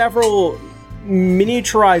several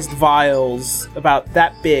miniaturized vials about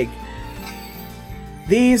that big.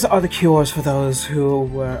 These are the cures for those who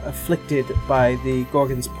were afflicted by the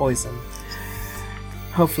Gorgon's poison.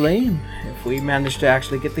 Hopefully, if we manage to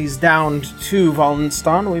actually get these down to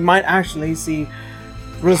Wallenstein, we might actually see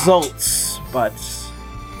results, but,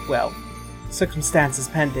 well, circumstances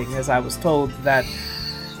pending, as I was told that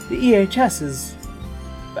the EHS is,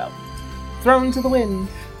 well, thrown to the wind.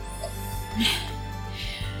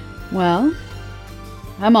 Well,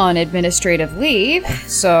 I'm on administrative leave,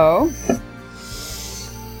 so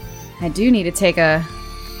I do need to take a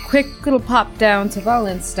quick little pop down to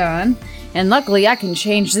Wallenstein, and luckily I can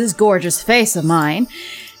change this gorgeous face of mine,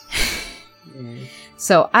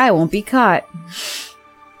 so I won't be caught.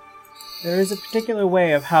 There is a particular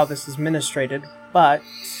way of how this is administrated, but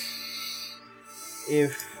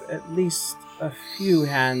if at least a few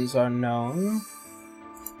hands are known,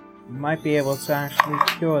 you might be able to actually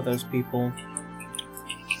cure those people.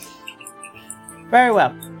 Very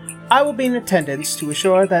well. I will be in attendance to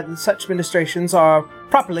assure that such ministrations are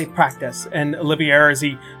properly practiced. And Olivier, as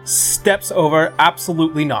he steps over,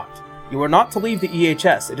 absolutely not. You are not to leave the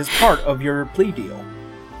EHS. It is part of your plea deal.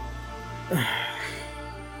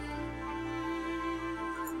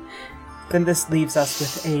 Then this leaves us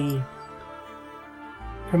with a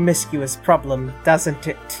promiscuous problem, doesn't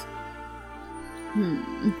it?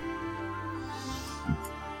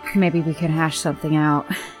 Maybe we can hash something out.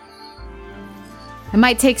 It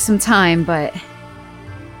might take some time, but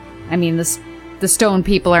I mean, the stone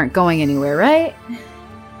people aren't going anywhere, right?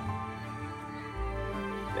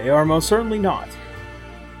 They are most certainly not.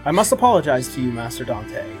 I must apologize to you, Master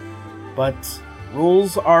Dante, but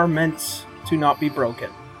rules are meant to not be broken.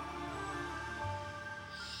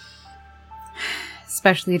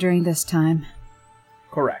 Especially during this time.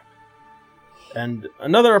 Correct. And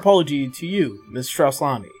another apology to you, Miss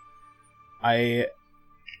Strauslani. I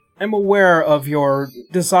am aware of your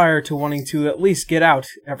desire to wanting to at least get out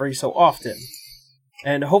every so often.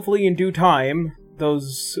 And hopefully in due time,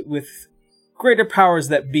 those with greater powers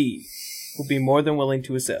that be will be more than willing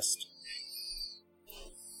to assist.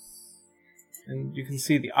 And you can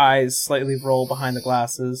see the eyes slightly roll behind the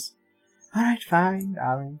glasses. Alright, fine,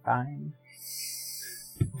 darling, fine.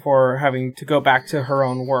 Before having to go back to her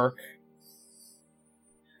own work.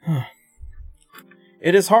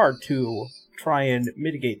 It is hard to try and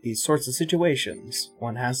mitigate these sorts of situations,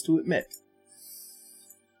 one has to admit.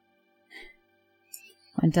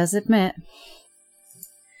 One does admit.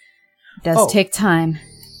 It does take time.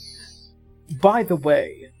 By the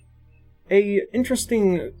way, an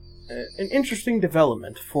interesting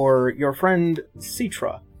development for your friend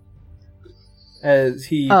Citra. As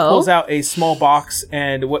he pulls out a small box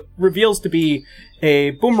and what reveals to be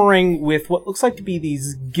a boomerang with what looks like to be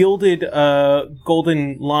these gilded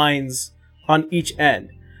golden lines on each end.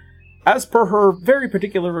 As per her very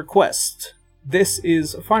particular request, this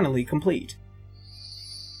is finally complete.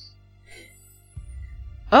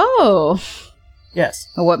 Oh! Yes.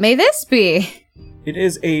 What may this be? It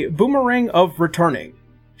is a boomerang of returning.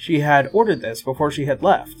 She had ordered this before she had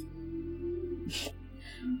left.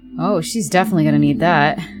 Oh, she's definitely gonna need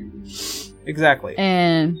that. Exactly.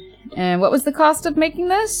 And what was the cost of making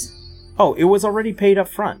this? Oh, it was already paid up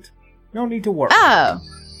front. No need to worry. Oh!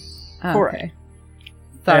 Correct. Okay.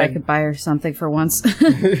 Thought I could buy her something for once.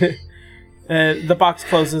 The box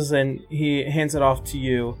closes and he hands it off to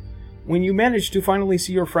you. When you manage to finally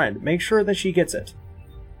see your friend, make sure that she gets it.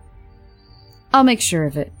 I'll make sure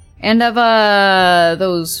of it. And of,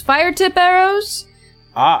 those fire tip arrows?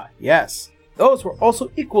 Ah, yes. Those were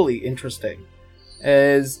also equally interesting.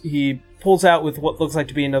 As he pulls out with what looks like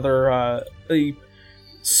to be another, a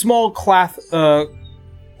small cloth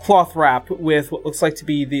wrap with what looks like to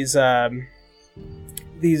be these,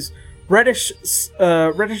 these reddish,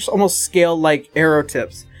 almost scale-like arrow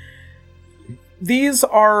tips. These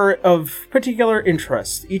are of particular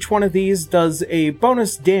interest. Each one of these does a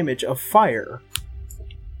bonus damage of fire.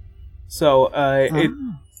 So,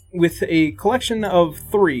 with a collection of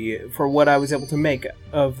 3 for what I was able to make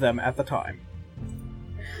of them at the time.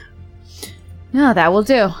 No, that will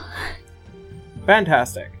do.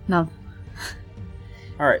 Fantastic. No.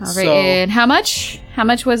 Alright, All right, so... and how much? How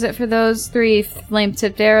much was it for those 3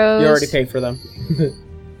 flame-tipped arrows? You already paid for them.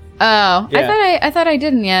 Oh, Yeah. I thought I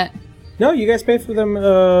didn't yet. No, you guys paid for them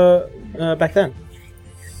back then.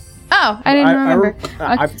 Oh, I didn't remember.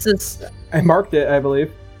 I marked it, I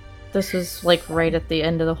believe. This was like right at the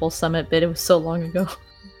end of the whole summit bit. It was so long ago.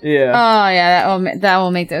 Yeah. Oh yeah, that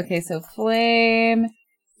will make the okay. So flame.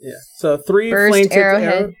 Yeah. So 3 Burst flame-tipped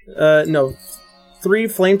arrowhead. arrows. 3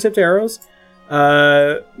 flame-tipped arrows.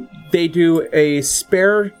 They do a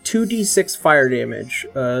spare 2d6 fire damage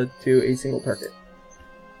to a single target.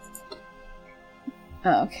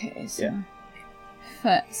 Okay, so Yeah.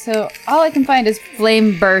 So all I can find is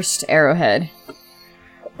flame burst arrowhead.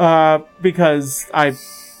 Because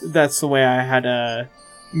that's the way I had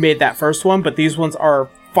made that first one, but these ones are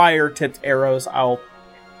fire-tipped arrows. I'll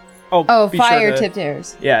Oh, be sure fire to- tipped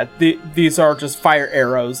arrows. Yeah, these are just fire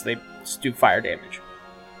arrows. They just do fire damage.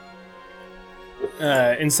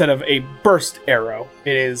 Instead of a burst arrow,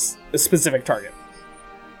 it is a specific target.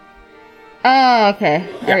 Oh, okay.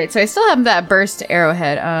 Yeah. All right. So I still have that burst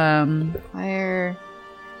arrowhead. Fire.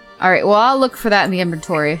 All right. Well, I'll look for that in the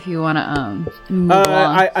inventory if you want to move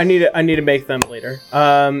along. I need to make them later.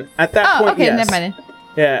 At that point, okay. yes. Never mind.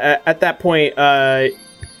 Yeah, at that point,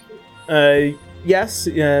 yes,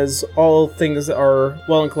 as all things are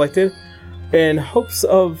well and collected, in hopes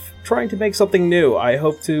of trying to make something new, I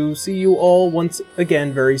hope to see you all once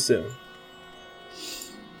again very soon.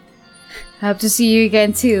 Hope to see you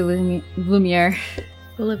again too, Lumiere.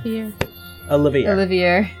 Olivia. Olivia.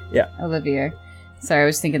 Olivier. Yeah. Olivier. Sorry, I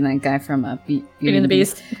was thinking that guy from Beauty Beauty and the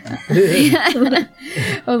Beast.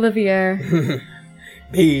 Olivier.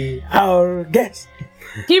 Be our guest.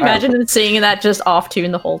 Can you imagine them singing that just off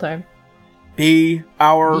tune the whole time? Be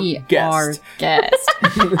our Be guest. our guest.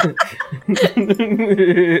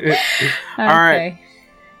 All right.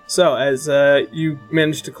 So, as you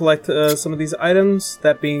managed to collect some of these items,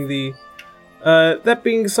 that being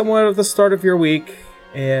somewhat of the start of your week,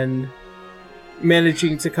 and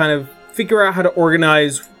managing to kind of figure out how to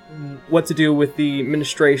organize what to do with the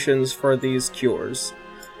ministrations for these cures.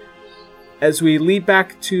 As we lead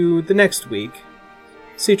back to the next week,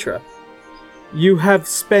 Citra, you have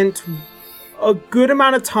spent a good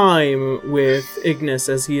amount of time with Ignis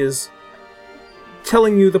as he is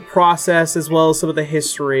telling you the process as well as some of the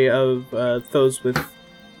history of those with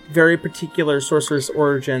very particular sorcerer's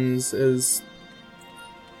origins as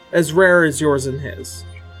rare as yours and his.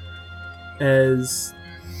 As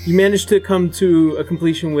you manage to come to a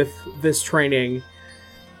completion with this training,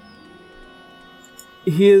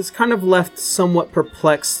 he is kind of left somewhat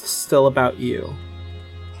perplexed still about you.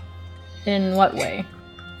 In what way?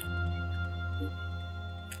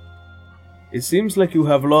 It seems like you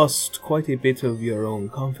have lost quite a bit of your own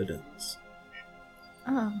confidence.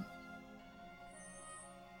 Oh.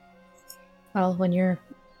 Well, when your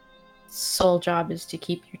sole job is to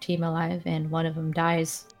keep your team alive and one of them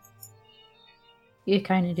dies, you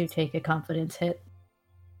kind of do take a confidence hit.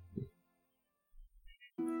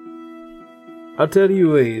 I'll tell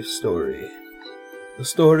you a story. The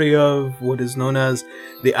story of what is known as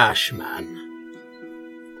the Ashman.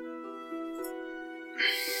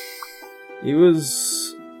 He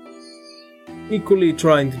was equally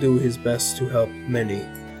trying to do his best to help many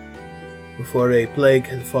before a plague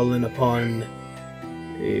had fallen upon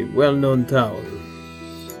a well-known town.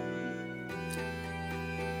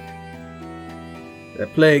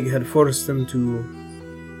 That plague had forced him to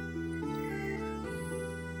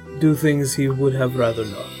do things he would have rather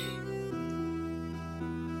not.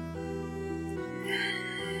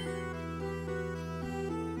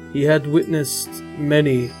 He had witnessed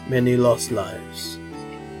many, many lost lives.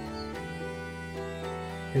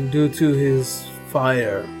 And due to his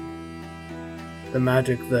fire, the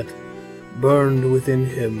magic that burned within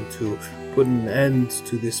him to put an end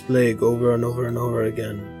to this plague over and over and over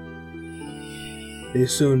again, they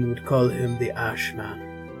soon would call him the Ashman.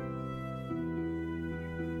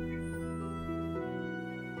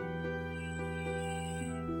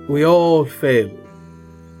 We all fail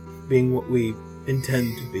being what we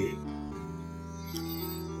intend to be,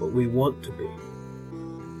 what we want to be.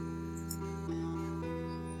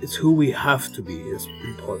 It's who we have to be is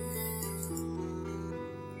important.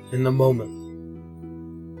 In the moment,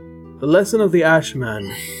 The lesson of the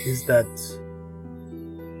Ashman is that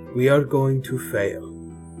we are going to fail.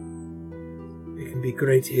 We can be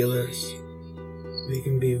great healers. We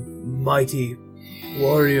can be mighty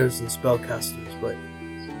warriors and spellcasters, but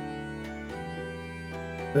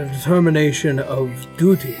the determination of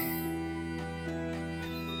duty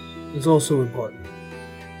is also important.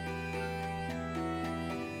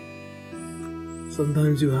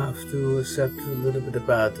 Sometimes you have to accept a little bit of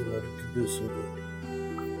bad in order to do some good.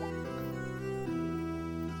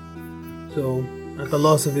 So, at the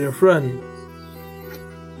loss of your friend,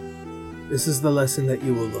 this is the lesson that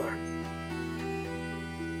you will learn.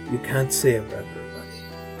 You can't save everybody,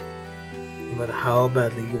 no matter how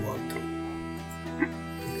badly you want to.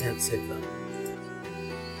 You can't save them.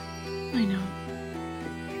 I know.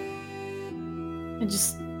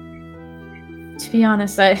 To be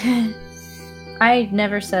honest, I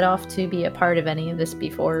never set off to be a part of any of this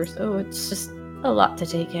before, so it's just a lot to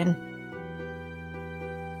take in.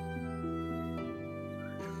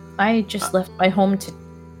 I just left my home to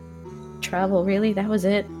travel, really. That was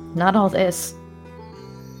it. Not all this.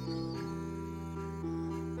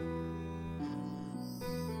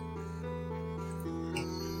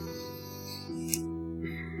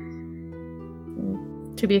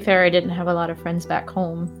 To be fair, I didn't have a lot of friends back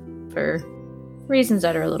home for reasons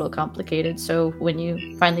that are a little complicated, so when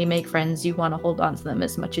you finally make friends, you want to hold on to them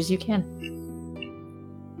as much as you can.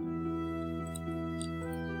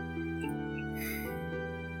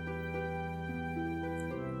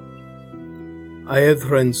 I had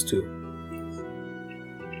friends too.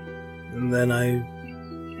 And then I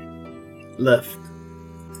left.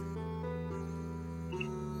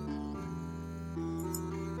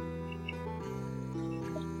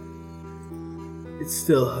 It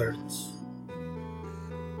still hurts.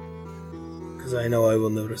 Because I know I will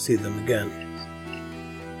never see them again.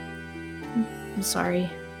 I'm sorry.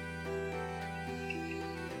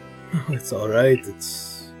 It's alright,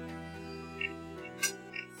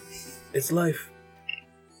 it's life.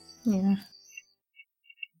 Yeah.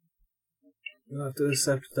 You have to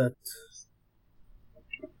accept that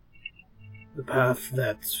the path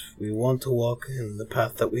that we want to walk and the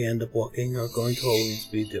path that we end up walking are going to always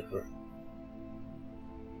be different.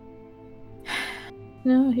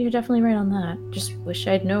 No, you're definitely right on that. Just wish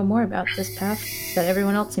I'd know more about this path that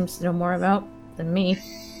everyone else seems to know more about than me.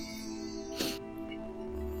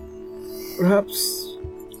 Perhaps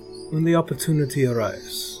when the opportunity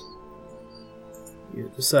arrives, you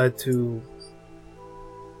decide to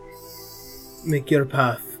make your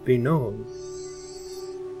path be known.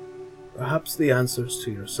 Perhaps the answers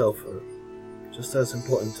to yourself are just as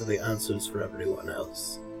important to the answers for everyone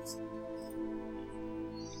else.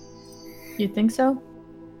 You think so?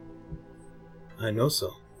 I know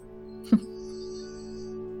so.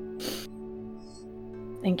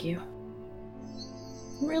 Thank you.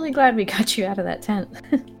 I'm really glad we got you out of that tent.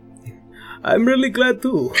 I'm really glad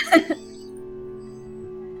too.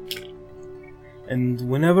 And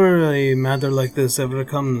whenever a matter like this ever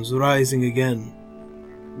comes rising again,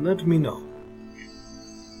 let me know.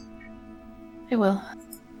 I will.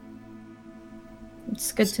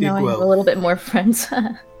 It's good to know I have a little bit more friends.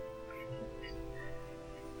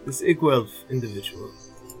 This Igwelf individual,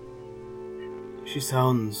 she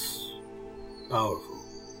sounds powerful.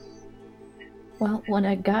 Well, when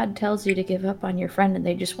a god tells you to give up on your friend and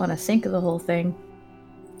they just want to sink the whole thing,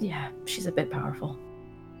 yeah, she's a bit powerful.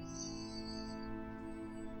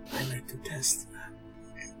 I like to test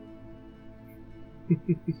that.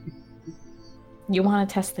 You want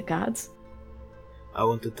to test the gods? I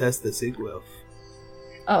want to test the Igwelf.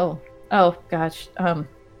 Oh, gosh.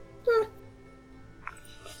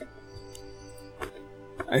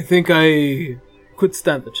 I think I could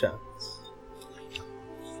stand the chance.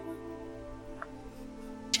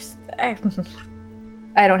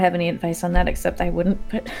 I don't have any advice on that, except I wouldn't,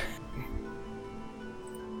 but...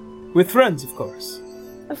 With friends, of course.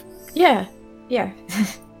 Yeah.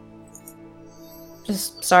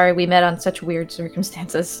 Just sorry we met on such weird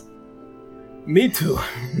circumstances. Me too.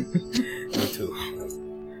 Me too.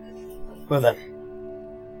 Well then.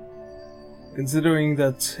 Considering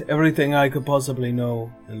that everything I could possibly know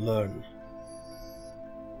and learn,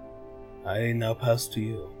 I now pass to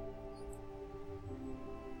you.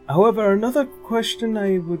 However, another question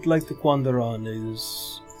I would like to ponder on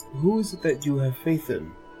is, who is it that you have faith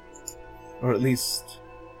in? Or at least,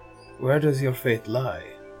 where does your faith lie?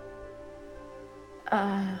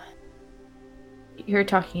 You're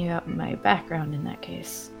talking about my background in that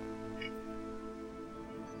case.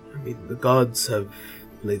 I mean, the gods have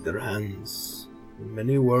laid their hands in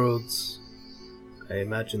many worlds. I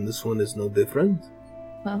imagine this one is no different.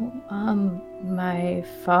 Well, my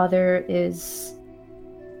father is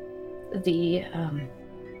the,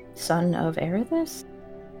 son of Erithus?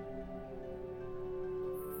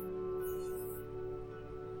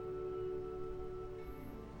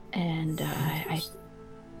 And, I'm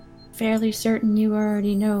fairly certain you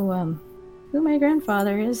already know, who my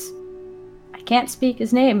grandfather is. I can't speak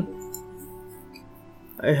his name.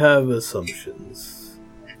 I have assumptions.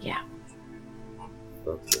 Yeah.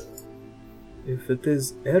 But if it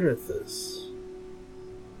is Erithus...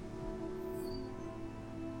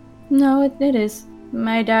 No, it is.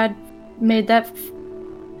 My dad made that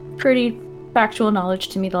pretty factual knowledge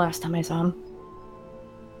to me the last time I saw him.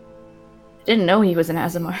 Didn't know he was an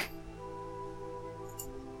Azamar.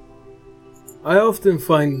 I often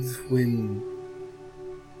find when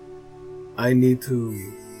I need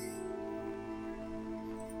to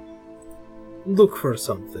look for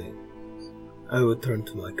something, I would turn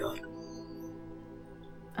to my god.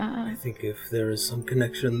 I think if there is some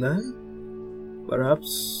connection there,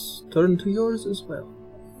 perhaps turn to yours as well.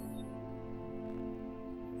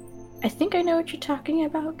 I think I know what you're talking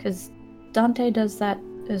about, because Dante does that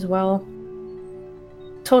as well.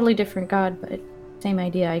 Totally different god, but same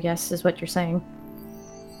idea, I guess, is what you're saying.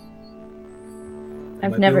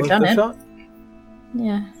 I've never done it. Shot?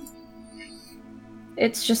 Yeah.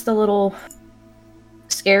 It's just a little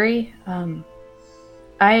scary.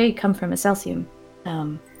 I come from Excelsium,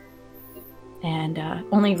 and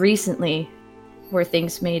only recently were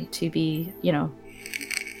things made to be,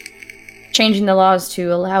 changing the laws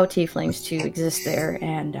to allow tieflings to exist there,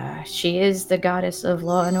 and she is the goddess of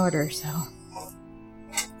law and order, so...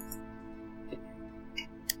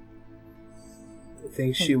 I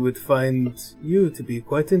think she would find you to be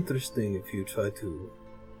quite interesting if you try to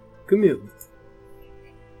commune.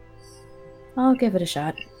 I'll give it a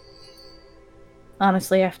shot.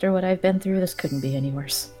 Honestly, after what I've been through, this couldn't be any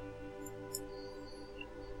worse.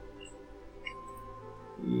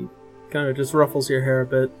 He kind of just ruffles your hair a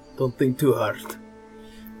bit. Don't think too hard.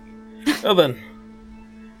 Well then.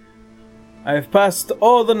 I have passed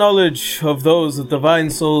all the knowledge of those of divine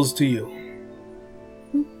souls to you.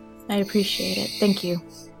 I appreciate it. Thank you.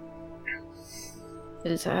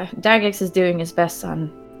 Dagex is doing his best on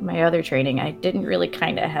my other training. I didn't really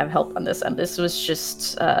kind of have help on this end. This was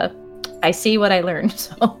just, I see what I learned,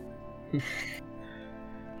 so...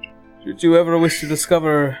 Should you ever wish to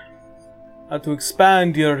discover how to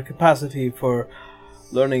expand your capacity for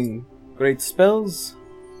learning great spells,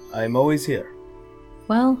 I'm always here.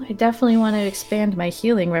 Well, I definitely want to expand my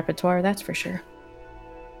healing repertoire, that's for sure.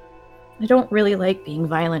 I don't really like being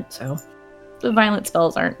violent, so the violent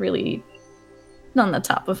spells aren't really on the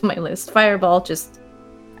top of my list. Fireball, just...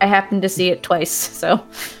 I happened to see it twice, so...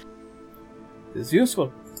 It's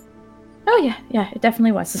useful. Oh yeah, it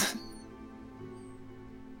definitely was.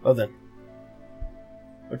 Well then.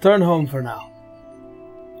 Return home for now.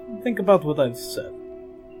 Think about what I've said.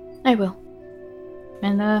 I will.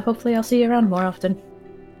 And hopefully I'll see you around more often.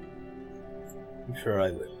 I'm sure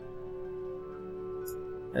I will.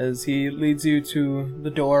 As he leads you to the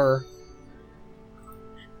door,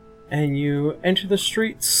 and you enter the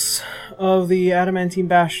streets of the Adamantine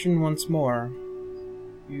Bastion once more.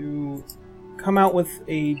 You come out with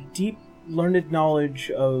a deep, learned knowledge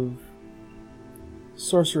of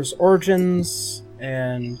sorcerer's origins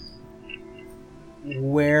and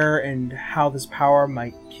where and how this power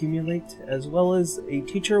might accumulate, as well as a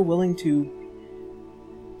teacher willing to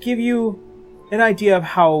give you an idea of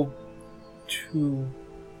how to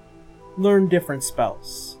learn different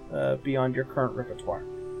spells beyond your current repertoire.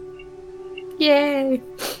 Yay!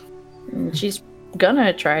 And she's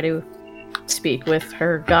gonna try to speak with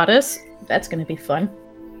her goddess. That's gonna be fun.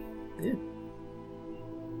 Yeah.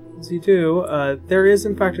 As you do, there is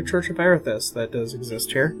in fact a Church of Erithus that does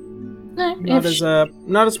exist here.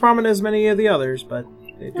 Not as prominent as many of the others, but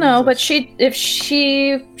no. But she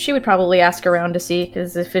would probably ask around to see,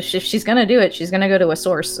 because if she's gonna do it, she's gonna go to a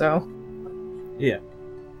source. So yeah.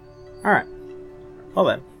 All right. Well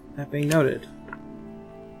then, that being noted,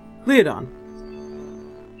 Leodon,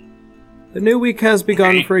 the new week has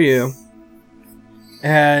begun for you,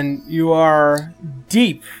 and you are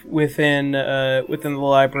deep within the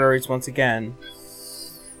libraries once again.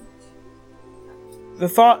 The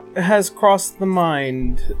thought has crossed the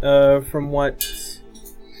mind from what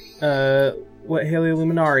Haley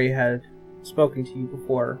Luminari had spoken to you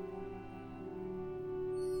before.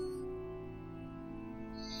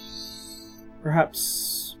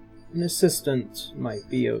 Perhaps an assistant might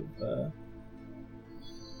be of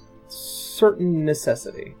certain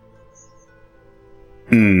necessity.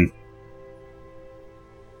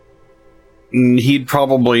 He'd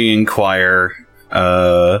probably inquire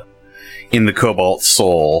in the Cobalt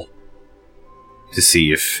Soul to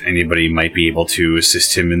see if anybody might be able to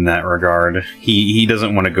assist him in that regard. He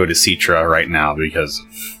doesn't want to go to Citra right now because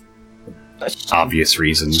of obvious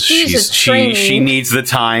reasons. She needs the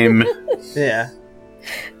time. Yeah.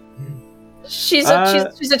 She's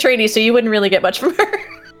a trainee, so you wouldn't really get much from her.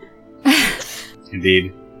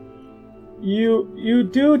 Indeed. You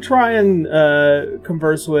do try and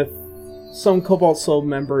converse with some Cobalt Soul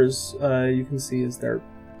members. You can see is their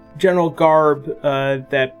general garb,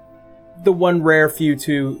 that the one rare few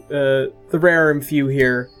the rare and few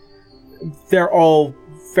here, they're all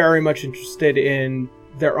very much interested in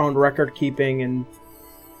their own record keeping and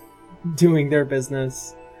doing their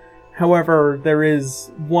business. However, there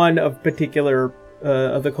is one of particular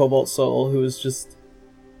of the Cobalt Soul who is just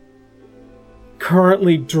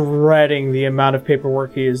currently dreading the amount of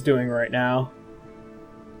paperwork he is doing right now.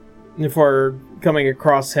 Before coming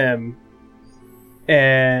across him,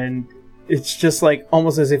 and it's just like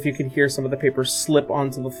almost as if you can hear some of the paper slip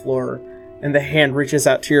onto the floor, and the hand reaches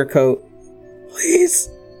out to your coat. Please.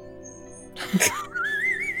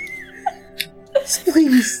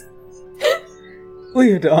 Please.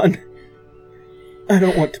 Leodon. I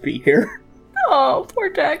don't want to be here. Oh, poor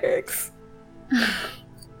Jagex.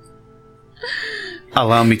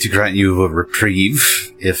 Allow me to grant you a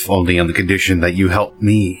reprieve, if only on the condition that you help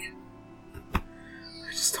me.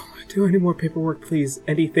 I just don't want to do any more paperwork, please.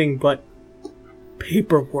 Anything but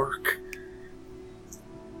paperwork.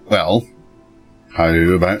 Well, how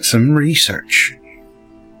about some research?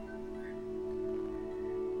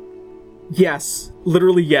 Yes.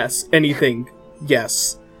 Literally yes. Anything.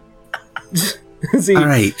 Yes.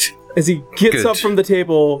 Alright. As he gets up from the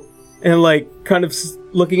table and, like, kind of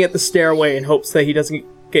looking at the stairway in hopes that he doesn't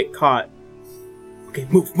get caught. Okay,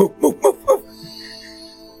 move.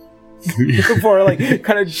 Before, like,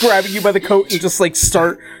 kind of grabbing you by the coat and just, like,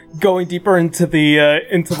 start going deeper into the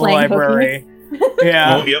library.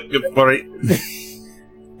 Yeah. Oh, yep, alright.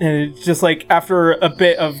 And it's just, like, after a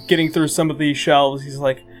bit of getting through some of these shelves, he's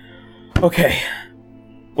like, okay,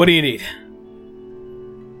 what do you need?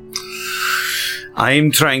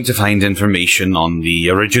 I'm trying to find information on the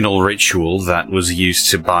original ritual that was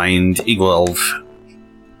used to bind Igwelv.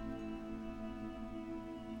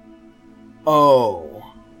 Oh.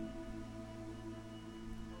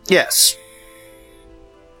 Yes.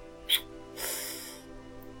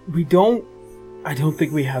 I don't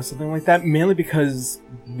think we have something like that, mainly because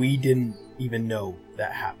we didn't even know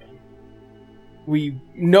that happened. We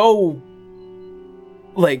know,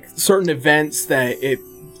 like, certain events that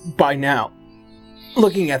by now,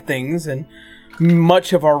 looking at things, and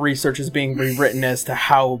much of our research is being rewritten as to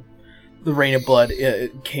how the Rain of Blood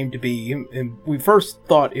came to be. And we first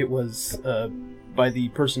thought it was by the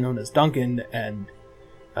person known as Duncan, and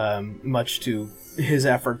much to his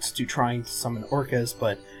efforts to trying to summon Orcas,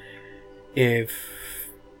 but if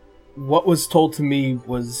what was told to me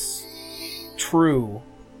was true,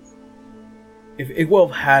 if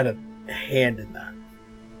Igwelv had a hand in that,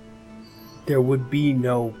 there would be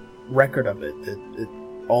no record of it. It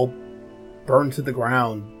all burned to the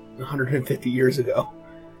ground 150 years ago.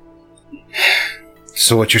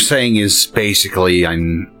 So what you're saying is basically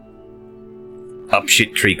I'm up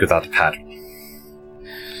shit creek without a paddle.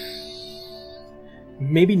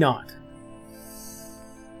 Maybe not.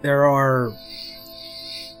 There are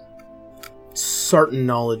certain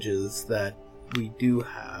knowledges that we do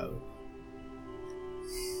have.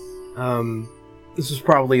 This was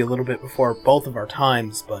probably a little bit before both of our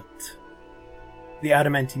times, but the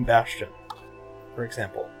Adamantine Bastion, for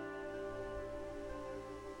example.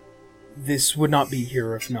 This would not be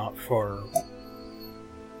here if not for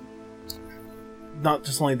not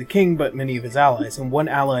just only the king, but many of his allies, and one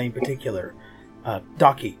ally in particular,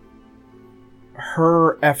 Daki.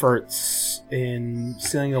 Her efforts in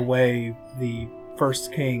sealing away the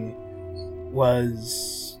first king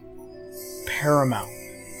was paramount.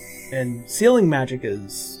 And sealing magic it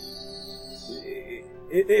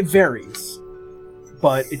varies,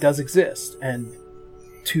 but it does exist, and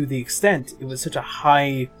to the extent it was such a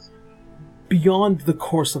high, beyond the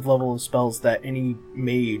course of level of spells that any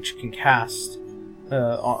mage can cast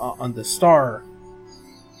on the star,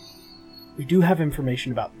 we do have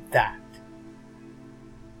information about that.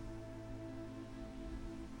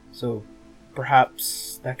 So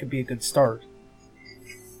perhaps that could be a good start.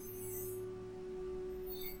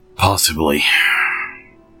 Possibly.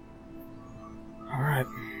 Alright.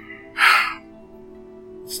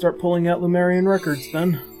 Start pulling out Lumerian records,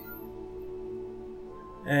 then.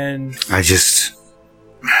 And...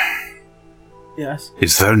 Yes?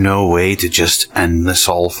 Is there no way to just end this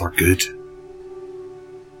all for good?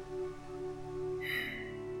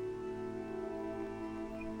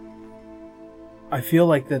 I feel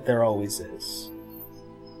like that there always is.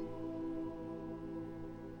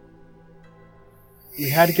 We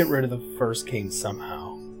had to get rid of the first king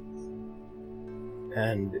somehow.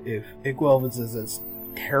 And if Igwelv is as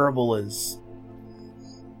terrible as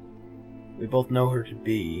we both know her to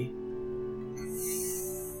be,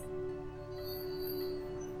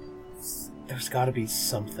 there's gotta be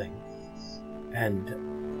something. And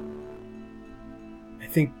I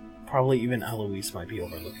think probably even Eloise might be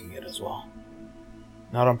overlooking it as well.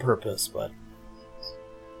 Not on purpose, but...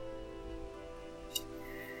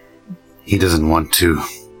 He doesn't want to.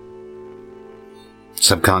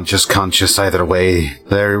 Subconscious, conscious, either way,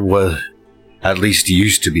 there was at least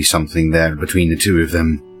used to be something there between the two of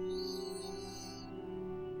them.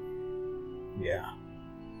 Yeah.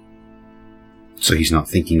 So he's not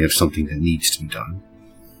thinking of something that needs to be done.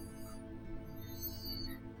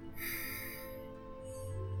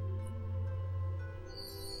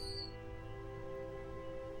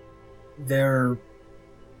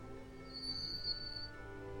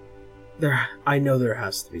 I know there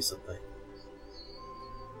has to be something.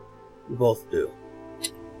 We both do.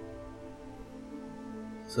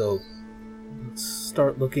 So, let's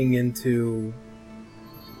start looking into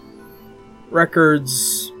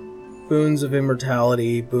records, boons of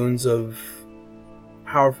immortality, boons of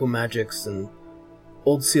powerful magics, and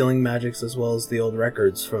old sealing magics, as well as the old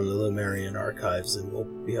records from the Lumerian archives, and we'll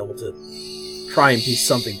be able to try and piece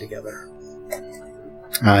something together.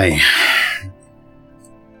 Aye.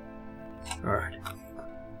 Alright.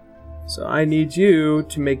 So I need you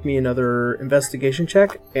to make me another investigation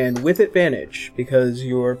check, and with advantage, because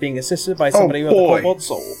you're being assisted by somebody with a kobold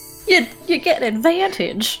soul. You get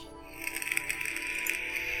advantage.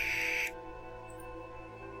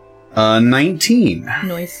 19.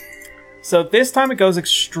 Noise. So this time it goes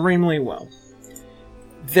extremely well.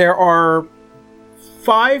 There are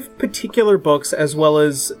 5 particular books as well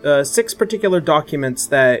as 6 particular documents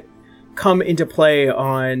that come into play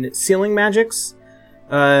on sealing magics,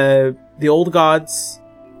 the old gods,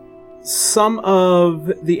 some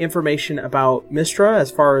of the information about Mystra,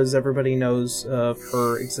 as far as everybody knows of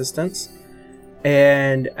her existence,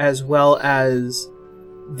 and as well as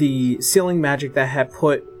the sealing magic that had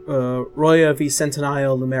put Roya V.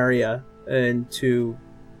 Centenario Lumeria into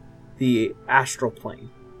the astral plane,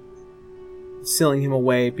 sealing him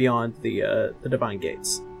away beyond the Divine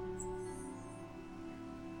Gates.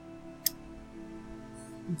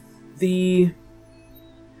 The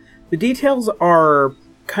details are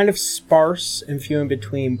kind of sparse and few in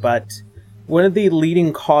between, but one of the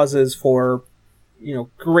leading causes for,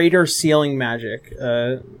 greater sealing magic,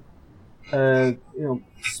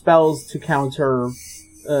 spells to counter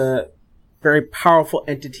very powerful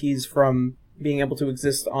entities from being able to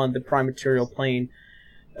exist on the prime material plane,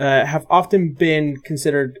 have often been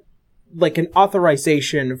considered like an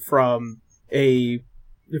authorization from the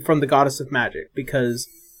goddess of magic, because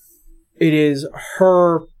it is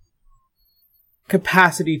her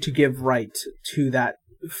capacity to give right to that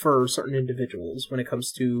for certain individuals when it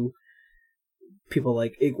comes to people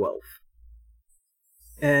like Igwelv.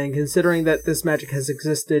 And considering that this magic has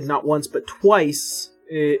existed not once but twice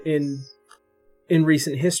in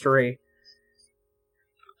recent history,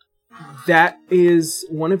 that is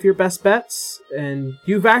one of your best bets. And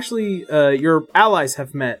you've actually, your allies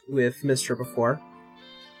have met with Mystra before.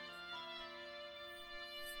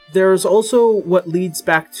 There's also what leads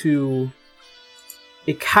back to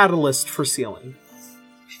a catalyst for sealing.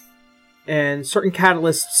 And certain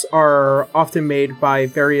catalysts are often made by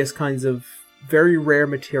various kinds of very rare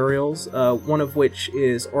materials, one of which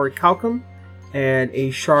is orichalcum and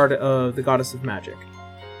a shard of the goddess of magic.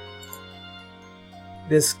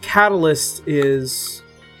 This catalyst is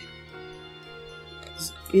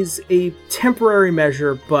a temporary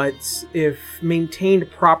measure, but if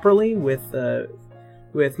maintained properly with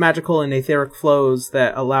magical and etheric flows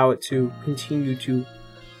that allow it to continue to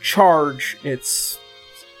charge its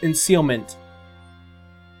ensealment,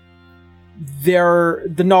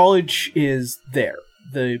 the knowledge is there.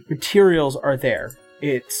 The materials are there.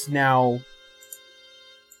 It's now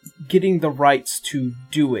getting the rights to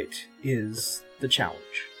do it is the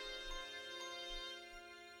challenge.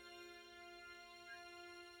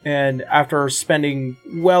 And after spending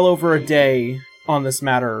well over a day on this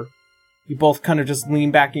matter, you both kind of just lean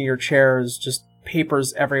back in your chairs, just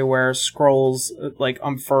papers everywhere, scrolls like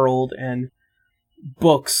unfurled, and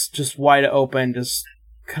books just wide open, just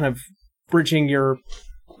kind of bridging your,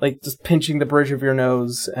 just pinching the bridge of your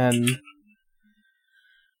nose, and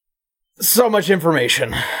so much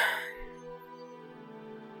information.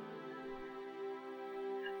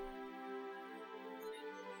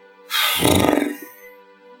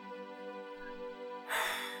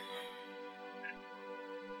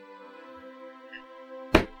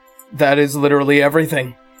 That is literally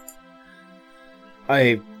everything.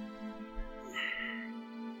 I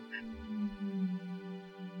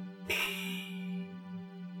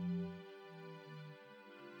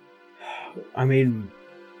mean,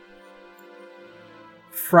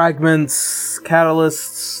 fragments,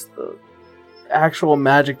 catalysts, the actual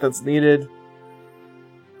magic that's needed.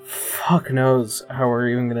 Fuck knows how we're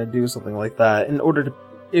even gonna do something like that in order to,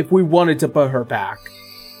 if we wanted to put her back.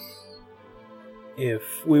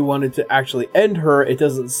 If we wanted to actually end her, it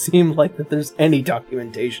doesn't seem like that there's any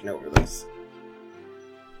documentation over this.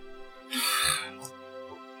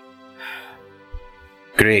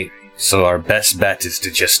 Great. So our best bet is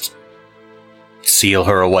to just seal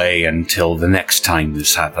her away until the next time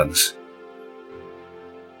this happens.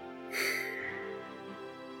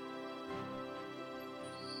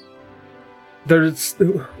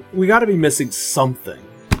 We gotta be missing something.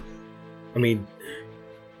 I mean,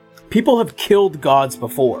 people have killed gods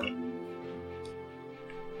before.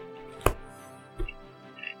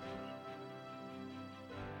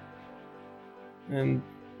 And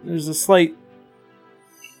there's a slight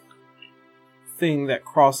thing that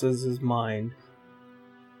crosses his mind.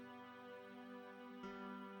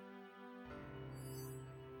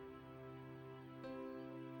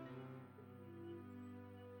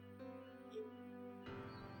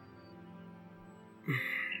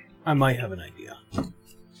 I might have an idea.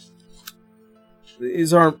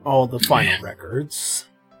 These aren't all the final records.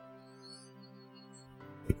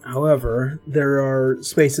 However, there are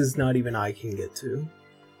spaces not even I can get to.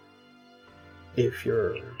 If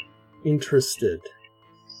you're interested.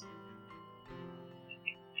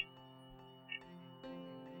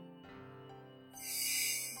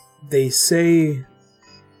 They say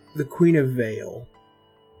the Queen of Vale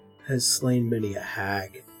has slain many a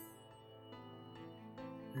hag.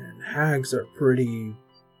 And hags are pretty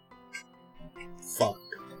fucked.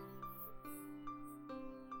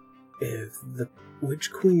 If the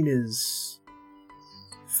Witch Queen is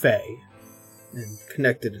Fae and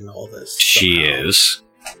connected in all this, She somehow, is.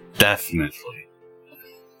 Definitely.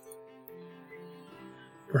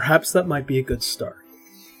 perhaps that might be a good start.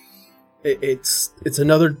 It's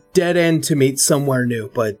another dead end to meet somewhere new,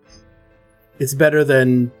 but it's better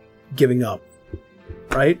than giving up,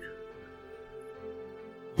 right?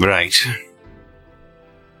 Right.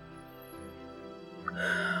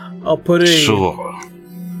 I'll put Sure.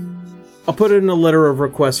 in a letter of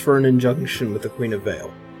request for an injunction with the Queen of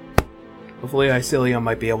Vale. Hopefully Icilia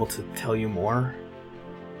might be able to tell you more.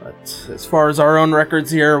 But as far as our own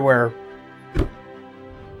records here, we're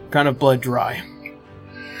kind of blood dry.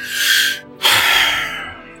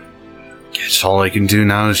 Guess all I can do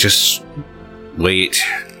now is just wait.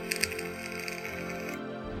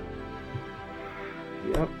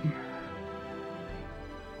 Yep.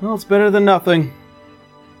 Well, it's better than nothing.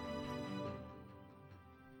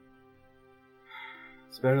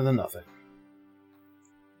 It's better than nothing.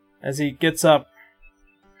 As he gets up,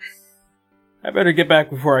 I better get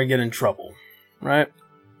back before I get in trouble, right?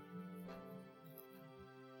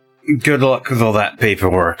 Good luck with all that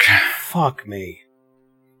paperwork. Fuck me.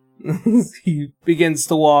 He begins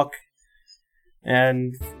to walk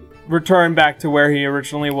and return back to where he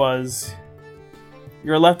originally was.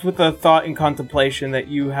 You're left with the thought and contemplation that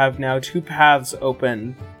you have now two paths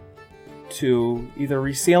open to either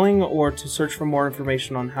resealing or to search for more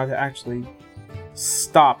information on how to actually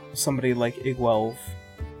stop somebody like Igwelv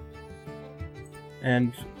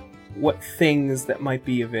and what things that might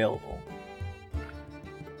be available.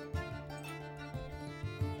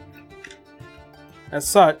 As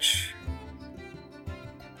such,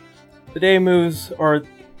 the day moves, or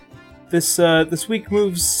this week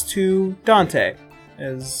moves to Dante,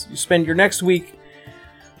 as you spend your next week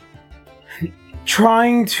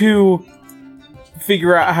trying to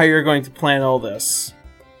figure out how you're going to plan all this.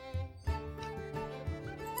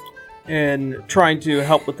 And trying to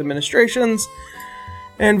help with administrations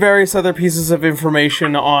and various other pieces of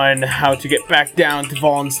information on how to get back down to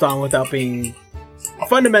Wallenstein without being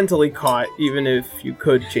fundamentally caught, even if you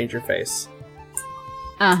could change your face.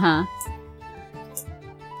 Uh-huh.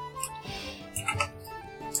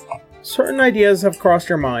 Certain ideas have crossed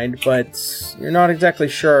your mind, but you're not exactly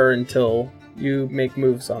sure until you make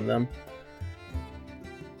moves on them.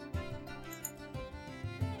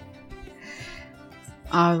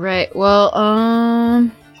 All right. Well,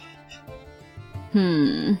 I'm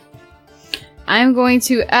going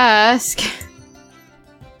to ask,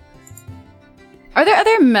 are there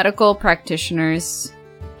other medical practitioners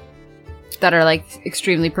that are like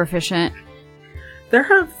extremely proficient?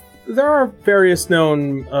 There are various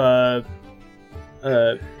known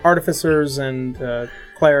artificers and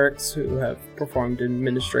clerics who have performed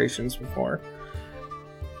administrations before.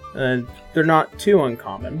 And they're not too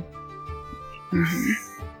uncommon.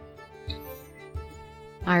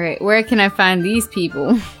 Alright, where can I find these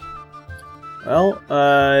people? Well,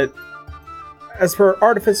 as per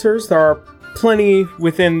artificers, there are plenty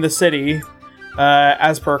within the city.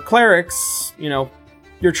 As per clerics,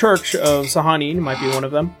 your church of Sahanin might be one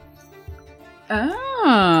of them.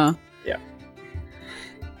 Oh. Yeah.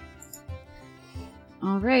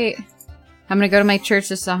 Alright. I'm gonna go to my church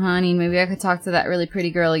of Sahanin. Maybe I could talk to that really pretty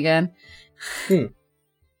girl again.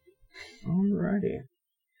 Alrighty.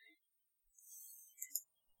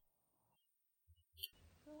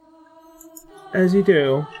 As you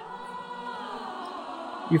do,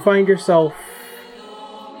 you find yourself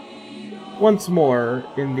once more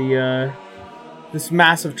in the this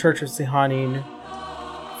massive church of Sahanin,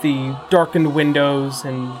 the darkened windows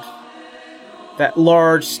and that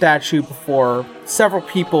large statue before. Several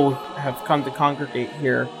people have come to congregate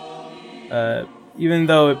here, even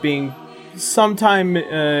though it being sometime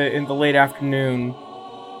in the late afternoon.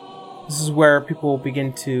 This is where people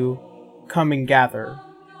begin to come and gather.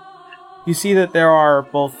 You see that there are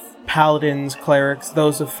both paladins, clerics,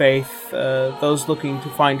 those of faith, those looking to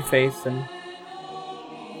find faith, and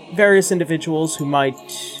various individuals who might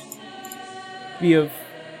be of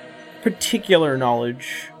particular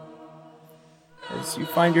knowledge. As you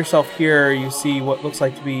find yourself here, you see what looks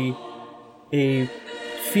like to be a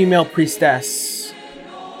female priestess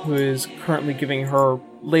who is currently giving her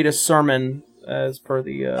latest sermon as per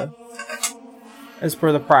the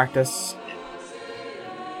practice.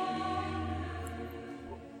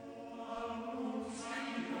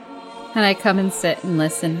 And I come and sit and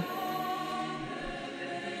listen.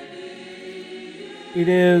 It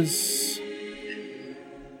is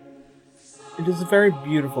a very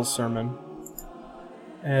beautiful sermon,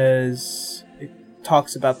 as it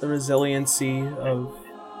talks about the resiliency of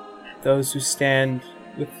those who stand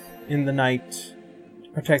in the night to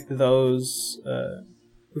protect those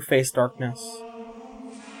who face darkness.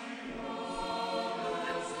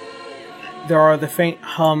 There are the faint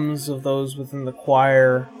hums of those within the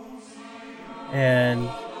choir, and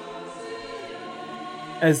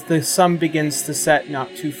as the sun begins to set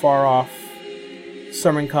not too far off, the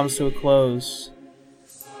sermon comes to a close,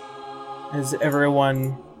 as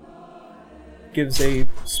everyone gives a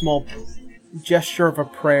small gesture of a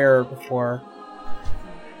prayer before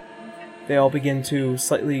they all begin to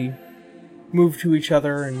slightly move to each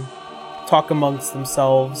other and talk amongst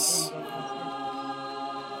themselves.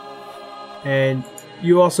 And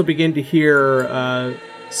you also begin to hear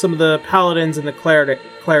some of the paladins and the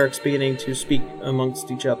clerics beginning to speak amongst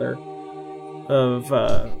each other of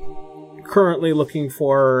currently looking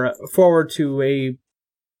forward to a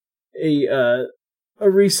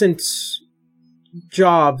recent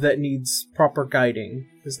job that needs proper guiding,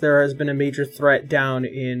 as there has been a major threat down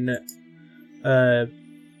in Hollingrad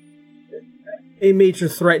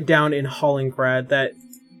that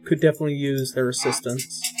could definitely use their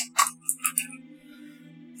assistance.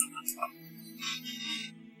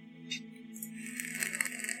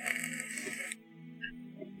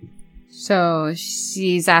 So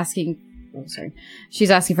she's asking. Oh, sorry. She's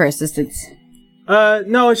asking for assistance.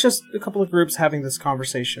 No, it's just a couple of groups having this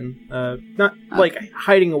conversation. Not like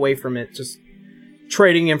hiding away from it, just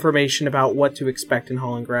trading information about what to expect in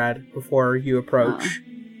Hollingrad before you approach.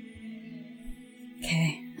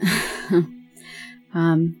 Okay.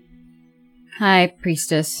 Hi,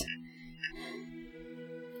 priestess.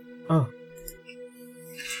 Oh.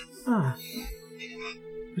 Ah.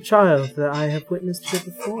 A child that I have witnessed here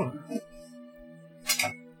before.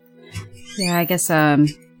 Yeah, I guess,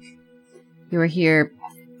 you were here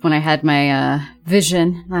when I had my,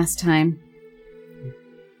 vision last time.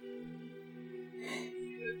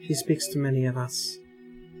 She speaks to many of us.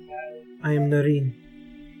 I am Noreen,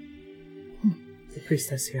 the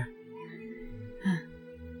priestess here.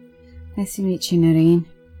 Nice to meet you, Noreen.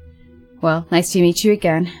 Well, nice to meet you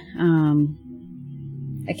again.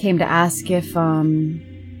 I came to ask if,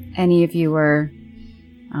 any of you were,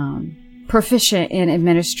 proficient in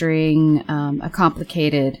administering, a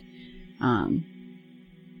complicated,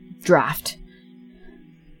 draft.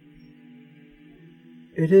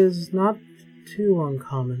 It is not too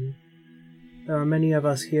uncommon. There are many of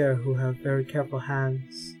us here who have very careful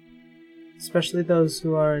hands, especially those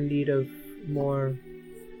who are in need of more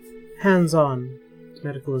hands-on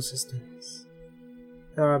medical assistance.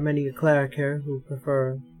 There are many a cleric here who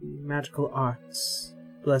prefer magical arts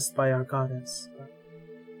blessed by our goddess.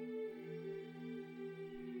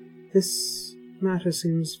 This matter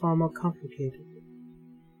seems far more complicated.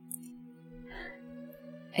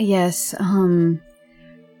 Yes,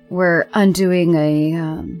 we're undoing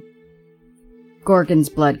a Gorgon's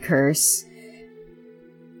blood curse.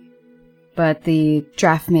 But the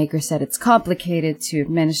draft maker said it's complicated to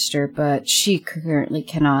administer, but she currently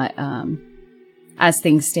cannot, as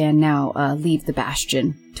things stand now, leave the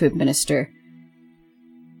Bastion to administer.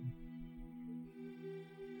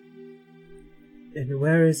 And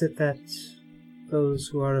where is it that those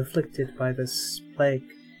who are afflicted by this plague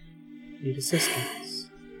need assistance?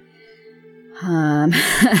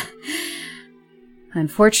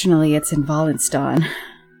 Unfortunately, it's in Wallenstein.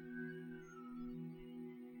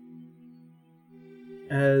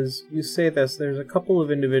 As you say this, there's a couple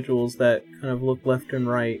of individuals that kind of look left and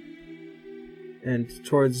right, and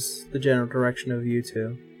towards the general direction of you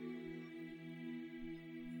two.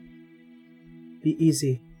 Be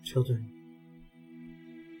easy, children.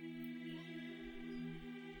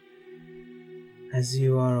 As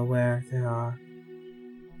you are aware, there are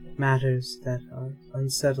matters that are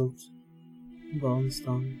unsettled in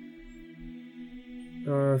Wallenstein.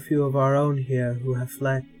 There are a few of our own here who have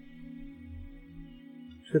fled.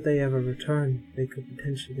 Should they ever return, they could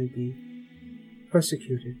potentially be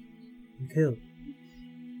persecuted and killed.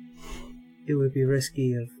 It would be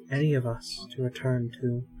risky of any of us to return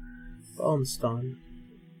to Wallenstein,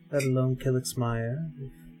 let alone Kilixmeyer,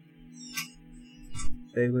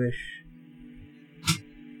 if they wish.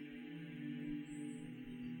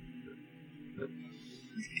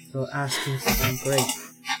 So asking something great.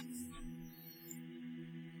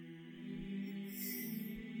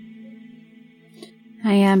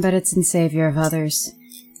 I am, but it's in savior of others.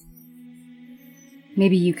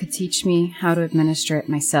 Maybe you could teach me how to administer it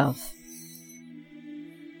myself.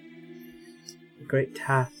 A great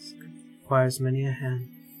task requires many a hand.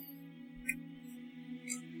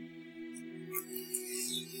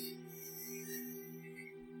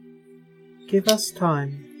 Give us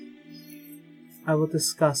time. I will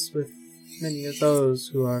discuss with many of those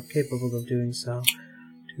who are capable of doing so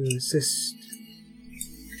to assist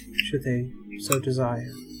should they so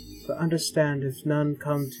desire. But understand, if none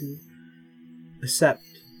come to accept,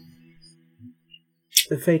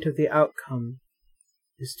 the fate of the outcome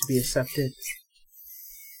is to be accepted.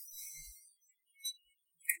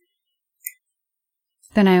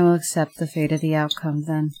 Then I will accept the fate of the outcome,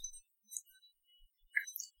 then.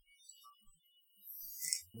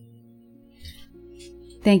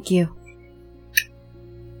 Thank you.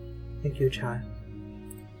 Thank you, child.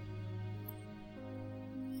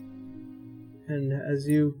 And as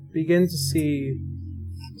you begin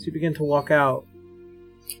to walk out,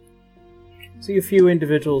 see a few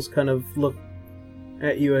individuals kind of look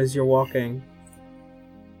at you as you're walking.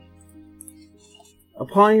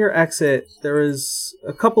 Upon your exit, there is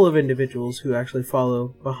a couple of individuals who actually follow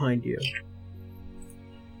behind you,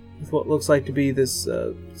 with what looks like to be this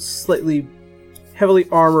slightly heavily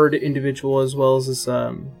armored individual, as well as this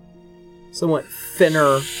somewhat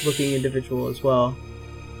thinner looking individual as well.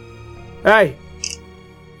 Hey!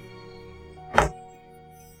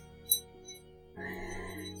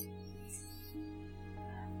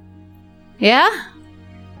 Yeah?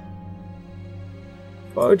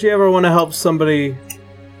 Why would you ever want to help somebody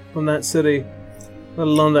from that city, let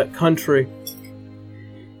alone that country?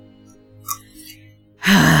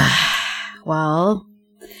 Well,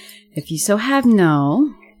 if you so have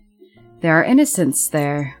know, there are innocents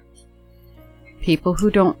there. People who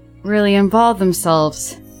don't really involve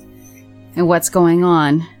themselves in what's going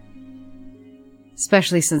on.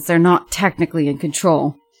 Especially since they're not technically in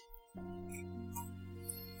control.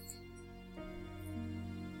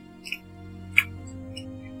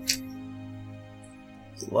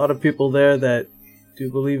 There's a lot of people there that do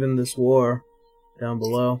believe in this war down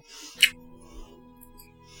below.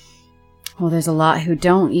 Well, there's a lot who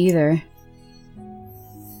don't either.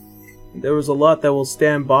 There was a lot that will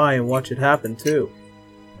stand by and watch it happen, too.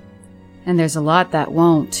 And there's a lot that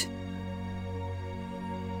won't.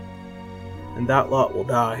 And that lot will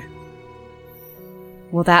die.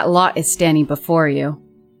 Well, that lot is standing before you.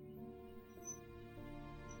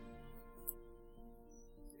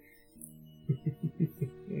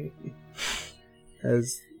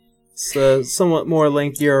 As somewhat more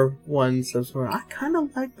lankier one says, I kind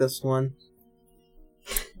of like this one.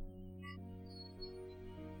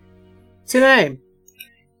 What's your name?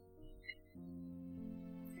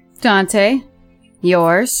 Dante,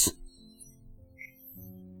 yours?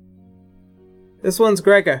 This one's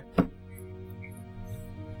Gregor.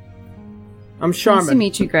 I'm Charmin. Nice to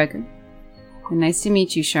meet you, Gregor. And nice to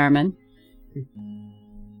meet you, Charmin.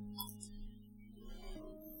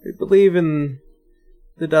 We believe in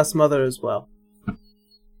the Dust Mother as well. A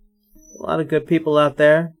lot of good people out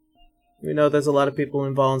there. We know there's a lot of people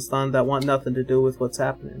in Wallenstein that want nothing to do with what's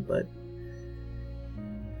happening, but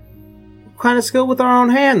we're kind of skilled with our own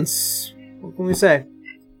hands. What can we say?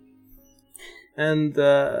 And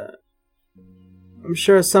I'm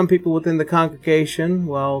sure some people within the congregation,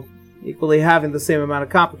 while equally having the same amount of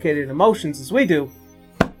complicated emotions as we do,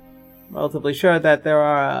 relatively sure that there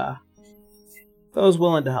are those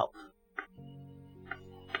willing to help.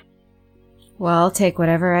 Well, I'll take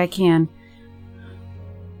whatever I can.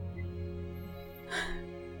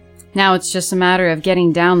 Now it's just a matter of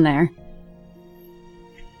getting down there.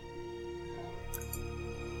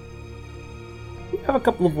 We have a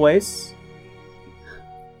couple of ways.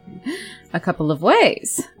 A couple of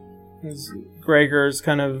ways. As Gregor's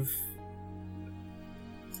kind of...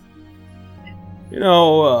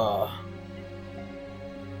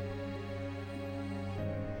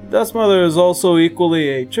 Dust Mother is also equally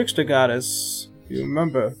a trickster goddess, if you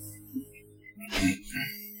remember.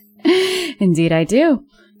 Indeed I do.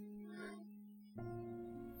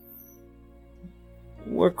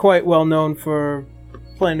 We're quite well known for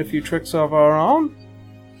playing a few tricks of our own.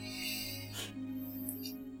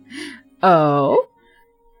 Oh?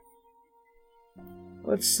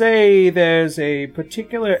 Let's say there's a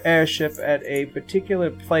particular airship at a particular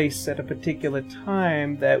place at a particular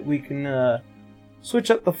time that we can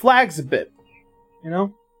switch up the flags a bit.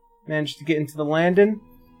 Manage to get into the landing,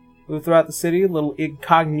 move throughout the city, a little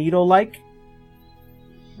incognito-like.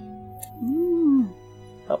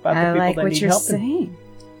 Help out the I people like that what need you're help. saying.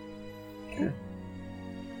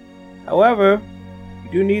 However, we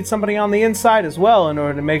do need somebody on the inside as well in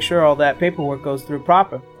order to make sure all that paperwork goes through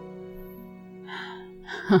proper.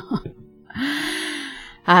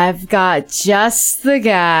 I've got just the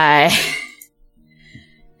guy.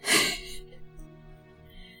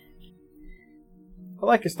 I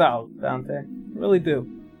like your style, Dante. I really do.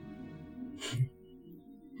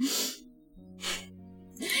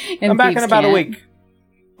 I'm back in about a week.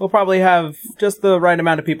 We'll probably have just the right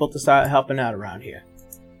amount of people to start helping out around here.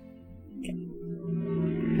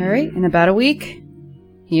 Alright, in about a week,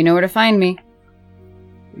 you know where to find me.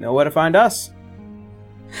 You know where to find us.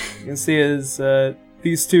 You can see as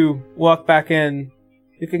these two walk back in,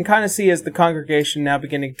 you can kind of see as the congregation now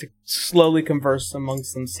beginning to slowly converse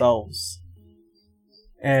amongst themselves.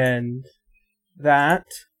 And that,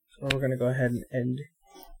 so we're going to go ahead and end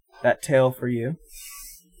that tale for you.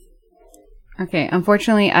 Okay,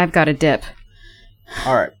 unfortunately, I've got a dip.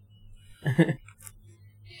 Alright.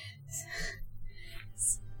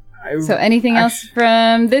 So anything else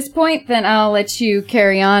from this point, then I'll let you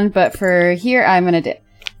carry on, but for here, I'm gonna dip.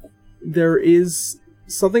 There is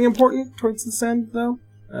something important towards this end, though.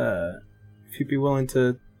 If you'd be willing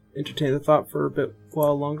to entertain the thought for a bit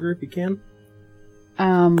while longer, if you can.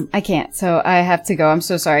 I can't, so I have to go. I'm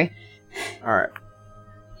so sorry. Alright.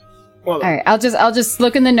 Well, Alright, I'll just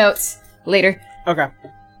look in the notes later. okay.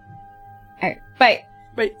 Alright, bye.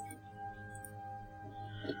 Bye.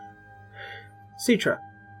 Citra.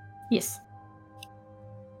 Yes.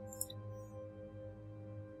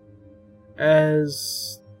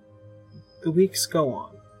 As the weeks go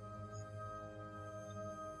on,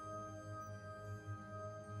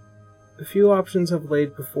 a few options have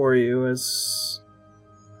laid before you as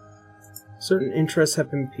certain interests have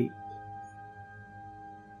been piqued.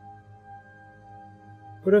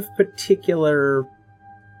 What of particular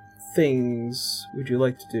things would you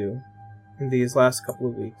like to do in these last couple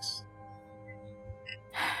of weeks?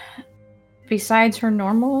 Besides her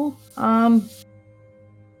normal,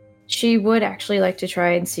 she would actually like to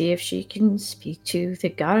try and see if she can speak to the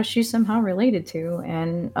goddess she's somehow related to,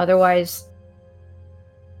 and otherwise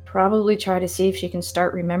probably try to see if she can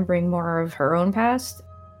start remembering more of her own past,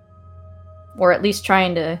 or at least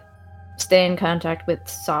trying to stay in contact with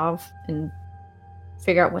Sav and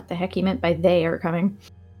figure out what the heck he meant by they are coming.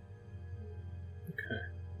 Okay.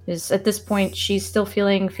 Because at this point, she's still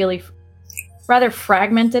feeling rather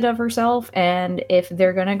fragmented of herself, and if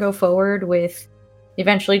they're going to go forward with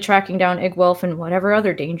eventually tracking down Igwelf and whatever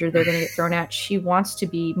other danger they're going to get thrown at, she wants to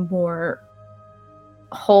be more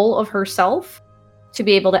whole of herself to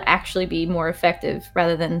be able to actually be more effective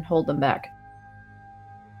rather than hold them back.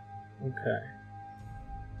 Okay.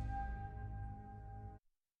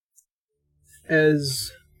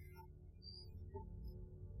 As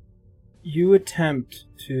you attempt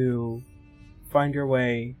to find your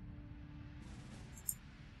way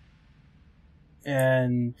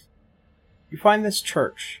and you find this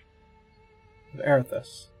church of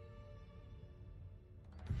Erithus,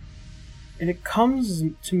 and it comes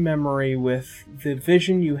to memory with the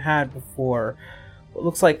vision you had before, what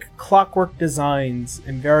looks like clockwork designs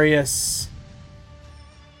and various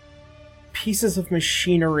pieces of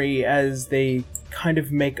machinery as they kind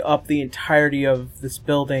of make up the entirety of this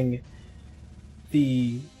building.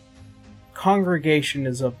 The congregation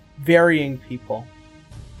is of varying people.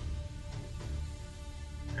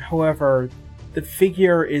 However, the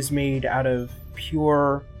figure is made out of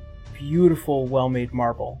pure, beautiful, well-made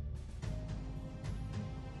marble.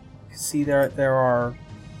 You see there are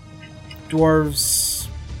dwarves,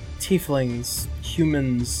 tieflings,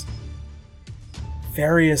 humans,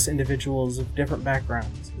 various individuals of different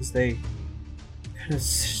backgrounds as they kind of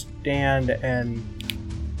stand and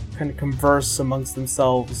kind of converse amongst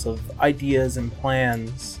themselves of ideas and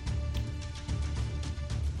plans.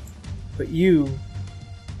 But you,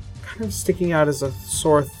 kind of sticking out as a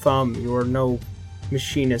sore thumb, you are no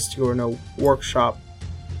machinist, you are no workshop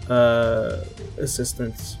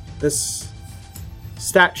assistants. This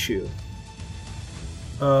statue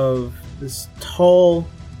of this tall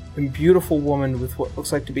and beautiful woman with what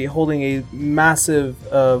looks like to be holding a massive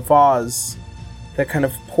vase that kind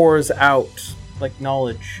of pours out like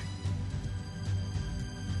knowledge.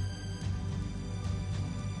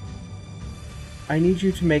 I need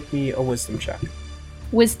you to make me a wisdom check.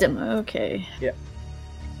 Wisdom, okay. Yeah.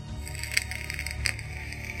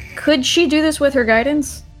 Could she do this with her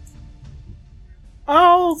guidance?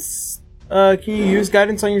 Can you use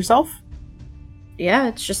guidance on yourself? Yeah,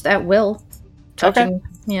 it's just at will. Touching. Okay.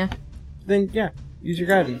 Yeah. Then, yeah, use your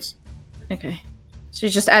guidance. Okay. She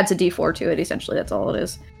just adds a d4 to it, essentially. That's all it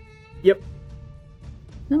is. Yep.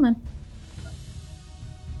 No, man.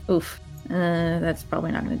 Oof. That's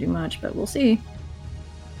probably not going to do much, but we'll see.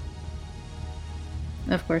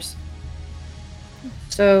 Of course.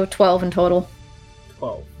 So, 12 in total.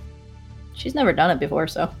 12. She's never done it before,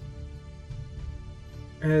 so.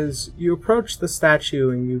 As you approach the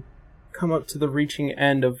statue and you come up to the reaching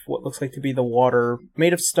end of what looks like to be the water,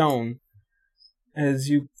 made of stone, as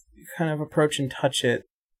you kind of approach and touch it,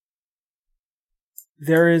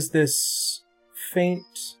 there is this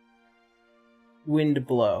faint wind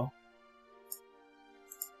blow.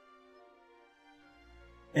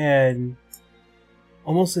 And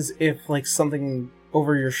almost as if like something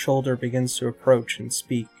over your shoulder begins to approach and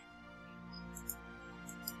speak.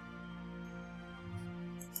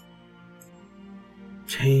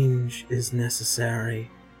 Change is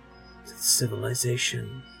necessary to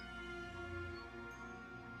civilization,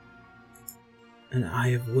 and I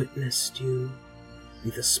have witnessed you be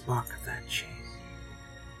the spark of that change.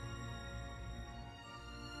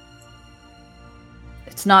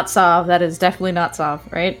 It's not Sav. That is definitely not Sav,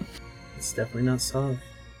 right? It's definitely not Sav.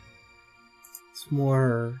 It's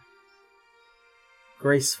more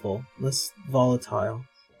graceful, less volatile.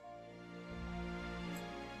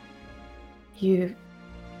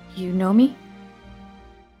 You know me?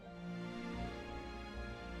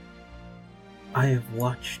 I have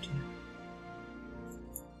watched you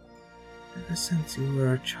ever since you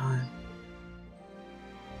were a child.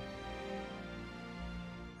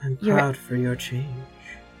 I'm proud for your change.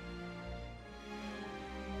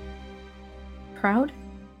 Proud?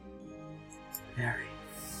 Very.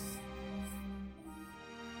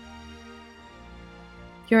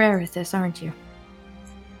 You're Erithis, aren't you?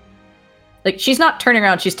 Like, she's not turning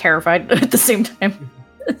around, she's terrified at the same time.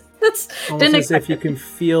 That's Almost as if you can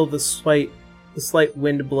feel the slight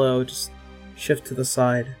wind blow just shift to the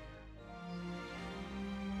side.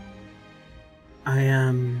 I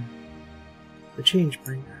am the change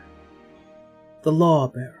bringer, the law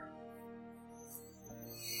bearer.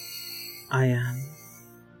 I am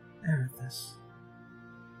Erithis.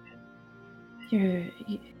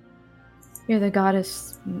 You're the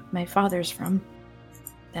goddess my father's from,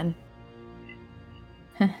 then.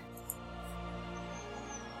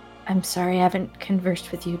 I'm sorry I haven't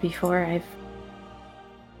conversed with you before.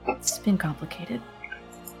 It's been complicated.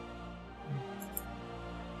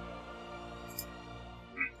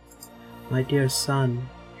 My dear son,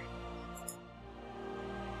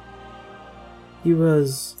 he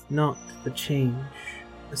was not the change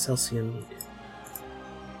Excelsium needed.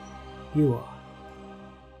 You are.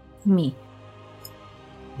 Me.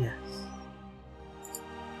 Yes.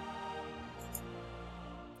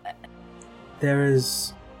 There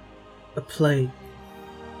is a plague,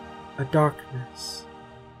 a darkness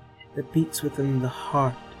that beats within the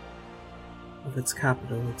heart of its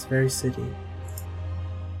capital, its very city.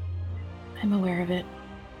 I'm aware of it.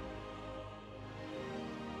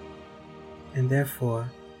 And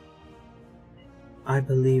therefore, I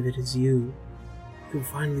believe it is you who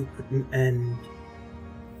finally put an end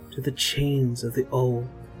to the chains of the old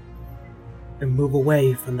and move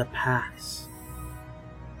away from the past.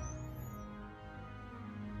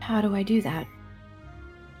 How do I do that?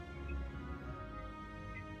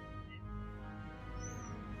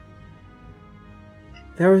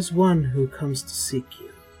 There is one who comes to seek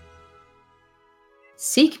you.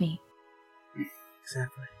 Seek me.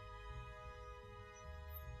 Exactly.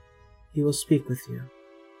 He will speak with you.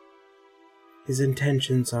 His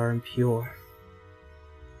intentions are impure.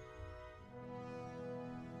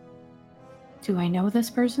 Do I know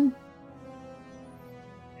this person?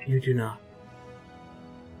 You do not.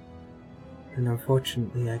 And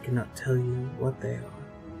unfortunately, I cannot tell you what they are,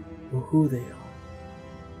 or who they are.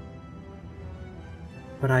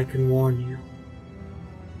 But I can warn you.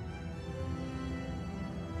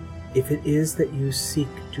 If it is that you seek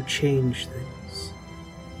to change things,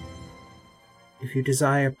 if you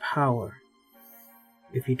desire power,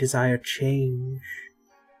 if you desire change,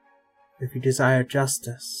 if you desire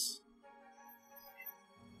justice,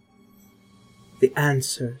 the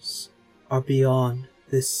answers are beyond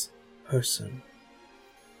this person.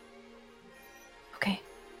 Okay.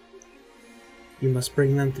 You must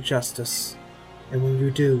bring them to justice, and when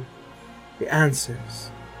you do, the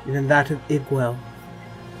answers, even that of Igwell,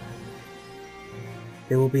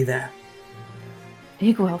 they will be there.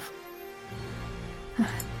 Igwelf.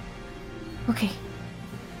 Okay.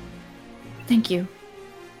 Thank you.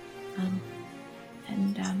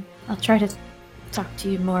 I'll try to talk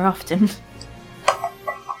to you more often.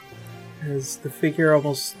 As the figure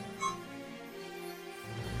almost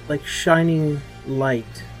like shining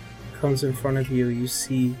light comes in front of you, you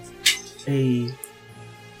see a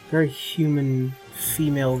very human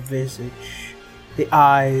female visage. The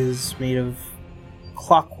eyes made of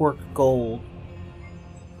clockwork gold.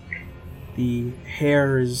 The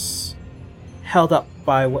hair is held up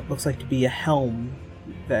by what looks like to be a helm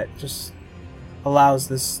that just allows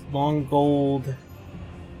this long gold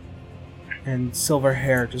and silver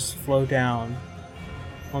hair just flow down,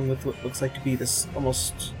 along with what looks like to be this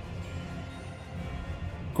almost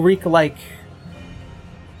Greek-like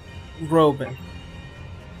robe.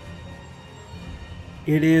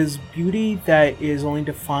 It is beauty that is only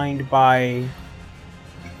defined by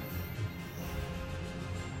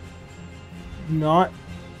not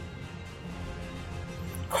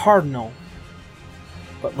cardinal,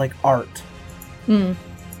 but like art. Hmm.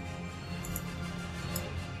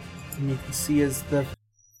 And you can see as the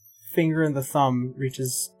finger and the thumb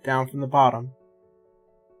reaches down from the bottom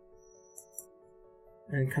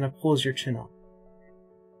and kind of pulls your chin up.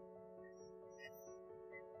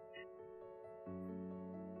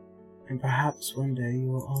 And perhaps one day you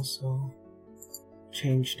will also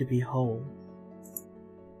change to be whole.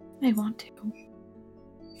 I want to.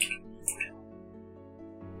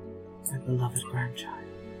 My beloved grandchild.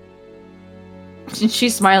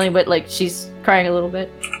 She's smiling, but like she's crying a little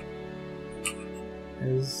bit.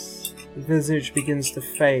 As the visage begins to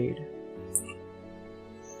fade,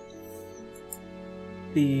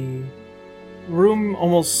 the room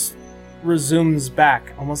almost resumes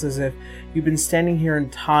back, almost as if you've been standing here in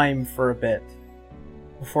time for a bit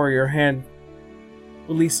before your hand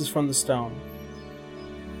releases from the stone.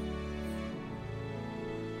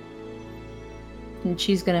 And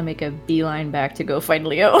she's gonna make a beeline back to go find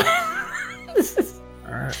Leo.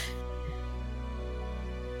 Alright.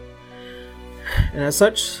 And as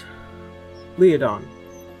such, Leodon,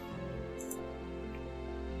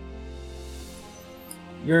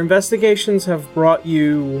 your investigations have brought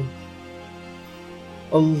you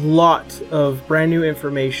a lot of brand new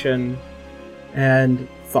information and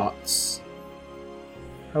thoughts.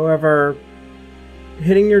 However,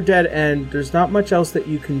 hitting your dead end, there's not much else that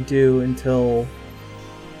you can do until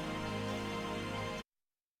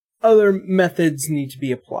other methods need to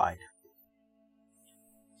be applied.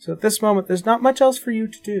 So at this moment, there's not much else for you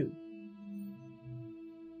to do.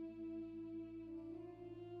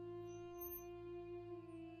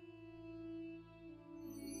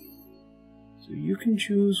 So you can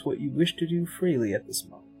choose what you wish to do freely at this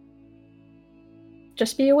moment.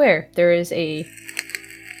 Just be aware, there is a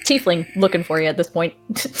tiefling looking for you at this point.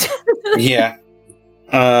 Yeah.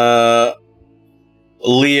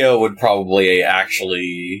 Leo would probably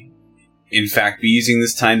actually, in fact, be using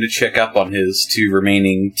this time to check up on his two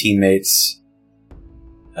remaining teammates.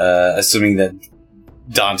 Assuming that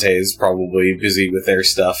Dante is probably busy with their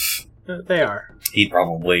stuff. They are. He'd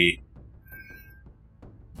probably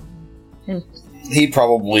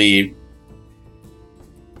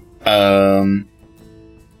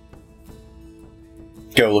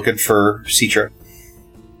go looking for Citra.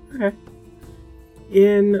 Okay.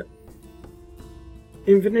 In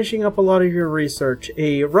finishing up a lot of your research,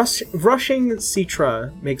 a rushing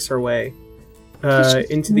Citra makes her way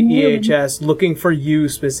into the EHS, looking for you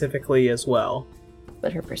specifically as well.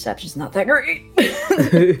 But her perception's not that great.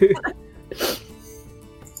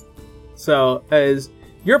 So, as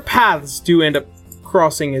your paths do end up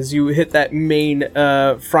crossing as you hit that main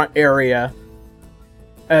front area.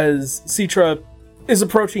 As Citra is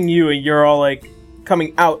approaching you, and you're all like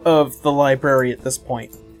coming out of the library at this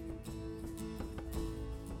point.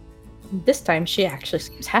 This time, she actually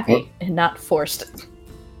seems happy and not forced.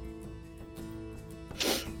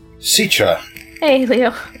 Citra. Hey,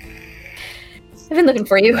 Leo. I've been looking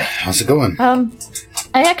for you. How's it going?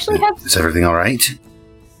 I actually have... Is everything alright?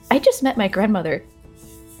 I just met my grandmother.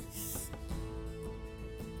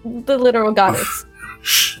 The literal goddess.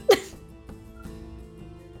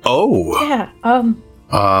 Oh. Yeah,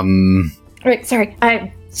 Right, sorry.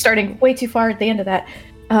 I'm starting way too far at the end of that.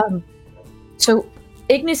 So,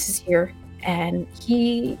 Ignis is here, and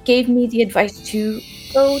he gave me the advice to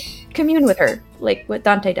go commune with her, like what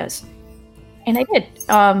Dante does. And I did.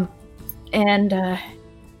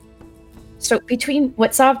 So between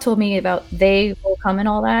what Sav told me about they will come and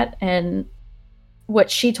all that, and what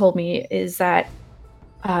she told me is that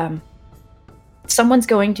someone's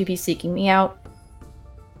going to be seeking me out,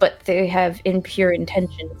 but they have impure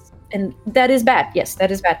intentions. And that is bad. Yes,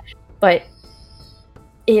 that is bad. But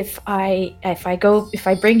if I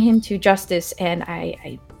bring him to justice and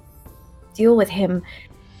I deal with him,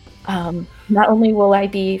 not only will I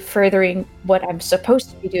be furthering what I'm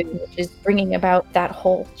supposed to be doing, which is bringing about that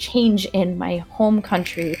whole change in my home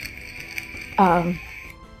country,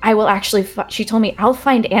 I will actually, she told me, I'll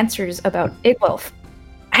find answers about Igwelf.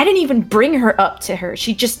 I didn't even bring her up to her.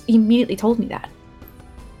 She just immediately told me that.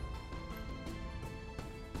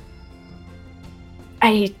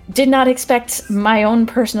 I did not expect my own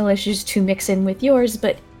personal issues to mix in with yours,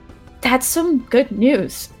 but that's some good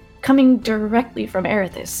news, coming directly from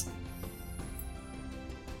Erithus.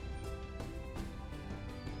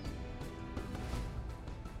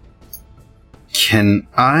 Can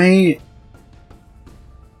I...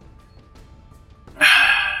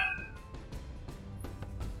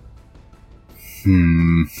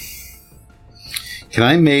 Can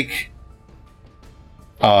I make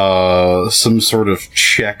some sort of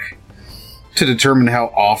check to determine how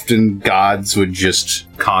often gods would just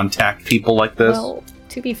contact people like this? Well,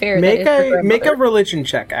 to be fair, make a religion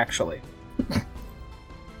check, actually.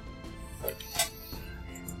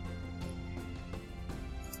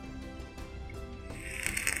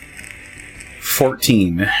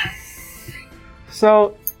 $14.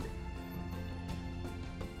 So,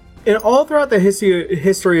 in all throughout the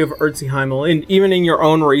history of Erzheimel, and even in your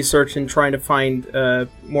own research and trying to find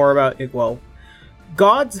more about Igwell,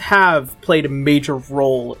 gods have played a major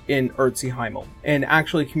role in Erzheimel and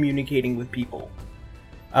actually communicating with people.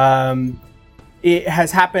 It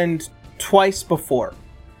has happened twice before.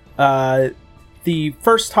 The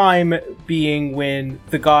first time being when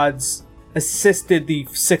the gods assisted the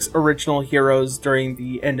 6 original heroes during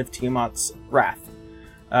the end of Tiamat's wrath.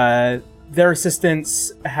 Their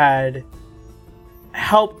assistance had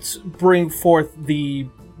helped bring forth the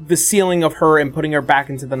sealing of her and putting her back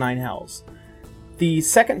into the 9 hells. The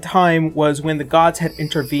second time was when the gods had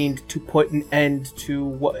intervened to put an end to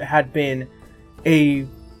what had been a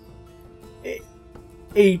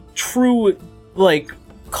true, like,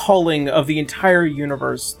 culling of the entire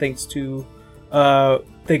universe thanks to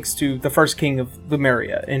the first king of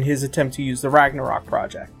Lemuria and his attempt to use the Ragnarok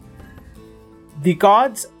project. The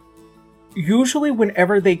gods, usually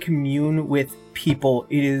whenever they commune with people,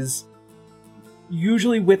 it is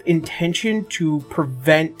usually with intention to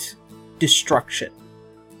prevent destruction.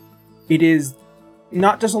 It is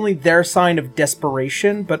not just only their sign of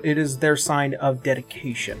desperation, but it is their sign of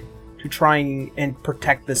dedication to trying and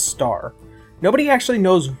protect this star. Nobody actually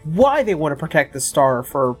knows why they want to protect the star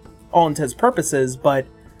for all intents and purposes, but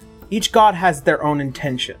each god has their own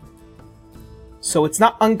intention. So it's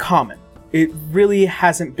not uncommon. It really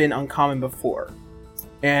hasn't been uncommon before.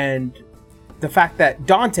 And the fact that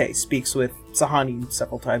Dante speaks with Sahani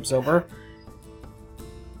several times over,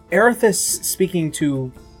 Erithus speaking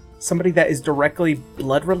to somebody that is directly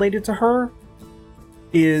blood related to her,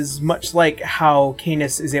 is much like how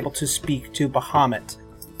Canis is able to speak to Bahamut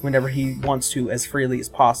whenever he wants to, as freely as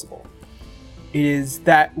possible. It is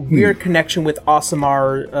that weird connection with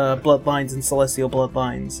Aasimar bloodlines and Celestial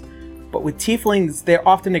bloodlines. But with Tieflings, they're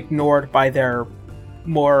often ignored by their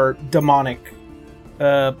more demonic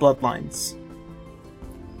bloodlines.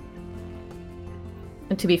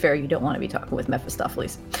 And to be fair, you don't want to be talking with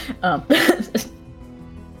Mephistopheles.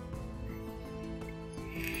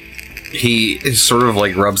 He sort of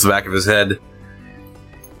like rubs the back of his head.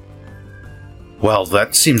 Well,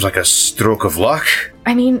 that seems like a stroke of luck.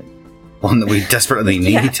 I mean, one that we desperately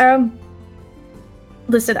need. Yeah,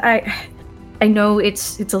 listen, I know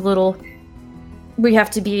it's a little. We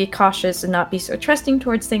have to be cautious and not be so trusting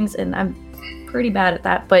towards things, and I'm pretty bad at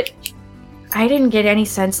that, but I didn't get any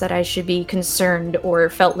sense that I should be concerned or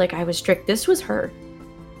felt like I was tricked. This was her.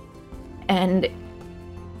 And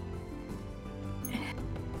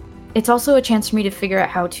it's also a chance for me to figure out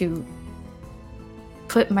how to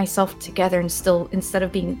put myself together and still, instead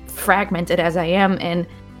of being fragmented as I am, and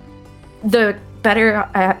the better,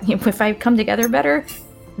 if I come together better,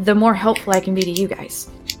 the more helpful I can be to you guys.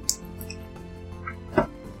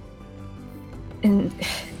 And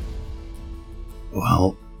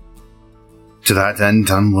Well, to that end,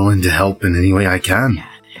 I'm willing to help in any way I can. yeah,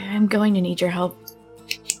 I'm going to need your help.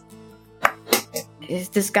 Is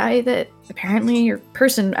this guy that apparently, or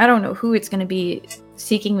person, I don't know who it's going to be,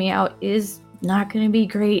 seeking me out is not going to be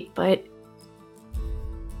great, but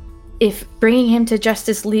if bringing him to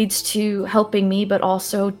justice leads to helping me, but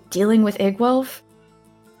also dealing with Igwelf,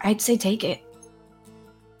 I'd say take it.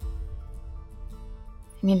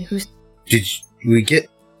 I mean, Did you get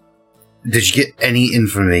any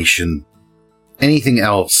information, anything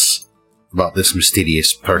else about this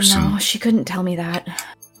mysterious person? No, she couldn't tell me that.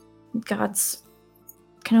 Gods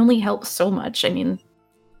can only help so much, I mean.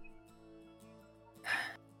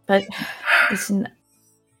 But, listen,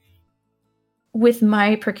 with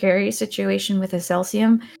my precarious situation with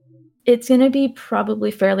Excelsium, it's going to be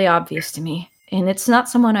probably fairly obvious to me. And it's not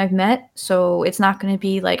someone I've met, so it's not going to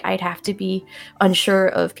be like I'd have to be unsure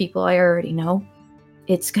of people I already know.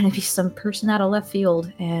 It's going to be some person out of left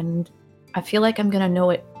field, and I feel like I'm going to know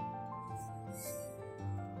it.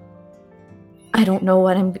 I don't know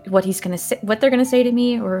what he's going to say, what they're going to say to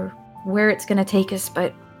me, or where it's going to take us,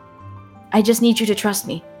 but I just need you to trust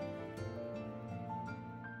me.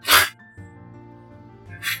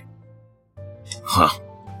 Huh.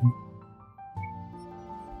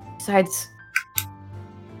 Besides,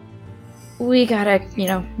 we gotta,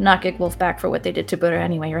 knock Igwolf back for what they did to Buddha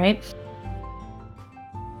anyway, right?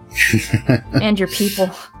 And your people.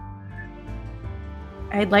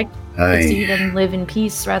 I'd like to see them live in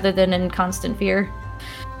peace rather than in constant fear.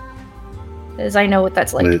 As I know what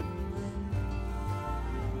that's like.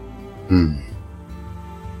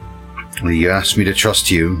 Well, you asked me to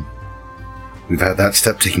trust you. We've had that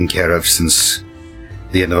step taken care of since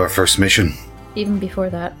the end of our first mission. Even before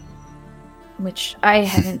that. Which I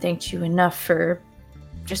haven't thanked you enough for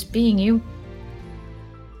just being you.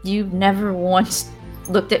 You never once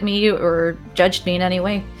looked at me or judged me in any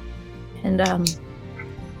way. And,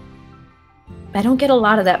 I don't get a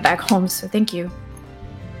lot of that back home, so thank you.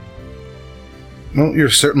 Well, you're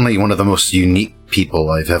certainly one of the most unique people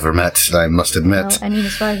I've ever met, I must admit. Well, I mean,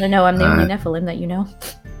 as far as I know, I'm the only Nephilim that you know.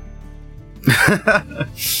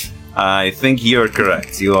 I think you're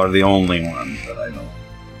correct. You are the only one that I know.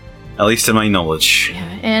 At least to my knowledge.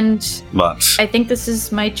 Yeah, and But I think this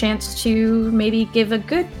is my chance to maybe give a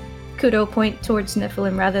good kudo point towards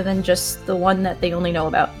Nephilim rather than just the one that they only know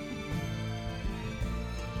about.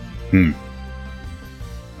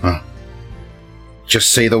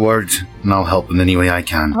 Just say the word, and I'll help in any way I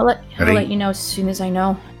can. I'll let you know as soon as I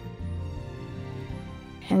know.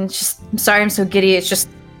 And I'm sorry I'm so giddy. It's just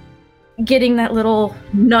getting that little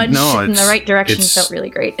nudge in the right direction felt really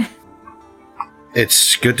great.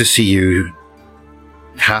 It's good to see you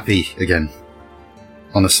happy again.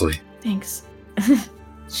 Honestly. Thanks.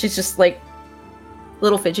 She's just a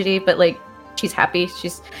little fidgety, but she's happy.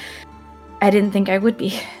 I didn't think I would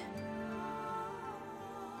be.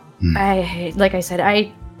 Like I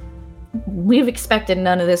said, we've expected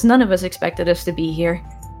none of this. None of us expected us to be here.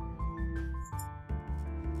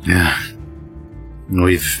 Yeah.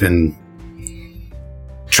 We've been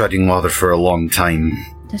treading water for a long time.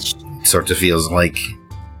 Sort of feels like.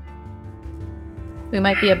 We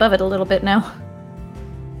might be above it a little bit now.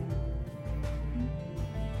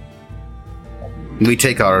 We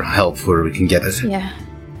take our help where we can get it. Yeah.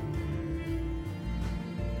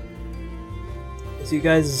 As you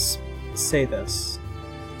guys say this,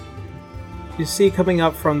 you see coming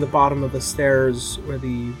up from the bottom of the stairs where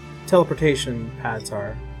the teleportation pads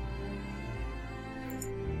are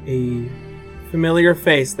a familiar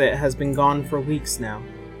face that has been gone for weeks now.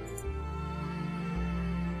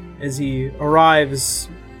 As he arrives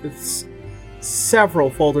with several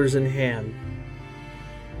folders in hand,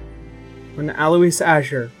 when Alois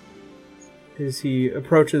Asher, as he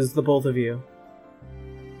approaches the both of you.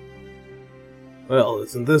 Well,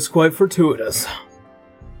 isn't this quite fortuitous? I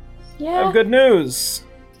Yeah. have good news.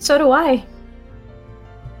 So do I.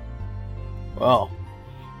 Well,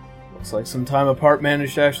 looks like some time apart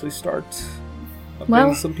managed to actually start upping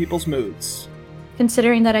Well- some people's moods.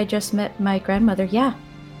 Considering that I just met my grandmother, yeah.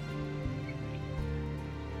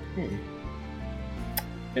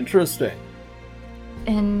 Interesting.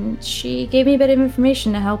 and she gave me a bit of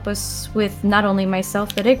information to help us with not only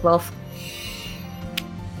myself, but Igwelf.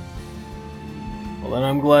 Well, then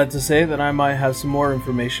I'm glad to say that I might have some more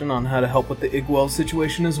information on how to help with the Igwell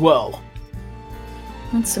situation as well.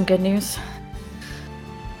 That's some good news.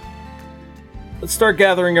 Let's start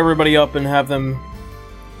gathering everybody up and have them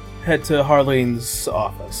head to Harleen's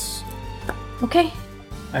office. Okay.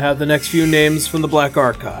 I have the next few names from the Black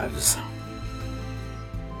Archives.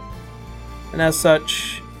 And as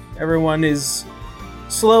such, everyone is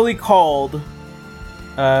slowly called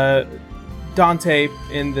Dante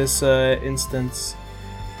in this instance,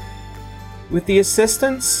 with the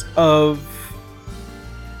assistance of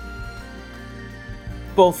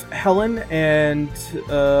both Helen and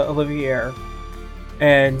Olivier,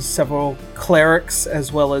 and several clerics,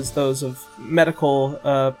 as well as those of medical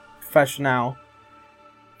professional,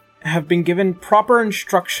 have been given proper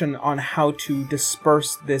instruction on how to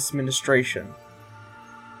disperse this ministration.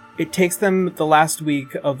 It takes them the last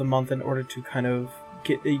week of the month in order to kind of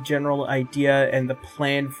get a general idea and the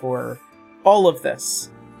plan for all of this.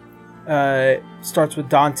 Starts with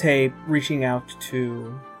Dante reaching out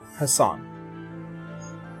to Hassan.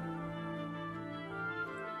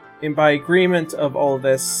 And by agreement of all of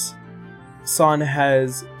this, Hassan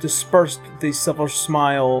has dispersed the Silver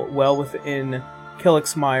Smile well within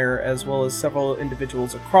Kilixmeyer, as well as several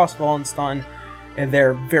individuals across Wallenstein, and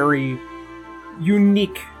their very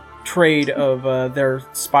unique trade of their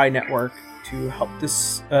spy network to help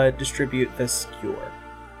distribute this cure.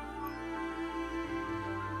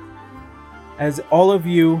 As all of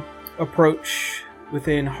you approach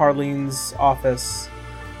within Harleen's office,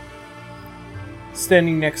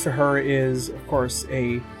 standing next to her is, of course,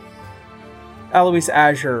 a Alois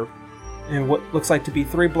Azure, and what looks like to be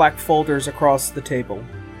 3 black folders across the table.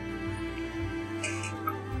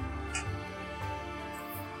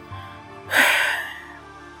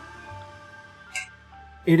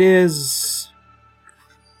 It is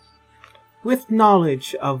with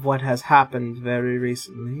knowledge of what has happened very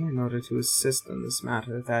recently, in order to assist in this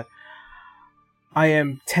matter, that I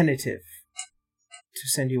am tentative to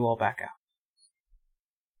send you all back out.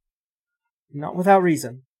 Not without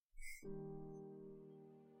reason.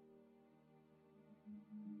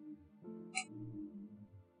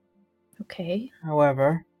 Okay.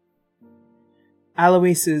 However,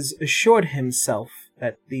 Alois has assured himself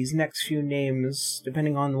that these next few names,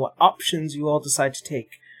 depending on what options you all decide to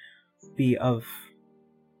take, be of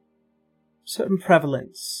certain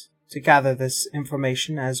prevalence to gather this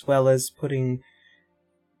information, as well as putting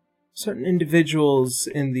certain individuals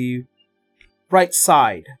in the right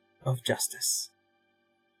side of justice.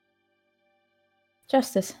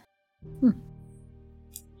 Justice.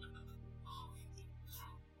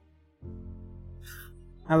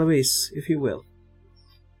 Alois, if you will.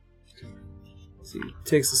 So he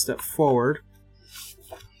takes a step forward.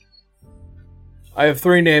 I have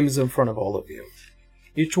 3 names in front of all of you.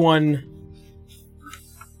 Each one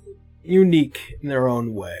unique in their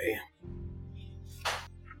own way.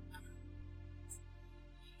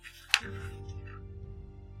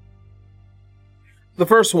 The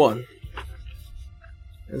first one,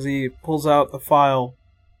 as he pulls out the file,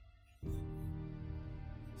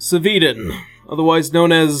 Savidin, otherwise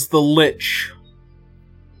known as the Lich.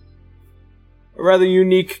 A rather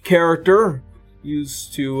unique character,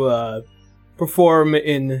 used to perform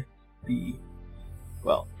in the,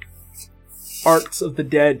 well, arts of the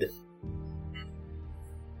dead.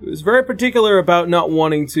 He was very particular about not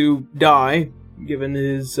wanting to die, given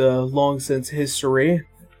his long-since history,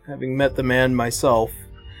 having met the man myself.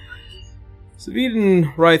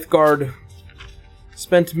 Savidin Reithgard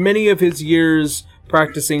spent many of his years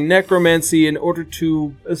practicing necromancy in order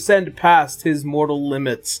to ascend past his mortal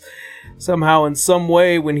limits. Somehow, in some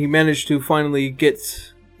way, when he managed to finally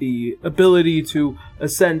get the ability to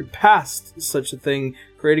ascend past such a thing,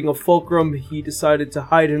 creating a fulcrum, he decided to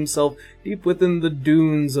hide himself deep within the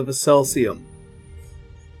dunes of Acelsium.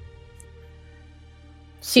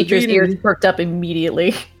 Cetra's ears perked up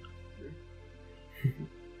immediately.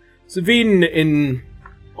 Savidin,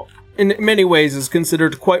 in many ways, is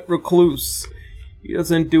considered quite recluse. He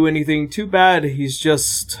doesn't do anything too bad, he's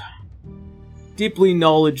just deeply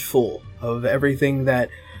knowledgeful of everything that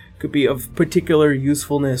could be of particular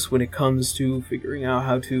usefulness when it comes to figuring out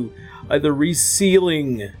how to either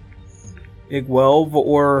resealing Igwelv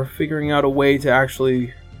or figuring out a way to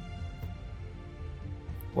actually,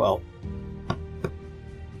 well,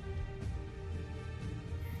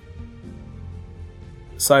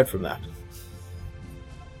 aside from that.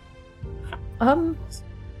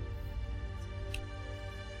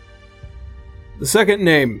 The second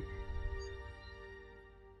name.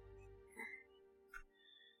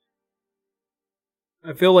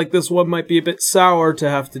 I feel like this one might be a bit sour to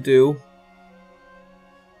have to do.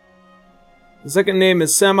 The second name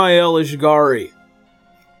is Samael Ishgari.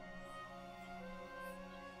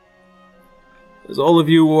 As all of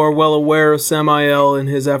you are well aware of Samael and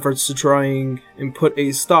his efforts to try and put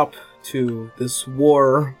a stop to this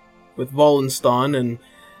war with Wallenstein and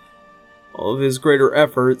all of his greater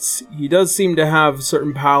efforts, he does seem to have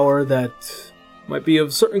certain power that might be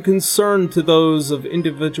of certain concern to those of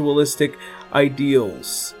individualistic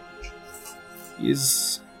ideals. He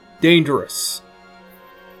is dangerous.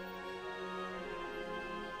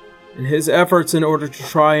 And his efforts in order to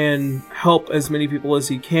try and help as many people as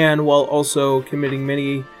he can while also committing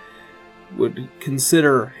many would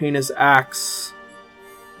consider heinous acts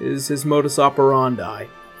is his modus operandi.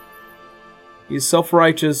 He is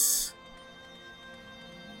self-righteous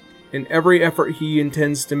in every effort he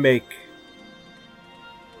intends to make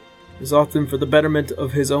is often for the betterment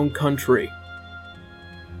of his own country.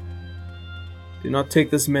 Do not take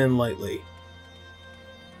this man lightly.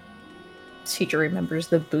 Teacher remembers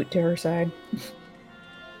the boot to her side.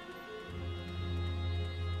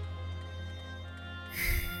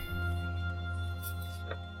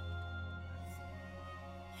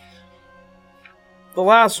 The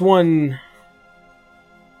last one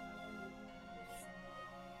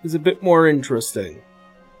is a bit more interesting.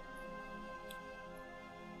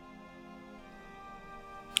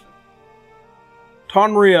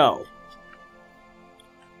 Tonriel.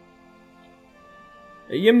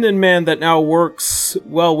 A Yimnan man that now works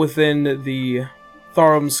well within the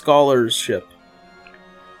Tharum scholarship.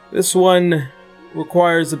 This one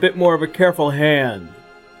requires a bit more of a careful hand.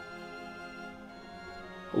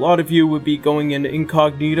 A lot of you would be going in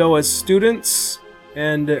incognito as students,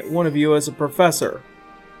 and one of you as a professor.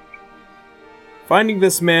 Finding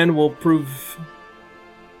this man will prove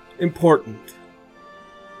important,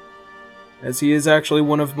 as he is actually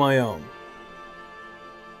one of my own.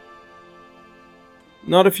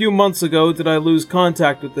 Not a few months ago did I lose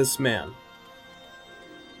contact with this man.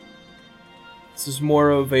 This is more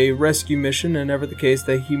of a rescue mission, and never the case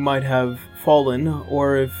that he might have fallen,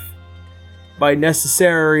 or if by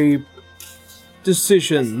necessary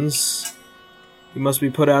decisions he must be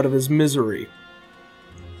put out of his misery.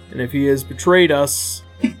 And if he has betrayed us,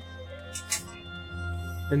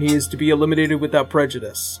 then he is to be eliminated without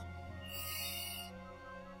prejudice.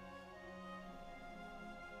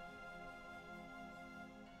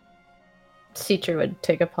 Teacher would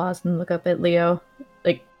take a pause and look up at Leo.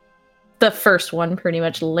 Like, the first one pretty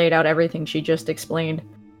much laid out everything she just explained.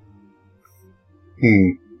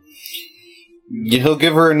 He'll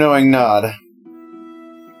give her a knowing nod.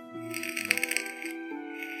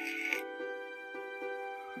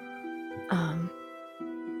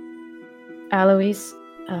 Alois,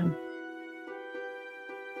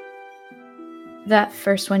 that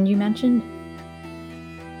first one you mentioned?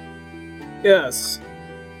 Yes.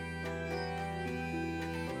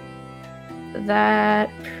 That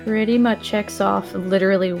pretty much checks off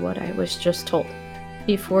literally what I was just told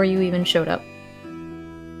before you even showed up.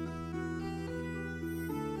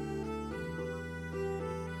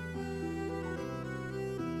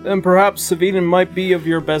 Then perhaps Savinen might be of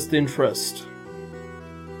your best interest.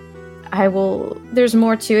 There's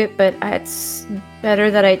more to it, but it's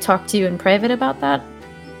better that I talk to you in private about that.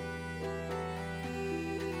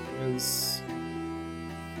 As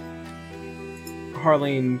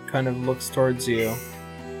Harleen kind of looks towards you.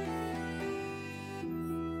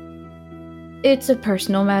 It's a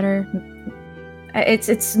personal matter.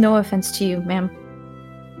 It's no offense to you, ma'am.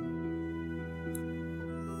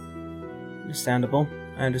 Understandable.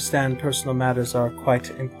 I understand personal matters are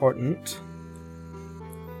quite important.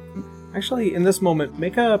 Actually, in this moment,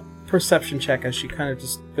 make a perception check as she kind of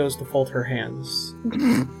just goes to fold her hands.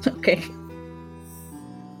 Okay.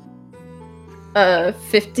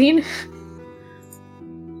 15?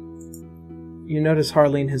 You notice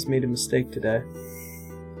Harleen has made a mistake today.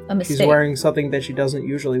 A mistake? She's wearing something that she doesn't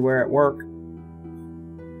usually wear at work.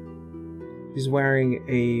 She's wearing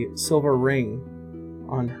a silver ring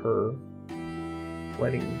on her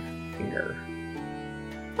wedding finger.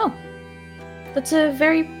 Oh. That's a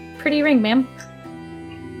very pretty ring, ma'am.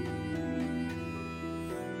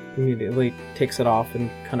 Immediately takes it off and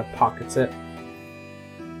kind of pockets it.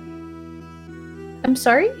 I'm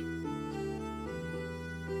sorry?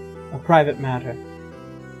 A private matter.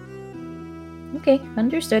 Okay,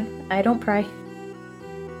 understood. I don't pry.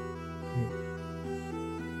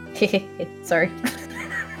 Sorry.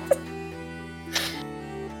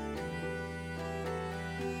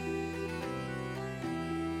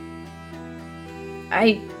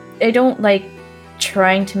 I don't like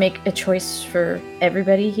trying to make a choice for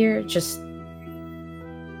everybody here. Just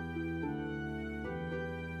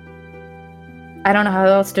I don't know how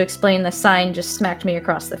else to explain the sign just smacked me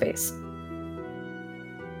across the face.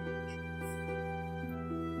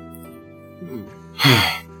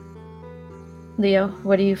 Leo,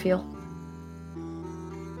 what do you feel?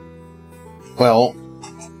 Well,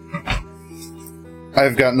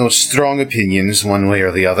 I've got no strong opinions one way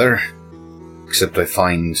or the other, except I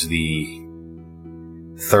find the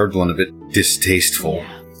third one a bit distasteful.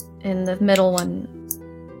 Yeah. And the middle one,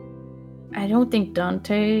 I don't think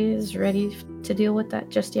Dante is ready to deal with that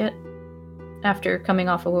just yet, after coming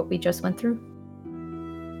off of what we just went through.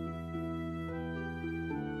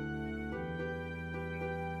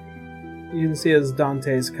 You can see as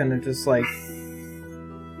Dante's kind of just like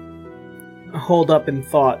hold up in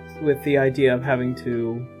thought with the idea of having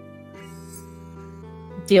to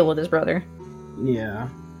Deal with his brother. Yeah.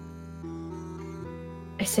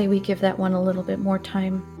 I say we give that one a little bit more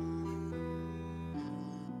time.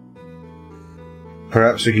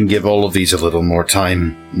 Perhaps we can give all of these a little more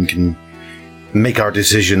time and can make our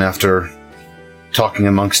decision after talking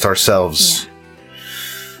amongst ourselves.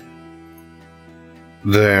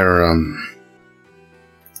 Yeah.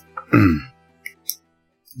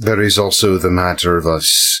 There is also the matter of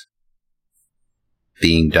us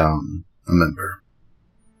being down a member.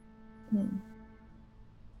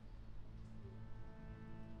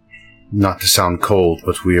 Not to sound cold,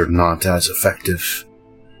 but we are not as effective.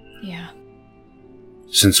 Yeah.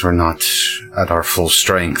 Since we're not at our full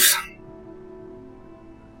strength.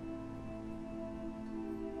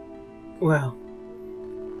 Well,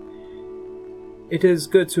 it is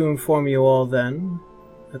good to inform you all then,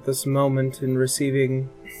 at this moment in receiving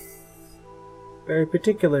very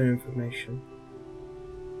particular information,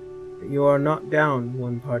 that you are not down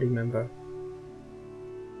one party member.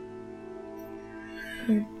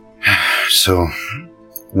 So,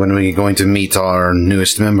 when are we going to meet our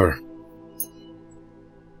newest member?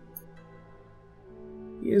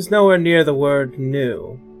 He is nowhere near the word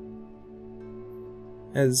new.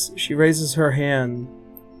 As she raises her hand,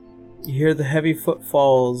 you hear the heavy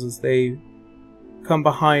footfalls as they come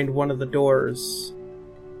behind one of the doors.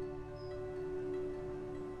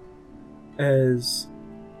 As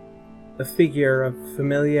a figure of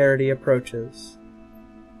familiarity approaches.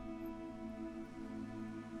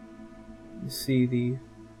 You see the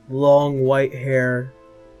long white hair,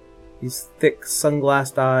 these thick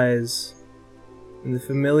sunglassed eyes, and the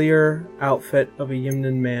familiar outfit of a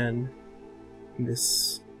Yimnan man in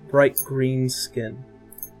this bright green skin.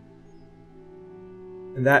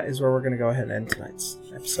 And that is where we're going to go ahead and end tonight's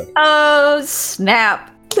episode. Oh,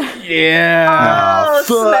 snap. Yeah! Oh,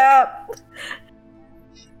 snap.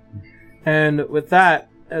 And with that,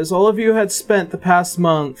 as all of you had spent the past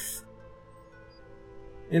month,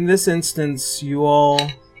 in this instance, you all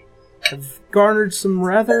have garnered some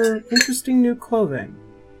rather interesting new clothing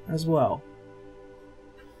as well.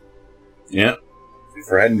 Yeah. If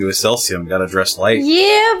we're heading to Excelsium, gotta dress light.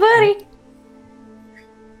 Yeah, buddy.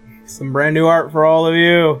 Some brand new art for all of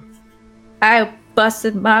you. I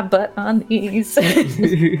busted my butt on these.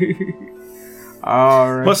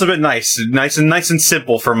 All right. Must have been nice and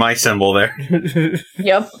simple for my symbol there.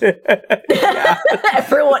 Yep.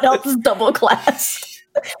 Everyone else is double class.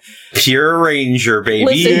 Pure Ranger, baby.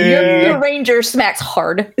 Listen, Yeah. your Ranger smacks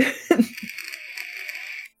hard.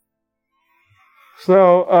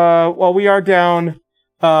 So, while we are down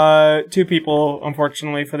 2 people,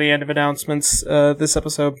 unfortunately, for the end of announcements this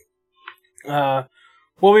episode,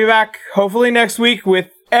 we'll be back hopefully next week with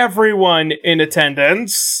everyone in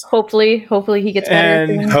attendance. Hopefully he gets better.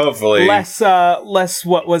 And soon. Hopefully. Less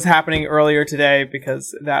what was happening earlier today,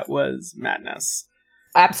 because that was madness.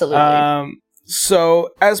 Absolutely.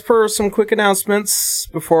 So, as per some quick announcements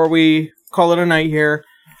before we call it a night here,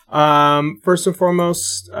 first and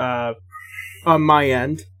foremost, on my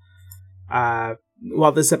end,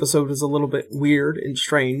 while this episode is a little bit weird and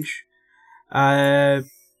strange, I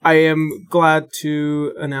am glad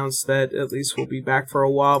to announce that at least we'll be back for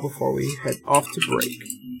a while before we head off to break.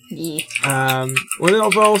 Yeah. One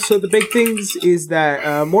of also the big things is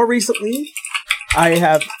that more recently I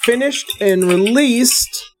have finished and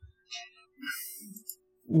released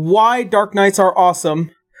Why Dark Knights Are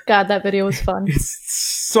Awesome. God, that video was fun. It's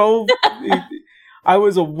so... I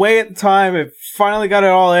was away at the time. I finally got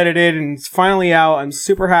it all edited and it's finally out. I'm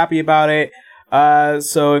super happy about it.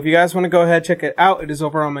 So if you guys want to go ahead, check it out. It is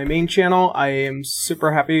over on my main channel. I am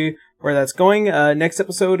super happy where that's going. Next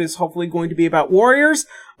episode is hopefully going to be about Warriors.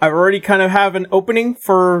 I've already kind of have an opening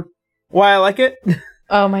for why I like it.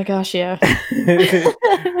 Oh my gosh, yeah.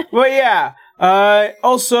 But yeah.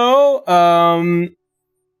 Also,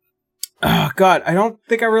 oh god, I don't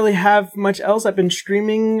think I really have much else. I've been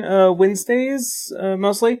streaming Wednesdays,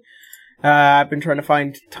 mostly. I've been trying to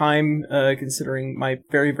find time, considering my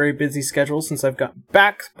very, very busy schedule since I've gotten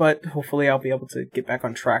back, but hopefully I'll be able to get back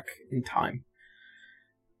on track in time.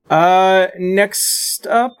 Next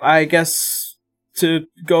up, I guess, to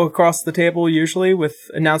go across the table usually, with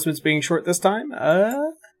announcements being short this time,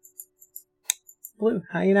 Blue,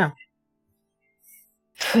 how you now?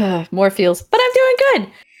 More feels, but I'm doing good.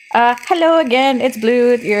 Hello again, it's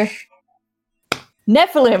Blue, your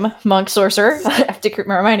Nephilim monk sorcerer. I have to keep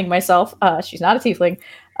reminding myself, she's not a tiefling.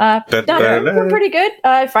 We're pretty good.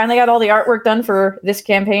 I finally got all the artwork done for this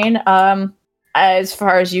campaign, as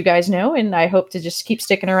far as you guys know, and I hope to just keep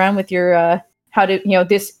sticking around with your,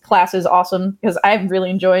 this class is awesome, because I'm really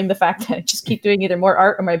enjoying the fact that I just keep doing either more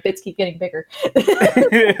art or my bits keep getting bigger.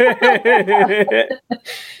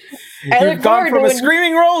 You've gone from a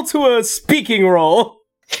screaming role to a speaking role.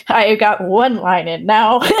 I got one line in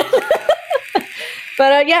now.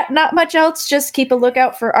 But not much else. Just keep a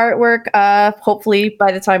lookout for artwork. Hopefully,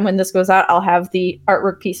 by the time when this goes out, I'll have the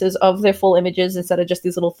artwork pieces of the full images instead of just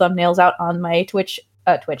these little thumbnails out on my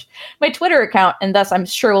my Twitter account, and thus I'm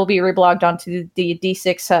sure will be reblogged onto the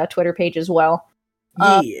D6 Twitter page as well.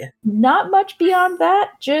 Not much beyond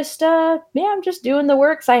that. Just I'm just doing the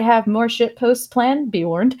works. I have more shit posts planned. Be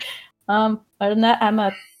warned. Other than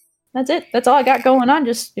that, that's it. That's all I got going on.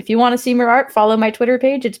 Just if you want to see more art, follow my Twitter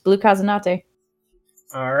page. It's Blue Kazanate.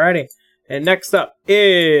 Alrighty. And next up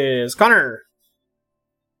is Connor.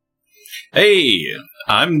 Hey,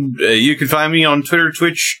 you can find me on Twitter,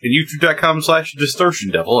 Twitch, and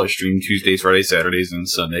youtube.com/DistortionDevil. I stream Tuesdays, Fridays, Saturdays, and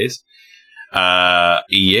Sundays.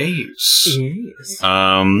 Yes.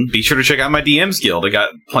 Be sure to check out my DMs Guild. I got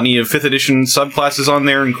plenty of 5th edition subclasses on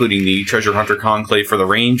there, including the Treasure Hunter Conclave for the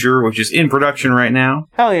Ranger, which is in production right now.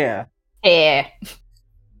 Hell yeah. Yeah.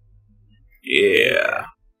 Yeah.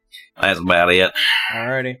 That's about it.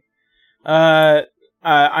 Alrighty.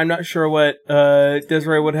 I'm not sure what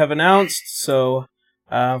Desiree would have announced, so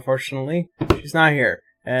unfortunately, she's not here.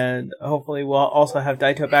 And hopefully we'll also have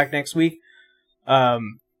Daito back next week.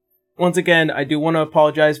 Once again, I do want to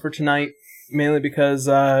apologize for tonight, mainly because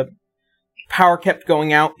power kept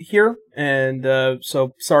going out here, and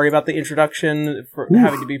so sorry about the introduction for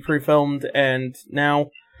having to be pre-filmed and now.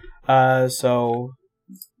 So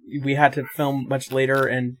we had to film much later,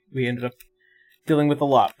 and we ended up dealing with a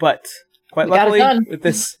lot. But quite luckily, with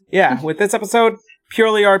this episode,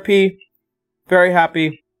 purely RP, very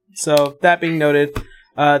happy. So that being noted,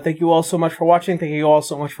 thank you all so much for watching. Thank you all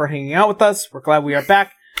so much for hanging out with us. We're glad we are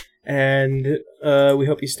back, and we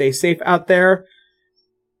hope you stay safe out there.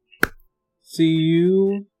 See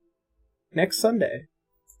you next Sunday.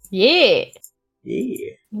 Yeah.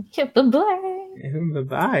 Yeah. Bye-bye.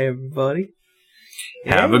 Bye-bye, everybody.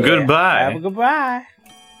 Have a good bye. Have a good bye.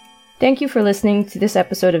 Thank you for listening to this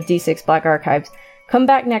episode of D6 Black Archives. Come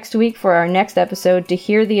back next week for our next episode to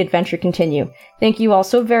hear the adventure continue. Thank you all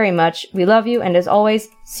so very much. We love you, and as always,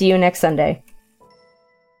 see you next Sunday.